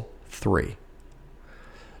Pixel 3.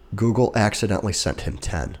 Google accidentally sent him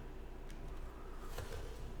 10.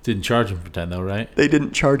 Didn't charge him for 10 though, right? They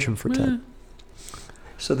didn't charge him for 10.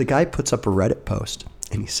 So the guy puts up a Reddit post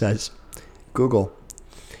and he says, Google,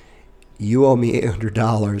 you owe me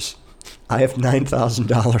 $800. I have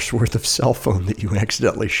 $9,000 worth of cell phone that you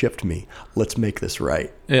accidentally shipped me. Let's make this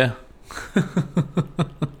right. Yeah.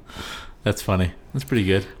 That's funny. That's pretty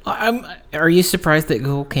good. Are you surprised that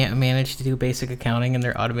Google can't manage to do basic accounting in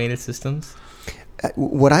their automated systems?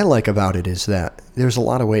 What I like about it is that there's a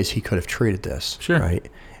lot of ways he could have treated this. Sure. Right?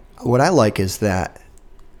 What I like is that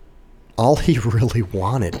all he really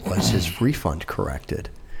wanted was his refund corrected.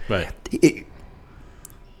 Right.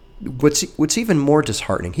 What's even more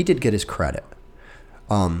disheartening, he did get his credit.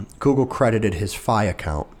 Google credited his Fi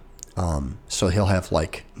account, so he'll have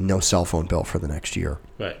like no cell phone bill for the next year.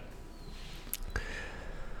 Right.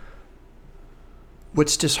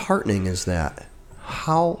 What's disheartening is that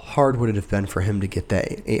how hard would it have been for him to get that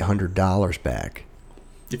 $800 back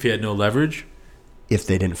If he had no leverage? if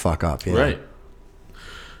they didn't fuck up? You know? Right.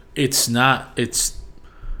 It's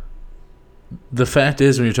the fact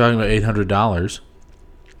is, when you're talking about $800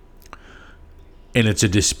 and it's a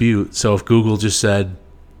dispute, so if Google just said,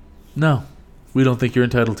 no, we don't think you're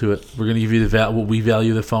entitled to it, we're going to give you what we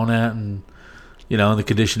value the phone at, and the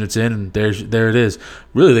condition it's in, and there it is.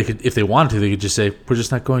 Really, they could, if they wanted to, they could just say, we're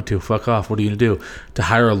just not going to. Fuck off. What are you going to do? To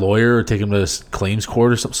hire a lawyer or take him to claims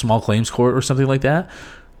court or some small claims court or something like that?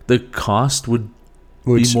 The cost would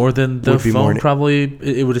be more than the phone. Probably,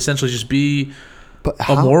 it would essentially just be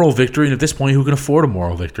a moral victory. And at this point, who can afford a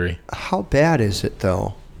moral victory? How bad is it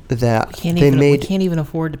though that we can't even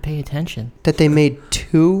afford to pay attention? That they made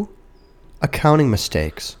 2 accounting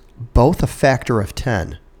mistakes, both a factor of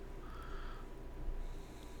 10.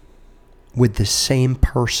 With the same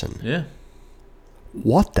person. Yeah.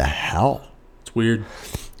 What the hell? It's weird.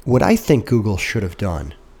 What I think Google should have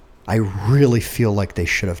done, I really feel like they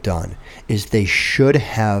should have done, is they should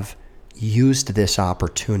have used this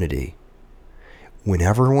opportunity. When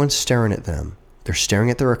everyone's staring at them, they're staring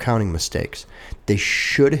at their accounting mistakes, they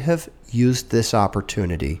should have used this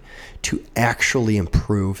opportunity to actually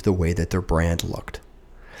improve the way that their brand looked.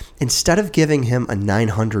 Instead of giving him a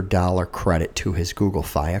 $900 credit to his Google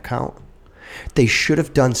Fi account, they should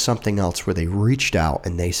have done something else where they reached out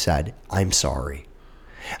and they said, I'm sorry.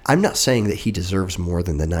 I'm not saying that he deserves more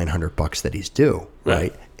than the $900 that he's due,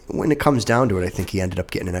 right? When it comes down to it, I think he ended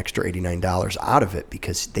up getting an extra $89 out of it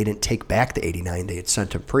because they didn't take back the $89 they had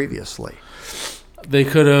sent him previously. They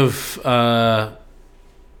could have, I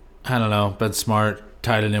don't know, been smart,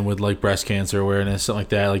 tied it in with like breast cancer awareness, something like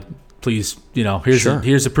that. Like, please, here's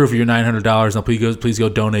the proof of your $900. Now, please go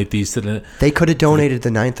donate these to the. They could have donated the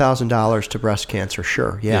 $9,000 to breast cancer.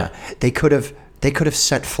 Sure, yeah. They could have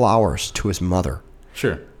sent flowers to his mother.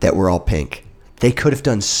 Sure. That were all pink. They could have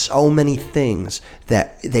done so many things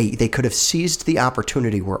that they could have seized the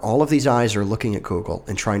opportunity where all of these eyes are looking at Google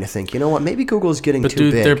and trying to think, you know what, maybe Google is getting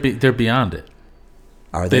too big. They're beyond it.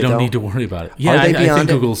 Are they? They don't need to worry about it. Yeah, I think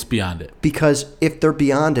Google's beyond it. Because if they're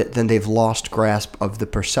beyond it, then they've lost grasp of the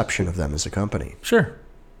perception of them as a company. Sure.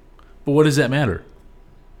 But what does that matter?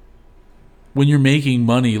 When you're making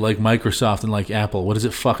money like Microsoft and like Apple, what does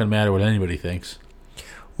it fucking matter what anybody thinks?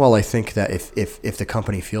 Well, I think that if the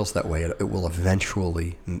company feels that way, it will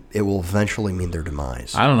eventually mean their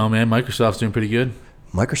demise. I don't know, man. Microsoft's doing pretty good.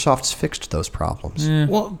 Microsoft's fixed those problems.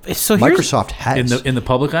 Well, so Microsoft has in the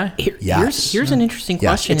public eye. Yes. Here's an interesting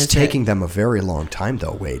question. It's taking them a very long time,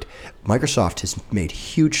 though, Wade. Microsoft has made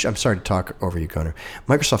huge. I'm sorry to talk over you, Gunnar.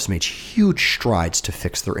 Microsoft's made huge strides to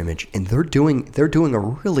fix their image, and they're doing a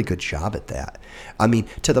really good job at that. I mean,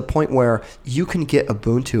 to the point where you can get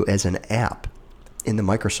Ubuntu as an app in the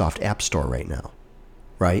Microsoft App Store right now.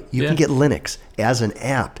 Right? You can get Linux as an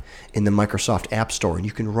app in the Microsoft App Store, and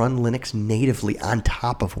you can run Linux natively on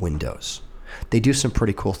top of Windows. They do some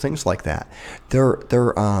pretty cool things like that. Their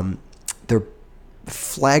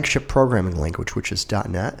flagship programming language, which is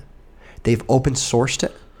 .NET, they've open sourced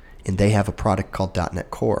it, and they have a product called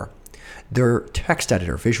 .NET Core. Their text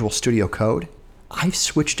editor, Visual Studio Code, I've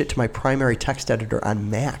switched it to my primary text editor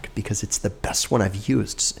on Mac because it's the best one I've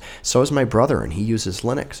used. So is my brother, and he uses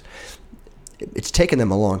Linux. It's taken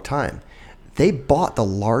them a long time. They bought the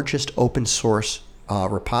largest open source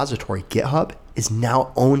repository. GitHub is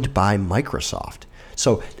now owned by Microsoft.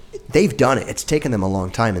 So they've done it. It's taken them a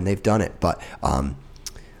long time, and they've done it. But I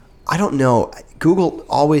don't know. Google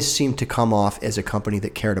always seemed to come off as a company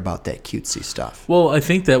that cared about that cutesy stuff. Well, I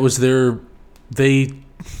think that was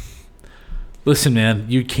listen, man,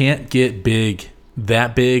 you can't get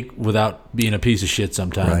that big without being a piece of shit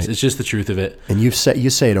sometimes. Right. It's just the truth of it. And you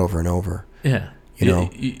say it over and over. Yeah.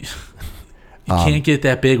 You can't get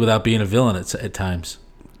that big without being a villain at times.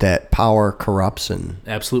 That power corrupts and...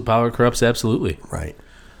 Absolute power corrupts, absolutely. Right.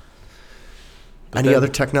 Any other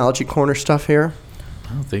technology corner stuff here?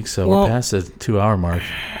 I don't think so. We're past the 2-hour mark.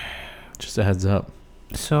 Just a heads up.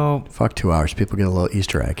 So Fuck 2 hours. People get a little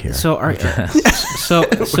Easter egg here. so are so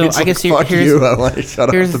I guess Fuck here's you. I want to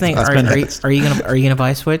shut here's off the thing. podcast. Are you gonna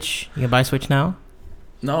buy Switch? You gonna buy Switch now?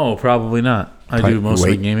 No, probably not. I Probably do most of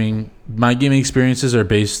the wait. gaming. My gaming experiences are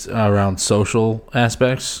based around social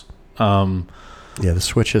aspects. Yeah, the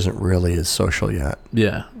Switch isn't really as social yet.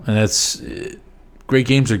 Yeah, and that's great.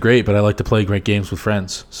 Games are great, but I like to play great games with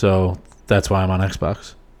friends, so that's why I'm on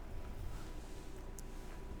Xbox.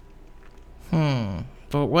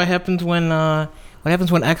 But what happens when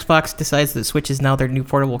Xbox decides that Switch is now their new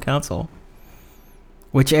portable console?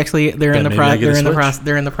 Which actually they're in Then the maybe I get a Switch.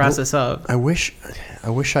 they're in the process of. I wish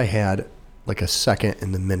I had like a second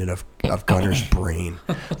in the minute of Gunner's brain.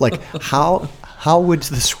 Like how would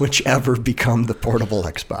the Switch ever become the portable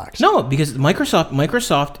Xbox? No, because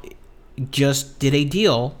Microsoft just did a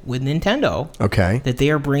deal with Nintendo Okay. that they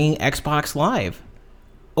are bringing Xbox Live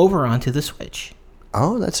over onto the Switch.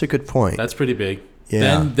 Oh, that's a good point. That's pretty big.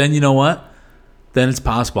 Yeah. Then you know what? Then it's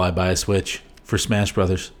possible I buy a Switch for Smash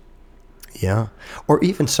Brothers. Yeah. Or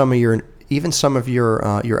even some of your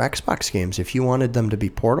Xbox games, if you wanted them to be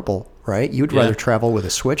portable, right? You'd rather Yeah. travel with a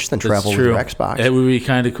Switch than travel That's with true. your Xbox. It would be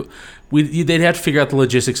kind of cool. They'd have to figure out the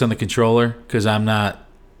logistics on the controller because I'm not.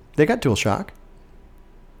 They got DualShock.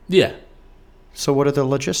 Yeah. So what are the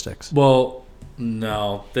logistics? Well,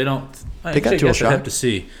 no, they don't. They got I guess DualShock. I'd have to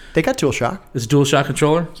see. They got DualShock. Is it DualShock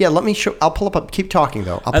controller? Yeah, let me show. I'll pull up. Keep talking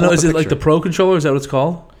though. I'll I pull know. up Is a it like the picture. Pro controller? Is that what it's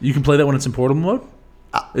called? You can play that when it's in portable mode.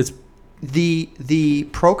 It's The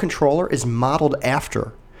Pro controller is modeled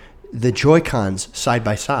after the Joy-Cons side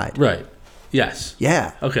by side. right. Yes.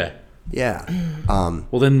 Yeah, Okay. yeah.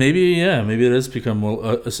 Well, then maybe it does become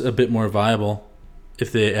a bit more viable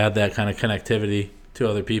if they add that kind of connectivity to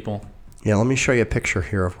other people. Yeah, let me show you a picture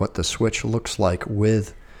here of what the Switch looks like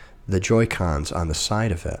with the Joy-Cons on the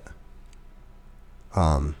side of it.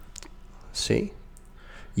 See?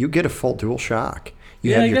 You get a full DualShock.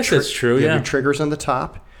 You Yeah, have I your guess that's true, You have yeah. your triggers on the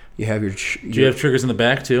top. You have your... Do you have triggers in the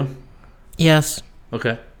back too? Yes.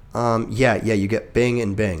 Okay. yeah, you get Bing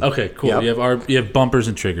and Bing. Okay. Cool. Yep. You have bumpers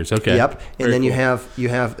and triggers. Okay. Yep, and Very then you cool.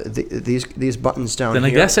 have these buttons down Then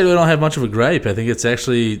here. I guess I don't have much of a gripe. I think it's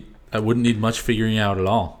actually I wouldn't need much figuring out at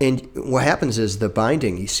all. And what happens is the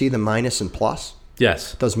binding, you see the minus and plus?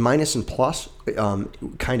 Yes. Those minus and plus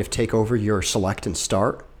kind of take over your select and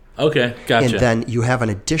start. Okay. Gotcha. And then you have an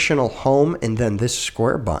additional home and then this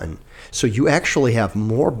square button. So you actually have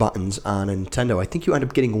more buttons on a Nintendo. I think you end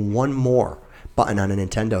up getting one more button on a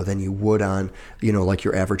Nintendo than you would on, like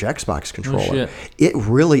your average Xbox controller. shit. It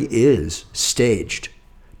really is staged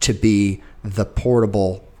to be the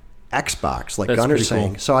portable Xbox, like That's Gunner's pretty cool.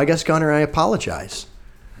 saying. So I guess, Gunner, I apologize.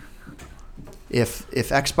 If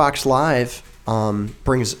Xbox Live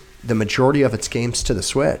brings the majority of its games to the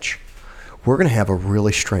Switch, we're going to have a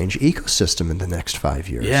really strange ecosystem in the next 5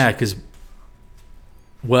 years. Yeah, because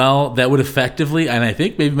that would effectively, and I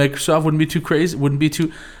think maybe Microsoft wouldn't be too crazy.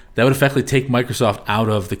 That would effectively take Microsoft out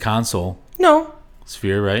of the console No.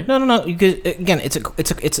 sphere, right? No. Because again,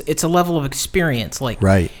 it's a level of experience, like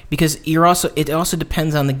Right. Because it also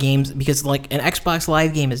depends on the games. Because like an Xbox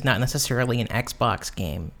Live game is not necessarily an Xbox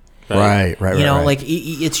game. Right. Like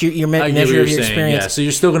it's your I get what measure you're of your saying. experience. Yeah, so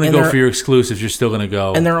you're still going to And go they're- for your exclusives. You're still going to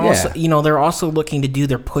go. And they're also, Yeah. they're also looking to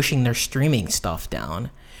they're pushing their streaming stuff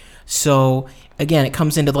down. So again, it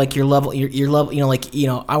comes into like your level, your level.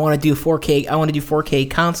 I want to do 4K. I want to do 4K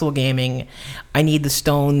console gaming. I need the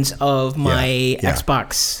stones of my Yeah.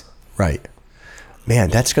 Xbox. Right. Man,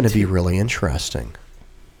 that's going to be really interesting.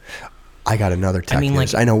 I got another tech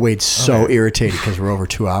news. I know Wade's so irritated because we're over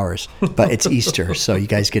 2 hours, but it's Easter, so you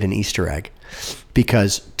guys get an Easter egg.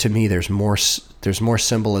 Because to me, there's more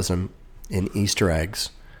symbolism in Easter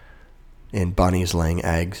eggs, in bunnies laying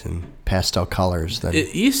eggs and pastel colors than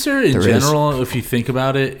Easter in there general, if you think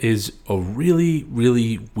about it, is a really,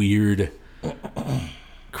 really weird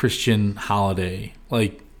Christian holiday.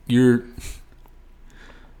 Like you're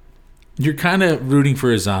kind of rooting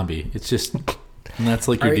for a zombie. It's just, and that's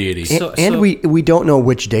like your deity. And we don't know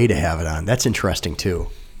which day to have it on. That's interesting too.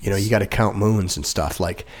 You got to count moons and stuff.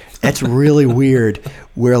 Like that's really weird.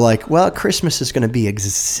 We're like, well, Christmas is going to be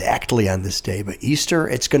exactly on this day, but Easter,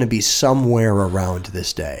 it's going to be somewhere around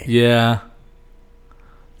this day. Yeah.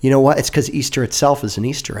 You know what? It's because Easter itself is an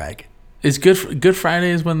Easter egg. Is Good Friday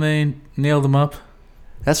is when they nailed them up?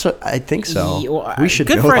 That's what I think so. Yeah, well, we should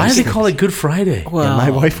Good know. Friday- Why these do they things. call it Good Friday? Well, Yeah, my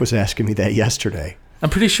wife was asking me that yesterday. I'm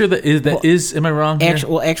pretty sure that is. Am I wrong here?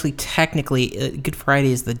 actually, technically, Good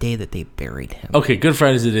Friday is the day that they buried him. Okay, Good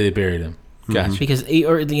Friday is the day they buried him. Gotcha. Because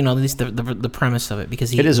or you know, at least the premise of it,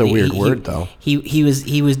 because It is a weird word, though. He was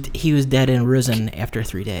dead and risen after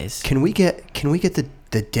 3 days. Can we get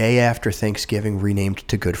the day after Thanksgiving renamed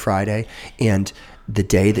to Good Friday, and the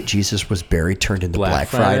day that Jesus was buried turned into Black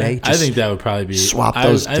Friday? I think that would probably be swap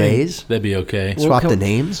those I days. think that'd be okay. Swap the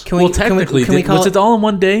names. Can we, Well, technically, can we call was it all in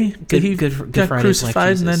one day? Did he Good got Friday, crucified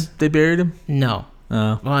Black and then Jesus? they buried him? No.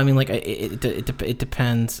 Oh. Well, I mean, like it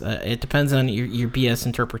depends. It depends on your BS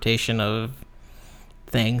interpretation of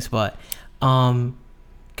things, but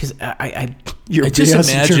because I Your I just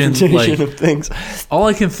BS imagine, interpretation like- of things. All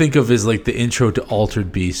I can think of is like the intro to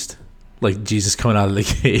Altered Beast. Like Jesus coming out of the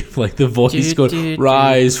cave, like the voice Do, going, do, do.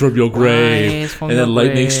 "Rise from your grave," Rise from and then your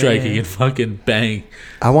lightning grave. striking and fucking bang.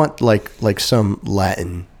 I want like some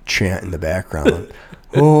Latin chant in the background.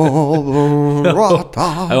 Oh,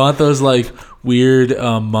 I want those like weird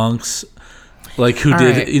monks, like who All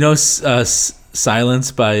did right. you know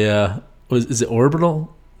Silence by is it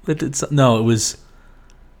Orbital? That did no, it was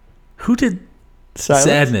who did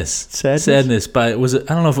Silence? Sadness by was it?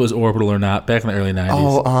 I don't know if it was Orbital or not. Back in the early 90s.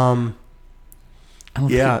 Oh, I don't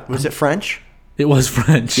yeah. think- Was it French? it was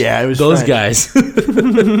French. Yeah, it was those French. guys.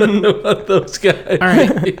 Those guys. All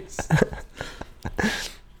right.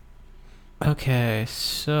 Okay,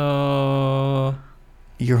 so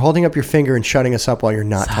You're holding up your finger and shutting us up while you're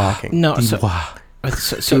not talking. no, so Wow.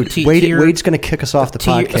 so to Wade, your, Wade's going to kick us off the to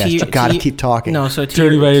your- podcast. to your- You got to to keep talking. No, so to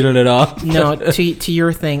Turn your, your internet off. no to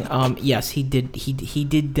your thing. Yes, he did. He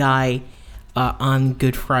did die on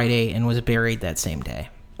Good Friday and was buried that same day.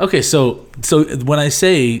 Okay, so when I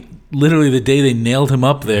say literally the day they nailed him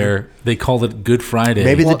up there, they called it Good Friday.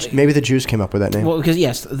 Maybe Well, maybe the Jews came up with that name. Well, because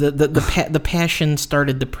yes, the passion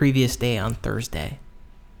started the previous day on Thursday.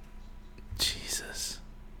 Jesus.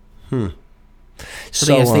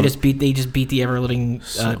 So, yes, they just beat the ever living.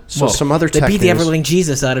 so some other they tech beat the news. ever living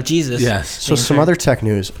Jesus out of Jesus. Yes. So some other tech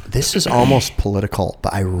news. This is almost political,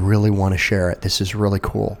 but I really want to share it. This is really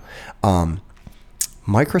cool.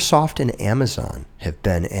 Microsoft and Amazon have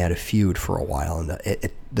been at a feud for a while in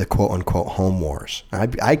the quote unquote home wars.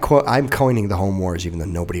 I'm coining the home wars, even though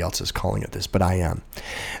nobody else is calling it this, but I am.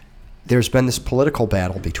 There's been this political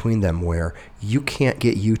battle between them where you can't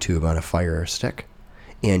get YouTube on a Fire Stick,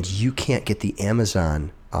 and you can't get the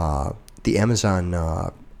Amazon app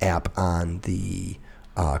on the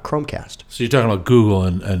Chromecast. So you're talking about Google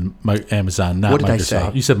and Amazon, not What did I Microsoft.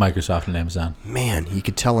 say? You said Microsoft and Amazon. Man, you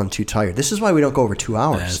could tell I'm too tired. This is why we don't go over 2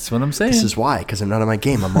 hours. That's what I'm saying. This is why, because I'm not on my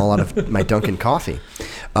game. I'm all out of my Dunkin' coffee.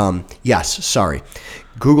 Yes, sorry.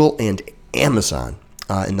 Google and Amazon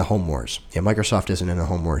in the home wars. Yeah, Microsoft isn't in the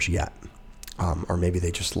home wars yet. Or maybe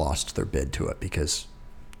they just lost their bid to it because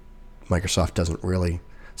Microsoft doesn't really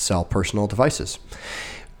sell personal devices.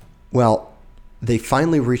 Well, they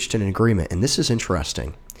finally reached an agreement, and this is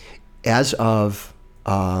interesting. As of,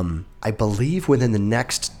 I believe within the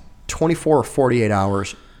next 24 or 48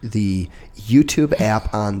 hours, the YouTube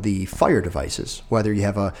app on the Fire devices, whether you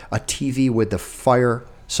have a TV with the Fire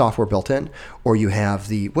software built in, or you have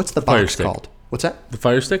the, what's the Fire box Stick. called? What's that? The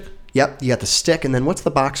Fire Stick? Yep, you got the stick, and then what's the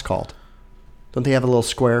box called? Don't they have a little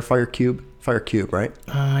square Fire Cube? Fire Cube, right?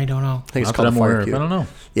 I don't know. I think it's Not called that a I'm Fire aware of. Cube. I don't know.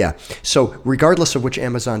 Yeah. So regardless of which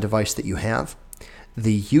Amazon device that you have,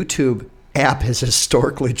 the YouTube app has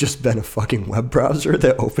historically just been a fucking web browser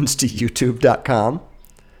that opens to youtube.com.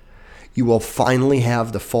 You will finally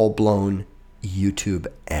have the full-blown YouTube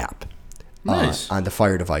app Nice. on the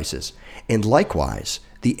Fire devices. And likewise,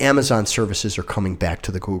 the Amazon services are coming back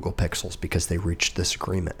to the Google Pixels because they reached this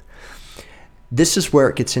agreement. This is where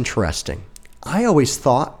it gets interesting. I always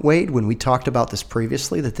thought, Wade, when we talked about this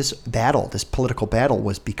previously, that this political battle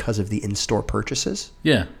was because of the in-store purchases.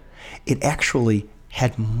 Yeah. It actually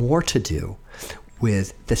had more to do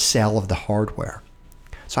with the sale of the hardware.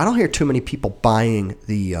 So I don't hear too many people buying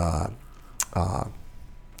the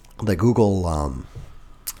Google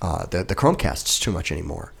the Chromecasts too much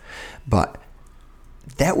anymore. But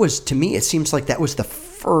that was, to me, it seems like that was the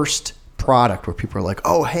first product where people are like,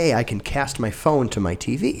 oh, hey, I can cast my phone to my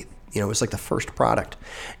TV. You know, it was like the first product.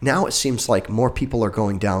 Now it seems like more people are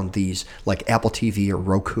going down these like Apple TV or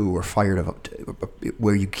Roku or Fire,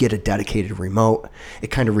 where you get a dedicated remote.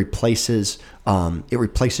 It kind of replaces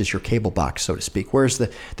your cable box, so to speak. Whereas the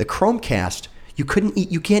Chromecast, you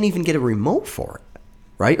can't even get a remote for it,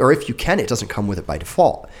 right? Or if you can, it doesn't come with it by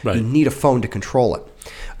default. Right. You need a phone to control it.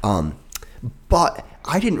 But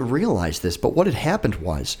I didn't realize this, but what had happened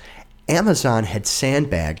was Amazon had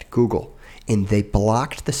sandbagged Google, and they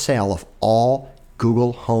blocked the sale of all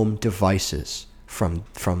Google Home devices from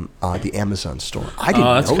the Amazon store. I didn't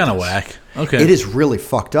know that's kind of this. whack. Okay. It is really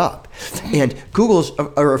fucked up. And Google's,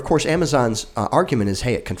 or of course Amazon's argument is,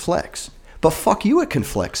 hey, it conflicts. But fuck you, it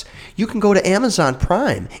conflicts. You can go to Amazon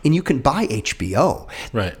Prime and you can buy HBO.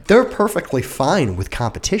 Right. They're perfectly fine with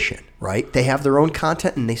competition, right? They have their own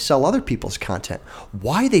content and they sell other people's content.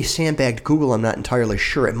 Why they sandbagged Google, I'm not entirely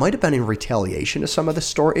sure. It might have been in retaliation to some of the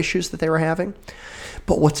store issues that they were having.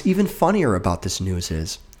 But what's even funnier about this news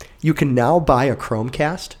is you can now buy a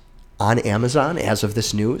Chromecast on Amazon as of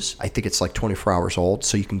this news. I think it's like 24 hours old.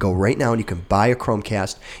 So you can go right now and you can buy a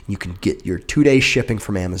Chromecast and you can get your 2-day shipping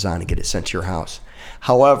from Amazon and get it sent to your house.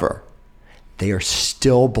 However, they are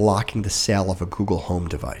still blocking the sale of a Google Home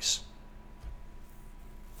device.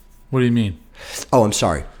 What do you mean? Oh, I'm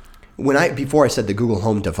sorry. Before I said the Google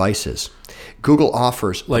Home devices, Google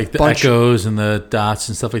offers Like the Echoes and the Dots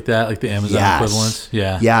and stuff like that, like the Amazon equivalents?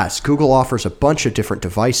 Yeah. Yes. Google offers a bunch of different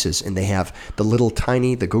devices, and they have the little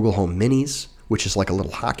tiny, the Google Home Minis, which is like a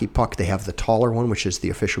little hockey puck. They have the taller one, which is the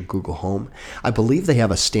official Google Home. I believe they have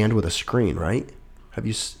a stand with a screen, right? Have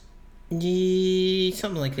you?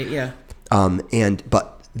 Something like that, yeah.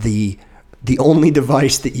 But the only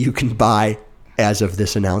device that you can buy as of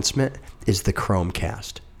this announcement is the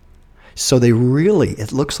Chromecast. So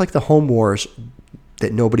it looks like the home wars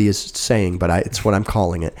that nobody is saying, but it's what I'm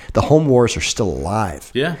calling it. The home wars are still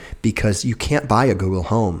alive. Yeah. Because you can't buy a Google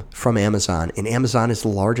Home from Amazon, and Amazon is the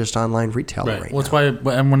largest online retailer right now. Well, that's why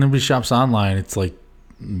when everybody shops online, it's like,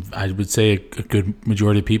 I would say a good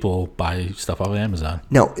majority of people buy stuff off of Amazon.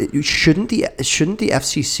 No, shouldn't the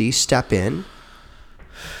FCC step in?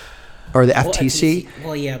 Or the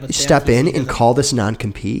FTC step in and call this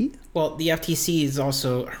non-compete? Well, the FTC is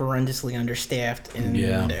also horrendously understaffed, and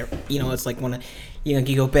it's like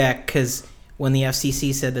you go back because when the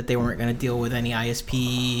FCC said that they weren't going to deal with any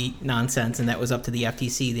ISP nonsense, and that was up to the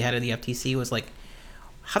FTC. The head of the FTC was like,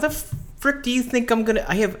 "How the frick do you think I'm gonna?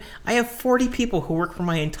 I have 40 people who work for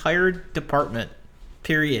my entire department,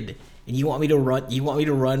 period. And you want me to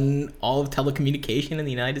run all of telecommunication in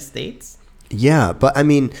the United States?" Yeah, but I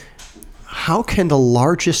mean, how can the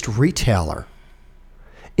largest retailer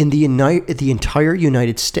in the entire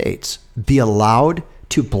United States be allowed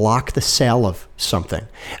to block the sale of something?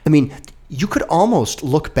 I mean, you could almost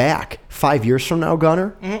look back 5 years from now,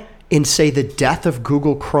 Gunnar, and say the death of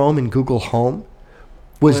Google Chrome and Google Home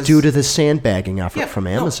was due to the sandbagging effort from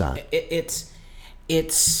Amazon. No, it's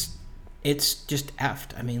just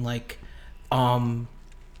effed. I mean, like,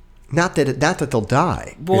 not that they'll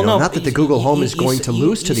die. Well, not that the Google Home is going to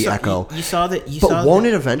lose to the Echo. You saw that. But won't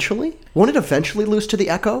it eventually? Won't it eventually lose to the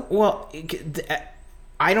Echo? Well,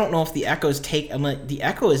 I don't know if the Echoes the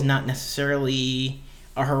Echo is not necessarily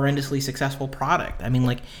a horrendously successful product. I mean,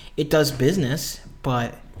 like, it does business,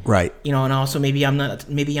 but right. And also maybe I'm not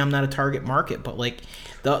a target market, but like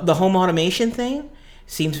the home automation thing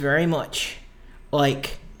seems very much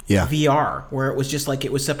like VR, where it was just like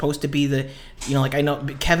it was supposed to be the, like, I know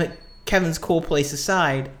Kevin's cool place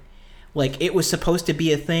aside, like it was supposed to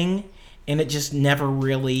be a thing, and it just never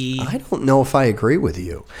really. I don't know if I agree with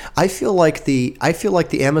you. I feel like the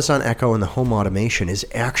Amazon Echo and the home automation is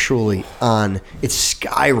actually it's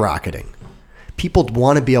skyrocketing. People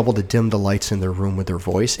want to be able to dim the lights in their room with their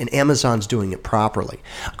voice, and Amazon's doing it properly.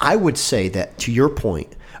 I would say that, to your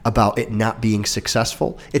point about it not being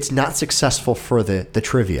successful, it's not successful for the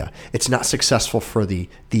trivia. It's not successful for the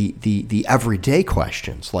everyday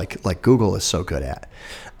questions like Google is so good at.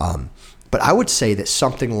 But I would say that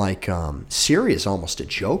something like Siri is almost a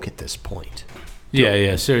joke at this point.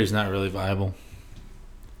 Yeah, Siri's not really viable.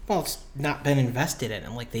 Well, it's not been invested in,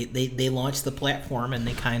 and like they launched the platform, and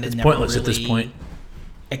they kind of never pointless really at this point.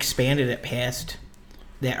 Expanded it past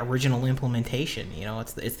that original implementation.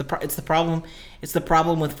 It's the problem. It's the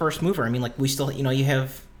problem with first mover. I mean, like, we still, you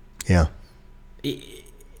have. Yeah.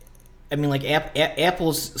 I mean, like,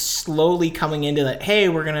 Apple's slowly coming into that. Hey,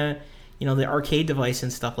 we're gonna, the arcade device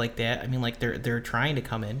and stuff like that. I mean, like, they're trying to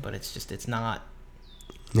come in, but it's not.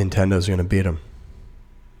 Nintendo's gonna beat them.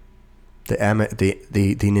 The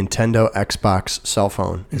Nintendo Xbox cell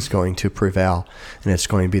phone is going to prevail, and it's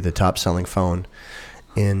going to be the top selling phone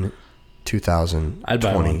in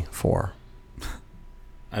 2024.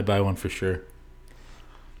 I'd buy one for sure.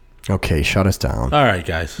 Okay, shut us down. All right,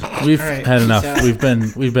 guys, we've had enough.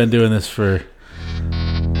 We've been doing this for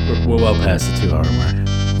we're well past the 2 hour mark.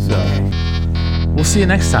 So we'll see you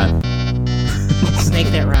next time. Snake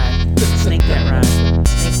that ride.